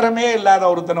முகாந்தரமே இல்லாத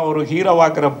ஒருத்தனை ஒரு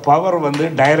ஹீரோவாக்குற பவர் வந்து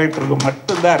டைரக்டருக்கு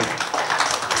மட்டும்தான் இருக்கு.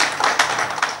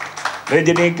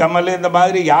 ரஜினி, கமல் இந்த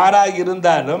மாதிரி யாராக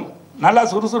இருந்தாலும் நல்லா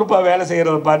சுறுசுறுப்பாக வேலை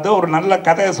செய்கிறத பார்த்து, ஒரு நல்ல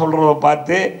கதையை சொல்கிறத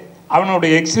பார்த்து,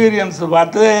 அவனுடைய எக்ஸ்பீரியன்ஸ்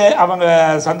பார்த்து அவங்க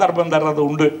சந்தர்ப்பம் தர்றது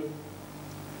உண்டு.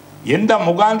 எந்த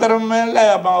முகாந்தரமே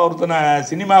ஒருத்தனை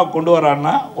சினிமாவை கொண்டு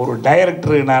வரான்னா ஒரு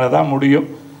டைரக்டருனால தான் முடியும்.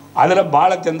 அதில்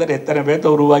பாலச்சந்தர் எத்தனை பேர்த்த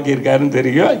உருவாக்கியிருக்காருன்னு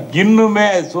தெரியும். இன்னுமே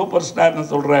சூப்பர்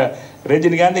ஸ்டார்னு சொல்கிற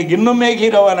ரஜினிகாந்த் இன்னுமே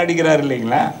ஹீரோவாக நடிக்கிறார்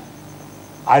இல்லைங்களா?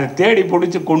 அது தேடி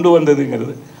பிடிச்சி கொண்டு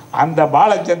வந்ததுங்கிறது அந்த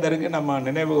பாலச்சந்தருக்கு நம்ம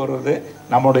நினைவு வருவது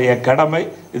நம்முடைய கடமை.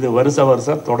 இது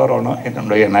வருஷம் தொடரணும்.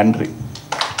 என்னுடைய நன்றி.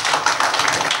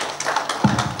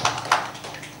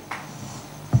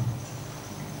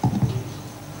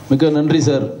 மிக நன்றி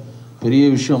சார். பெரிய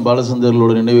விஷயம்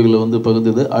பாலச்சந்தர்களோட நினைவுகளை வந்து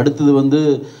பகிர்ந்தது. அடுத்தது வந்து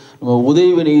நம்ம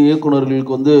உதவி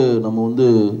இயக்குநர்களுக்கு வந்து நம்ம வந்து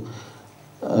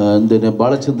இந்த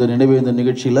பாலச்சந்தர் நினைவேந்த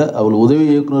நிகழ்ச்சியில் அவள் உதவி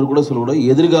இயக்குனர் கூட சொல்லக்கூடாது,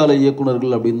 எதிர்கால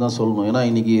இயக்குநர்கள் அப்படின்னு தான் சொல்லணும். ஏன்னா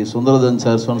இன்றைக்கி சுந்தரதன்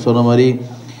சார் சொன்ன மாதிரி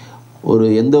ஒரு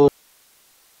எந்த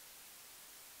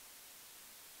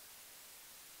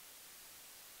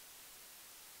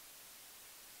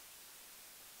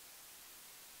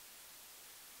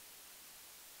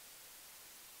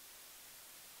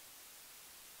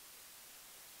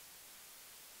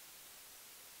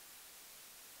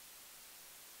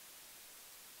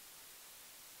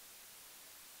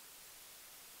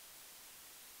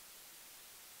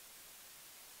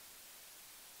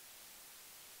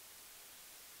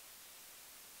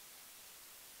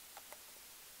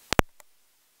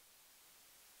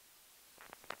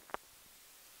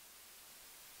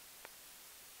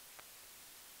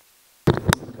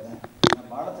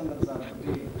பாலச்சந்தர் சாரை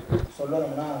பற்றி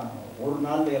சொல்லணும்னா ஒரு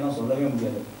நாள் எல்லாம் சொல்லவே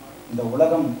முடியாது. இந்த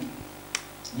உலகம்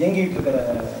இயங்கிட்டு இருக்கிற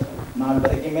நாள்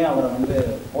வரைக்குமே அவரை வந்து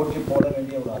போற்றி போட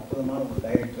வேண்டிய ஒரு அற்புதமான ஒரு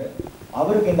டைரக்டர்.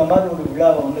 அவருக்கு இந்த மாதிரி ஒரு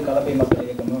விழாவை வந்து கலப்பை மக்கள்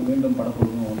இயக்கமும் மீண்டும்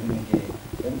படக்குழுவும் வந்து இன்னைக்கு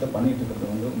எடுத்து பண்ணிட்டு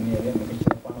இருக்கிறது வந்து உண்மையாகவே மிக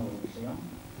சிறப்பான ஒரு விஷயம்.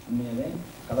 உண்மையாகவே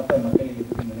கலப்பை மக்கள்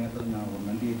இயக்கத்துக்கு இந்த நேரத்தில் நான் ஒரு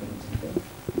நன்றியை தெரிவிச்சுட்டு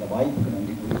இந்த வாய்ப்புக்கு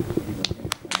நன்றி கூறி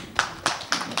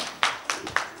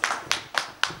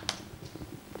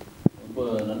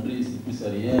நன்றி சிற்பி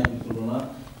சார். ஏன் அப்படின்னு சொல்கிறோன்னா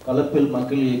கலப்பில்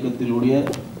மக்கள் இயக்கத்தினுடைய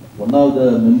ஒன்றாவது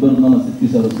மெம்பர்னு தான் நான் சிற்பி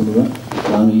சாரை சொல்லுவேன்.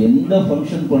 நாங்கள் எந்த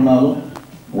ஃபங்க்ஷன் பண்ணாலும்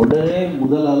உடனே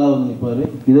முதல் ஆளாக வந்து நிற்பார்.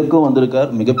 இதற்கும் வந்திருக்கார்,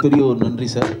 மிகப்பெரிய ஒரு நன்றி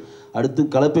சார். அடுத்து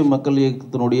கலப்பை மக்கள்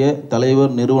இயக்கத்தினுடைய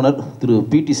தலைவர் நிறுவனர் திரு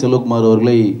PT செல்வகுமார்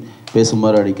அவர்களை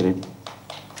பேசுமாறு அழைக்கிறேன்.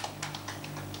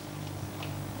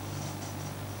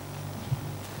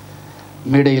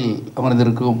 மேடையில்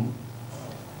அமர்ந்திருக்கும்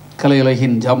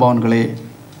கலையுலகின் ஜாம்பவான்களே,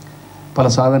 பல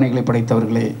சாதனைகளை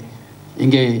படைத்தவர்களே,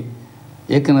 இங்கே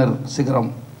இயக்குனர் சிகரம்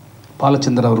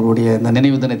பாலச்சந்தர் அவர்களுடைய இந்த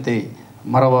நினைவு தினத்தை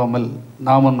மறவாமல்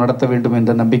நாமும் நடத்த வேண்டும்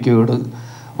என்ற நம்பிக்கையோடு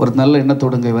ஒரு நல்ல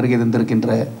எண்ணத்தோடு இங்கே வருகை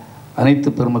தந்திருக்கின்ற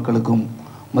அனைத்து பெருமக்களுக்கும்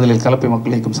முதலில் கலப்பை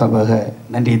மக்கள் இயக்கம் சார்பாக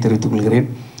நன்றியை தெரிவித்துக் கொள்கிறேன்.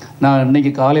 நான்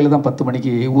இன்றைக்கி காலையில் தான் 10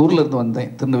 மணிக்கு ஊர்லேருந்து வந்தேன்,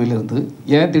 திருநெல்வேலியிலேருந்து.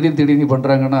 ஏன் திடீர்னு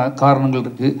பண்ணுறாங்கன்னா காரணங்கள்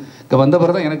இருக்குது. இங்கே வந்த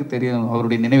பிறகு தான் எனக்கு தெரியும்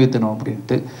அவருடைய நினைவு தினம்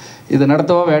அப்படின்ட்டு. இதை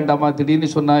நடத்தவா வேண்டாமா, திடீர்னு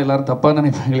சொன்னால் எல்லோரும் தப்பாக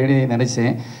நினைப்பாங்களேன்னு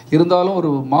நினச்சேன். இருந்தாலும்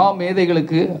ஒரு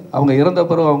மேதைகளுக்கு அவங்க இறந்த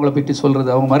பிறகு அவங்கள பற்றி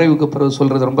சொல்கிறது, அவங்க மறைவுக்கு பிறகு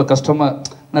சொல்கிறது ரொம்ப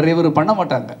கஷ்டமாக நிறைய பேர் பண்ண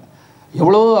மாட்டாங்க.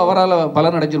 எவ்வளோ அவரால்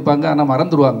பலன் அடைஞ்சிருப்பாங்க, ஆனால்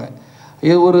மறந்துடுவாங்க.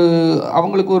 இது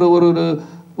அவங்களுக்கு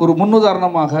ஒரு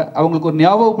முன்னுதாரணமாக, அவங்களுக்கு ஒரு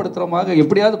ஞாபகப்படுத்துகிறமாக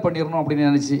எப்படியாவது பண்ணிடணும் அப்படின்னு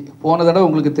நினச்சி போன தடவை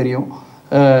உங்களுக்கு தெரியும்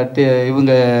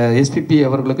இவங்க SPP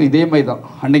அவர்களுக்கும் இதே மாதிரி தான்.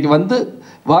 அன்றைக்கி வந்து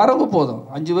வாரவங்க போதும்,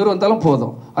 5 பேர் வந்தாலும்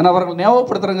போதும். ஆனால் அவர்கள்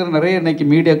ஞாபகப்படுத்துகிறங்கிற நிறைய இன்றைக்கி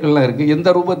மீடியாக்கள்லாம் இருக்குது.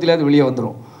 எந்த ரூபத்திலேயாவது வெளியே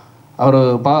வந்துடும். அவர்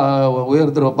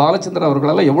உயர்திரு பாலச்சந்தர்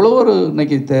அவர்களால் எவ்வளோ ஒரு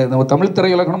இன்றைக்கி நம்ம தமிழ்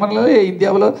திரையுலகமாலே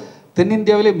இந்தியாவில்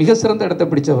தென்னிந்தியாவிலே மிக சிறந்த இடத்தை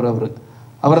பிடிச்சவர்.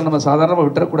 அவரை நம்ம சாதாரணமாக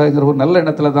விட்டுறக்கூடாதுங்கிற ஒரு நல்ல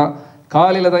எண்ணத்தில் தான்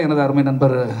காலையில் தான் எனது அருமை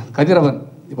நண்பர் கதிரவன்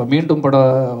இப்போ மீண்டும்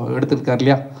படம் எடுத்துருக்கார்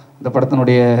இல்லையா, இந்த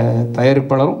படத்தினுடைய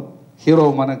தயாரிப்பாளரும்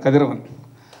ஹீரோவுமான கதிரவன்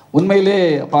உண்மையிலே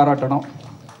பாராட்டணும்.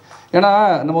 ஏன்னா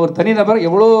நம்ம ஒரு தனிநபர்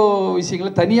எவ்வளோ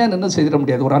விஷயங்களை தனியாக நின்று செய்திட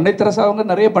முடியாது. ஒரு அன்னை தெரசா அவங்க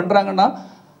நிறைய பண்ணுறாங்கன்னா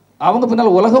அவங்க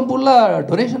பின்னால் உலகம் ஃபுல்லாக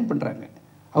டொனேஷன் பண்ணுறாங்க.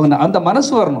 அவங்க அந்த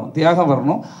மனசு வரணும், தியாகம்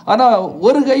வரணும். ஆனால்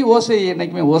ஒரு கை ஓசை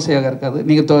என்றைக்குமே ஓசையாக இருக்காது.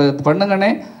 நீங்கள் பண்ணுங்கன்னே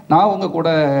நான் உங்கள் கூட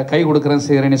கை கொடுக்குறேன்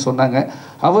செய்கிறேன்னு சொன்னாங்க.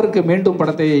 அவருக்கு மீண்டும்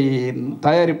படத்தை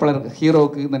தயாரிப்பாளர்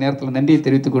ஹீரோவுக்கு இந்த நேரத்தில் நன்றியை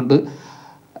தெரிவித்துக்கொண்டு,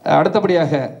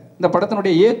 அடுத்தபடியாக இந்த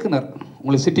படத்தினுடைய இயக்குனர்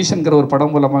உங்களுக்கு சிட்டிஷன்கிற ஒரு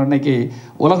படம் மூலமாக இன்றைக்கி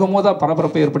உலகமோதா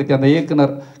பரபரப்பை ஏற்படுத்தி அந்த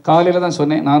இயக்குனர் காலையில் தான்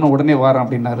சொன்னேன், நானும் உடனே வரேன்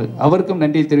அப்படின்னாரு. அவருக்கும்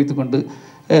நன்றியை தெரிவித்துக்கொண்டு,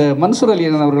 மன்சூர்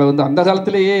அலியன் அவர்களை வந்து அந்த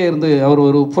காலத்திலேயே இருந்து அவர்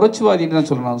ஒரு புரட்சிவாதின்னு தான்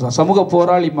சொல்லணும், சமூக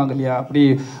போராளிப்பாங்க இல்லையா, அப்படி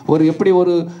எப்படி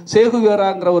ஒரு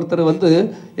சேகுவேராங்கிற ஒருத்தர் வந்து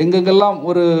எங்கெங்கெல்லாம்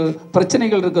ஒரு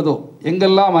பிரச்சனைகள் இருக்குதோ,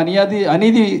 எங்கெல்லாம்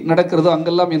அநீதி நடக்கிறதோ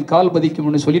அங்கெல்லாம் என் கால்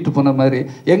பதிக்கும்னு சொல்லிட்டு போன மாதிரி,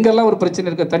 எங்கெல்லாம் ஒரு பிரச்சனை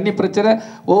இருக்க, தண்ணி பிரச்சனை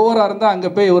ஓவராக இருந்தால்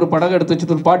அங்கே போய் ஒரு படகு எடுத்து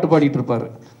வச்சுட்டு ஒரு பாட்டு பாடிட்டு இருப்பார்.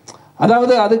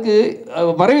 அதாவது அதுக்கு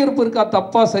வரவேற்பு இருக்கா,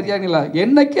 தப்பா சரியான இல்லை,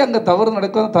 என்னைக்கு அங்கே தவறு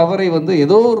நடக்கும், தவறை வந்து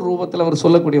ஏதோ ஒரு ரூபத்தில் அவர்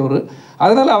சொல்லக்கூடியவர்.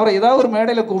 அதனால் அவரை ஏதாவது ஒரு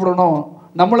மேடையில் கூப்பிடணும்,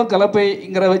 நம்மளும்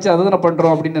கலப்பைங்கிற வச்சு அதை தானே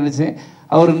பண்ணுறோம் அப்படின்னு நினச்சேன்.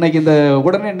 அவர் இன்னைக்கு இந்த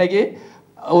உடனே இன்னைக்கு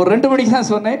ஒரு 2 மணிக்கு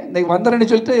தான் சொன்னேன், இன்னைக்கு வந்துடுறேன்னு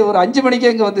சொல்லிட்டு ஒரு 5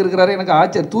 மணிக்கே இங்கே வந்து இருக்கிறாரு. எனக்கு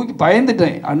ஆச்சரியம், தூக்கி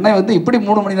பயந்துட்டேன். அண்ணன் வந்து இப்படி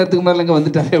 3 மணி நேரத்துக்கு முன்னாடி இங்கே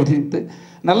வந்துட்டாரு அப்படின்ட்டு.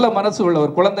 நல்ல மனசு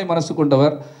உள்ளவர், குழந்தை மனசு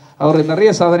கொண்டவர். அவர்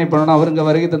நிறைய சாதனை பண்ணணும். அவருங்க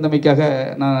வருகை தந்தமைக்காக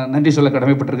நான் நன்றி சொல்ல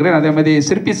கடமைப்பட்டிருக்கிறேன். அதே மாதிரி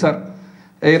சிற்பி சார்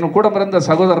என் கூட பிறந்த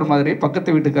சகோதரர் மாதிரி,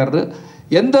 பக்கத்து வீட்டுக்காரரு.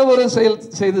 எந்த ஒரு செயல்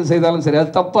செய்தாலும் சரி,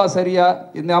 அது தப்பாக சரியா,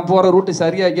 நான் போகிற ரூட்டு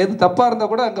சரியா, எது தப்பாக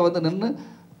இருந்தால் கூட அங்கே வந்து நின்று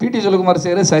PT செல்வகுமார்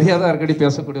செய்கிற சரியாக தான் இருக்கடி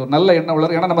பேசக்கூடிய ஒரு நல்ல எண்ணம்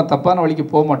உள்ளவர். ஏன்னா நம்ம தப்பான வழிக்கு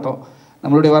போக மாட்டோம்.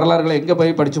 நம்மளுடைய வரலாறுகளை எங்கே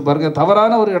போய் படித்து பாருங்கள்.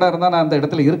 தவறான ஒரு இடம் இருந்தால் நான் அந்த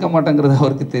இடத்துல இருக்க மாட்டேங்கிறது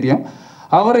அவருக்கு தெரியும்.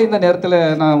 அவரை இந்த நேரத்தில்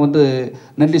நான் வந்து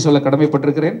நன்றி சொல்ல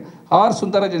கடமைப்பட்டிருக்கிறேன். ஆர்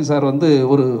சுந்தரராஜன் சார் வந்து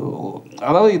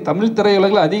அதாவது தமிழ்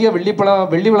திரையுலகில் அதிக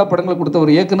வெள்ளி விழா படங்கள் கொடுத்த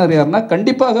ஒரு இயக்குனர் யாருன்னா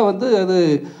கண்டிப்பாக வந்து அது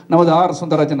நமது ஆர்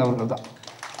சுந்தரராஜன் அவர்கள் தான்.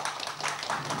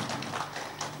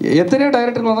 எத்தனையோ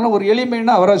டைரக்டர்கள் வந்தாலும் ஒரு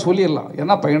எளிமைன்னா அவராக சொல்லிடலாம்.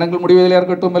 ஏன்னா பயணங்கள் முடிவதில்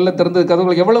இருக்கட்டும், மெல்ல திறந்து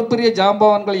கதவுகள், எவ்வளோ பெரிய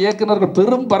ஜாம்பவான்கள் இயக்குநர்கள்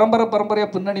பெரும் பரம்பரையாக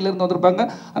பின்னணியிலேருந்து வந்திருப்பாங்க.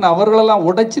 ஆனால் அவர்களெல்லாம்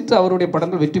உடைச்சிட்டு அவருடைய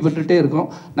படங்கள் வெற்றி பெற்றுகிட்டே இருக்கும்.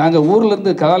 நாங்கள்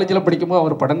ஊர்லேருந்து காலேஜில் படிக்கும்போது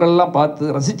அவர் படங்கள்லாம்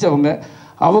பார்த்து ரசித்தவங்க.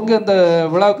 அவங்க அந்த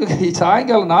விழாவுக்கு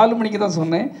சாயங்காலம் 4 மணிக்கு தான்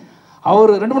சொன்னேன்.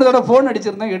 அவர் 2-3 தடவை ஃபோன்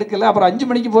அடிச்சிருந்தேன், எடுக்கலை. அப்புறம் 5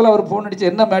 மணிக்கு போல் அவர் ஃபோன் அடித்து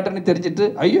என்ன மேட்டர்னு தெரிஞ்சுட்டு,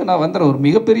 ஐயோ நான் வந்துடுறேன், ஒரு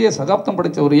மிகப்பெரிய சகாப்தம்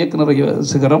படைத்த ஒரு இயக்குனர்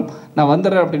சிகரம், நான்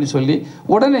வந்துடுறேன் அப்படின்னு சொல்லி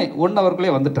உடனே 1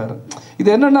 ஹவருக்குள்ளே வந்துட்டார். இது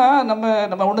என்னென்னா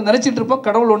நம்ம ஒன்று நினச்சிட்டு இருப்போம்,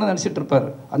 கடவுள் ஒன்று நினச்சிட்டு இருப்பார்.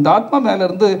 அந்த ஆத்மா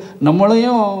மேலேருந்து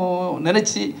நம்மளையும்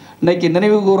நினச்சி இன்னைக்கு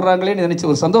நினைவு கூறுறாங்களேன்னு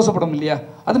நினச்சி ஒரு சந்தோஷப்படும் இல்லையா,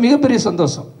 அது மிகப்பெரிய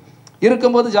சந்தோஷம்.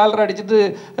 இருக்கும்போது ஜாலரை அடிச்சுட்டு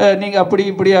நீங்கள் அப்படி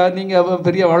இப்படியா, நீங்கள்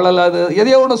பெரிய வள்ளலாது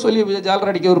எதையோ ஒன்று சொல்லி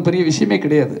ஜாலரை அடிக்க ஒரு பெரிய விஷயமே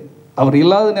கிடையாது. அவர்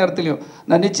இல்லாத நேரத்திலையும்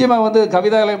நான் நிச்சயமாக வந்து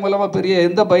கவிதாலயம் மூலமாக பெரிய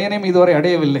எந்த பயனையும் இதுவரை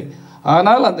அடையவில்லை.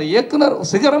 ஆனால் அந்த இயக்குனர்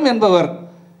சிகரம் என்பவர்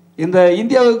இந்த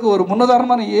இந்தியாவுக்கு ஒரு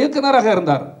முன்னுதாரணமான இயக்குனராக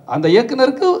இருந்தார். அந்த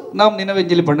இயக்குனருக்கு நாம்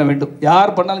நினைவஞ்சலி பண்ண வேண்டும்.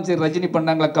 யார் பண்ணாலும் சரி, ரஜினி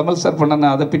பண்ணாங்களா, கமல் சார் பண்ணாங்க,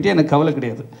 அதை பற்றி எனக்கு கவலை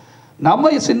கிடையாது.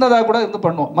 நம்ம சின்னதாக கூட இருந்து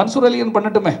பண்ணுவோம். மன்சூர் அலிகன்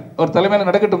பண்ணட்டுமே, அவர் தலைமையில்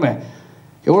நடக்கட்டுமே.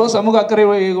 எவ்வளோ சமூக அக்கறை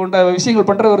கொண்ட விஷயங்கள்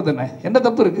பண்ணுறவர் தானே, என்ன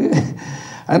தப்பு இருக்குது?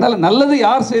 அதனால் நல்லது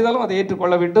யார் செய்தாலும் அதை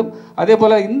ஏற்றுக்கொள்ள வேண்டும். அதே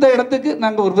போல் இந்த இடத்துக்கு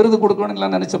நாங்கள் ஒரு விருது கொடுக்கணும்னு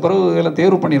நினச்ச பிறகு எல்லாம்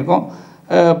தேர்வு பண்ணியிருக்கோம்.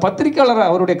 பத்திரிக்கையாளர்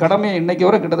அவருடைய கடமையை இன்றைக்கி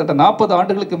வரை கிட்டத்தட்ட 40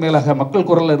 ஆண்டுகளுக்கு மேலாக மக்கள்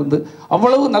குரலில் இருந்து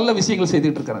அவ்வளவு நல்ல விஷயங்கள்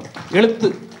செய்துட்டு இருக்கிறார். எழுத்து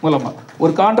மூலமாக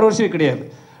ஒரு கான்ட்ரவர்சியும் கிடையாது.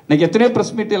 இன்றைக்கி எத்தனையோ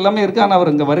ப்ரெஸ் மீட் எல்லாமே இருக்குது, ஆனால்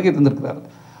அவர் இங்கே வருகை தந்திருக்கிறார்.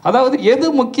 அதாவது எது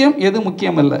முக்கியம் எது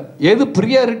முக்கியம் இல்லை, எது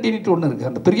ப்ரியாரிட்டின்ட்டு ஒன்று இருக்குது.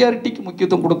 அந்த ப்ரியாரிட்டிக்கு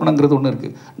முக்கியத்துவம் கொடுக்கணுங்கிறது ஒன்று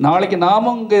இருக்குது. நாளைக்கு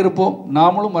நாமும் இங்கே இருப்போம்,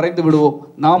 நாமளும் மறைந்து விடுவோம்.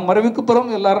 நாம் மறைவுக்கு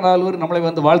பிறகு எல்லாரும் 4 பேர் நம்மளை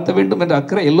வந்து வாழ்த்த வேண்டும் என்ற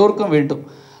அக்கறை எல்லோருக்கும் வேண்டும்.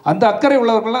 அந்த அக்கறை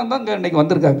உள்ளவர்கள்லாம் தான் இங்கே இன்றைக்கி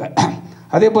வந்திருக்காங்க.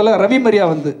 அதே போல் ரவி மரியா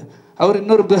வந்து அவர்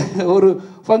இன்னொரு ஒரு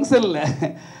ஃபங்க்ஷனில்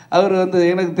அவர் வந்து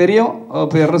எனக்கு தெரியும்,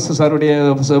 இப்போ RS சாருடைய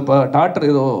டாக்டர்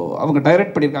ஏதோ அவங்க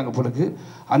டைரக்ட் பண்ணியிருக்காங்க பொழுது,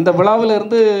 அந்த விழாவில்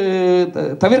இருந்து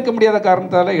தவிர்க்க முடியாத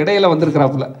காரணத்தால் இடையில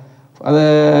வந்திருக்கிறாப்புல. அதை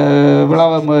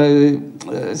விழாவை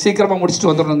சீக்கிரமாக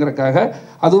முடிச்சுட்டு வந்துடணுங்கிறக்காக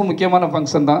அதுவும் முக்கியமான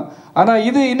ஃபங்க்ஷன் தான். ஆனால்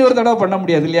இது இன்னொரு தடவை பண்ண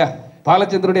முடியாது இல்லையா,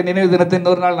 பாலச்சந்தருடைய நினைவு தினத்தை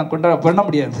இன்னொரு நாள் நான் பண்ண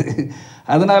முடியாது.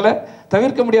 அதனால்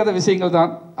தவிர்க்க முடியாத விஷயங்கள்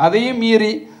தான். அதையும்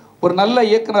மீறி ஒரு நல்ல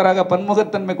இயக்குனராக,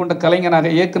 பன்முகத்தன்மை கொண்ட கலைஞனாக,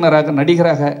 இயக்குனராக,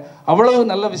 நடிகராக அவ்வளவு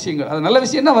நல்ல விஷயங்கள், அது நல்ல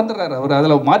விஷயம்னா வந்துடுறாரு அவர்.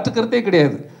 அதில் மாற்றுக்கிறதே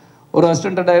கிடையாது. ஒரு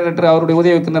அசிஸ்டன்ட் டைரக்டர் அவருடைய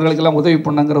உதவி இயக்குநர்களுக்கெல்லாம் உதவி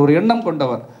பண்ணுங்கிற ஒரு எண்ணம்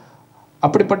கொண்டவர்.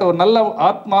 அப்படிப்பட்ட ஒரு நல்ல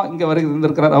ஆத்மா இங்கே வருகை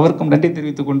தந்திருக்கிறார். அவருக்கும் நன்றி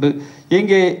தெரிவித்துக் கொண்டு,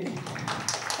 இங்கே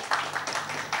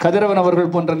கதிரவன்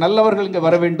அவர்கள் போன்ற நல்லவர்கள் இங்கே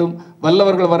வர வேண்டும்,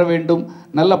 வல்லவர்கள் வர வேண்டும்,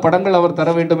 நல்ல படங்கள் அவர் தர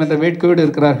வேண்டும் என்ற வேட்கையோடு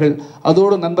இருக்கிறார்கள்.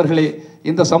 அதோடு நண்பர்களே,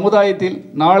 இந்த சமுதாயத்தில்,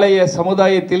 நாளைய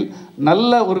சமுதாயத்தில்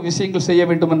நல்ல ஒரு விஷயங்கள் செய்ய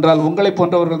வேண்டும் என்றால் உங்களை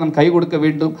போன்றவர்கள் தான் கை கொடுக்க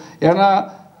வேண்டும். ஏன்னா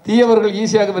தீயவர்கள்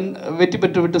ஈஸியாக வெற்றி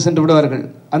பெற்று விட்டு சென்று விடுவார்கள்.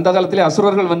 அந்த காலத்திலே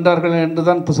அசுரர்கள் வென்றார்கள் என்று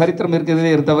தான் இப்போ சரித்திரம்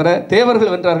இருக்கிறதே தவிர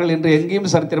தேவர்கள் வென்றார்கள் என்று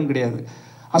எங்கேயும் சரித்திரம் கிடையாது.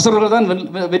 அசுரர்கள் தான்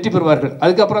வெற்றி பெறுவார்கள்.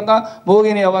 அதுக்கப்புறம் தான்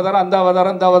மோகினி அவதாரம், அந்த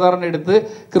அவதாரம், இந்த அவதாரம் எடுத்து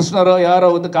கிருஷ்ணரோ யாரோ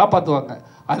வந்து காப்பாற்றுவாங்க.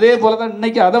 அதே போல தான்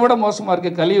இன்றைக்கி அதை விட மோசமாக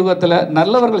இருக்குது. கலியுகத்தில்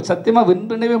நல்லவர்கள் சத்தியமாக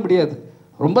வென்றவே முடியாது.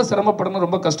 ரொம்ப சிரமப்படணும்,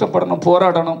 ரொம்ப கஷ்டப்படணும்,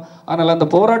 போராடணும். ஆனால் அந்த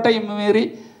போராட்டம் மீறி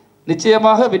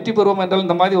நிச்சயமாக வெற்றி பெறுவோம் என்றால்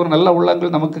இந்த மாதிரி ஒரு நல்ல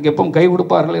உள்ளங்கள் நமக்கு எப்பவும் கை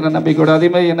கொடுப்பார்கள் என்ற நம்பிக்கையோடு,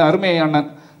 அதேமாதிரி என்ன அருமை அண்ணன்,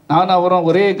 நான் அவரும்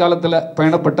ஒரே காலத்தில்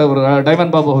பயணப்பட்ட ஒரு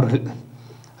டைமண்ட் பாபு அவர்கள்.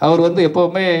 அவர் வந்து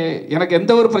எப்போவுமே எனக்கு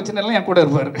எந்த ஒரு பிரச்சனையிலும் என் கூட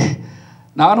இருப்பார்.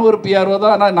 நானும் ஒரு பிஆர்ஓ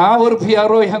தான், ஆனால் நான் ஒரு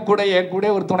பிஆர்ஓ என் கூட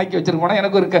ஒரு துணைக்கு வச்சுருக்கோன்னா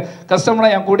எனக்கு ஒரு கஷ்டம்னா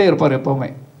என் கூட இருப்பார் எப்போவுமே.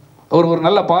 அவர் ஒரு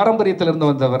நல்ல பாரம்பரியத்திலிருந்து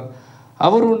வந்தவர்.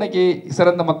 அவரும் இன்னைக்கு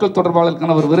சிறந்த மக்கள்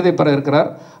தொடர்பாளருக்கான ஒரு விருதை பெற இருக்கிறார்.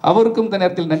 அவருக்கும் இந்த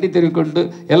நேரத்தில் நன்றி தெரிவிக்கொண்டு,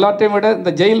 எல்லாத்தையும் விட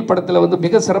இந்த ஜெயில் படத்தில் வந்து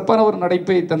மிக சிறப்பான ஒரு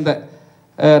நடிப்பை தந்த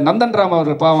நந்தன் ராம்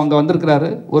அவர்கள் பாவம் அங்கே வந்திருக்கிறாரு.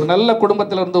 ஒரு நல்ல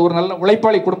குடும்பத்திலிருந்து, ஒரு நல்ல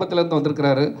உழைப்பாளி குடும்பத்திலேருந்து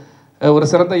வந்திருக்கிறாரு. ஒரு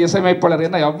சிறந்த இசையமைப்பாளர்.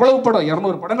 ஏன்னா எவ்வளவு படம்,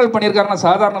 200 படங்கள் பண்ணியிருக்காருன்னா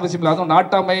சாதாரண விஷயம் இல்லை. அதுவும்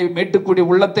நாட்டாமை, மேட்டுக்குடி,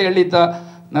 உள்ளத்தை எழித்தா,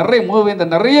 நிறைய மூவேந்த,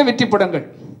 நிறைய வெற்றி படங்கள்,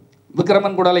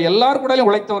 விக்ரமன் கூடால எல்லார்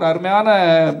கூடாலையும் உழைத்த ஒரு அருமையான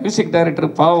மியூசிக் டைரக்டர்.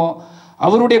 பாவம்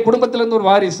அவருடைய குடும்பத்திலேருந்து ஒரு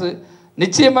வாரிசு.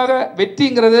 நிச்சயமாக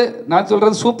வெற்றிங்கிறது, நான்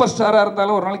சொல்கிறது சூப்பர் ஸ்டாராக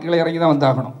இருந்தாலும் ஒரு நாளைக்கு கீழே இறங்கி தான்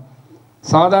வந்தாகணும்.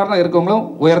 சாதாரண இருக்கவங்களும்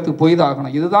உயரத்துக்கு போய் தான்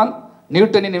ஆகணும். இதுதான்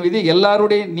நியூட்டனின் விதி.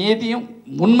 எல்லாருடைய நீதியும்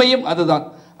உண்மையும் அதுதான்.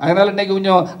 அதனால் இன்றைக்கி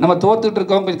கொஞ்சம் நம்ம தோத்துட்டு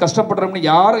இருக்கோம், கொஞ்சம் கஷ்டப்படுறோம்னு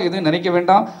யாரும் எதுவும் நினைக்க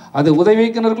வேண்டாம். அது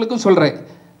உதவிக்குனர்களுக்கும் சொல்கிறேன்.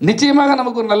 நிச்சயமாக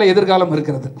நமக்கு ஒரு நல்ல எதிர்காலம்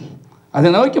இருக்கிறது. அதை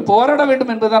நோக்கி போராட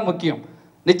வேண்டும் என்பதுதான் முக்கியம்.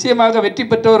 நிச்சயமாக வெற்றி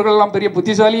பெற்றவர்களெல்லாம் பெரிய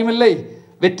புத்திசாலியும் இல்லை,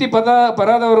 வெற்றி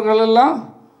பெறாதவர்களெல்லாம்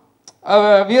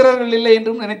வீரர்கள் இல்லை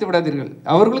என்றும் நினைத்து விடாதீர்கள்.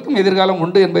 அவர்களுக்கும் எதிர்காலம்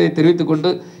உண்டு என்பதை தெரிவித்துக்கொண்டு,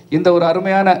 இந்த ஒரு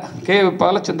அருமையான கே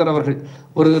பாலச்சந்தர் அவர்கள்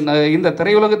இந்த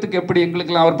திரையுலகத்துக்கு எப்படி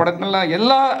எங்களுக்கெல்லாம் அவர் படங்கள்லாம்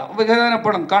எல்லா வகையான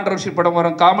படம், கான்ட்ரவர்ஷியல் படம்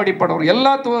வரும், காமெடி படம் வரும்,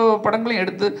 எல்லா படங்களையும்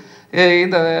எடுத்து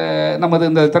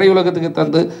இந்த திரையுலகத்துக்கு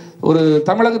தந்து ஒரு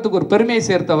தமிழகத்துக்கு ஒரு பெருமையை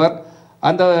சேர்த்தவர்.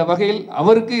 அந்த வகையில்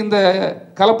அவருக்கு இந்த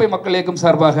கலப்பை மக்கள் இயக்கம்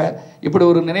சார்பாக இப்படி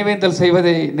ஒரு நினைவேந்தல்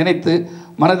செய்வதை நினைத்து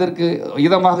மனதிற்கு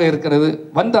இதமாக இருக்கிறது.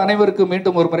 வந்த அனைவருக்கும்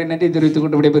மீண்டும் ஒரு முறை நன்றி தெரிவித்துக்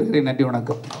கொண்டு விடைபெறுகிறேன். நன்றி,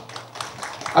 வணக்கம்.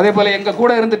 அதே போல் எங்கள்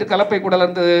கூட இருந்துட்டு கலப்பை கூட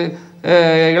இருந்து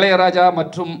இளையராஜா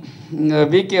மற்றும்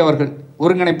விகே அவர்கள்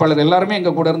ஒருங்கிணைப்பாளர் எல்லாருமே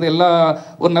எங்கள் கூட இருந்து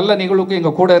ஒரு நல்ல நிகழ்வுக்கும்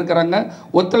எங்கள் கூட இருக்கிறாங்க.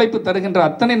 ஒத்துழைப்பு தருகின்ற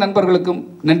அத்தனை நண்பர்களுக்கும்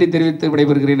நன்றி தெரிவித்து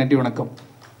விடைபெறுகிறேன். நன்றி, வணக்கம்.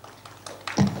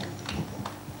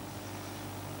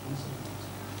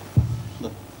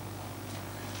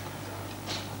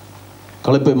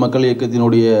 கலப்பை மக்கள்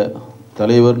இயக்கத்தினுடைய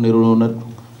தலைவர் நிறுவனர்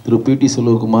திரு PT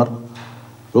செல்வகுமார்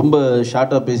ரொம்ப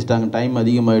ஷார்ட்டாக பேசிட்டாங்க, டைம்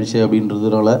அதிகமாகிடுச்சு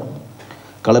அப்படின்றதுனால.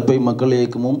 கலப்பை மக்கள்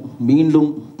இயக்கமும் மீண்டும்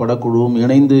படக்குழுவும்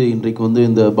இணைந்து இன்றைக்கு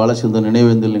இந்த பாலச்சந்தர்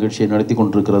நினைவேந்தல் நிகழ்ச்சியை நடத்தி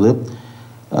கொண்டிருக்கிறது.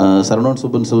 சரவணன்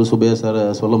சுப்பன் சுபையா சார்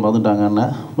சொல்ல மறந்துட்டாங்க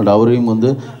அண்ணன், பட் அவரையும்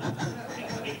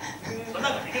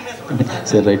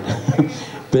சரி ரைட்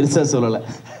பெருசாக சொல்லலை,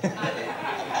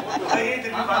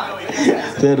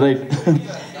 சரி ரைட்.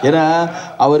 ஏன்னா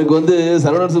அவருக்கு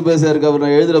சரவணன் சுப்பையா சாருக்கு அவர்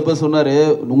நான் எழுதுகிறப்ப சொன்னார்,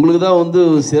 உங்களுக்கு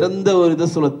தான் சிறந்த ஒரு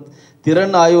இதை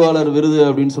திறன் ஆய்வாளர் விருது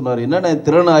அப்படின்னு சொன்னார். என்னென்ன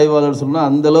திறன் ஆய்வாளர் சொன்னால்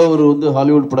அந்தளவு ஒரு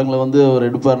ஹாலிவுட் படங்களை அவர்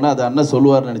எடுப்பார்னா அது அண்ணன்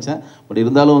சொல்லுவார்னு நினச்சேன். பட்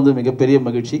இருந்தாலும் மிகப்பெரிய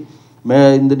மகிழ்ச்சி.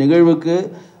 இந்த நிகழ்வுக்கு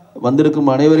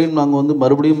வந்திருக்கும் அனைவரையும் நாங்கள்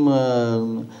மறுபடியும்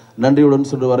நன்றியுடன்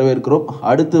சொல்லி வரவேற்கிறோம்.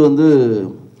 அடுத்து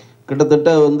கிட்டத்தட்ட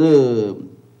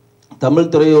தமிழ்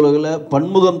திரையுலகில்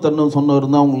பன்முகம் தன்னும் சொன்னவர்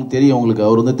தான் உங்களுக்கு தெரியும்.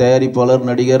 அவர் தயாரிப்பாளர்,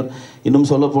 நடிகர், இன்னும்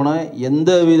சொல்லப்போனால்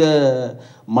எந்தவித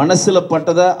மனசில்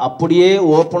பட்டதை அப்படியே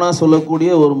ஓப்பனாக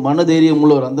சொல்லக்கூடிய ஒரு மனதைரியம்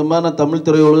உள்ளவர். அந்த மாதிரி நான் தமிழ்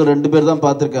திரையுலகம் 2 பேர் தான்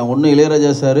பார்த்துருக்கேன். ஒன்று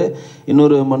இளையராஜா சார்,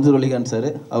 இன்னொரு மன்சூர் அலிகான் சார்.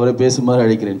 அவரை பேசுமாறு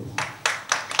அழைக்கிறேன்.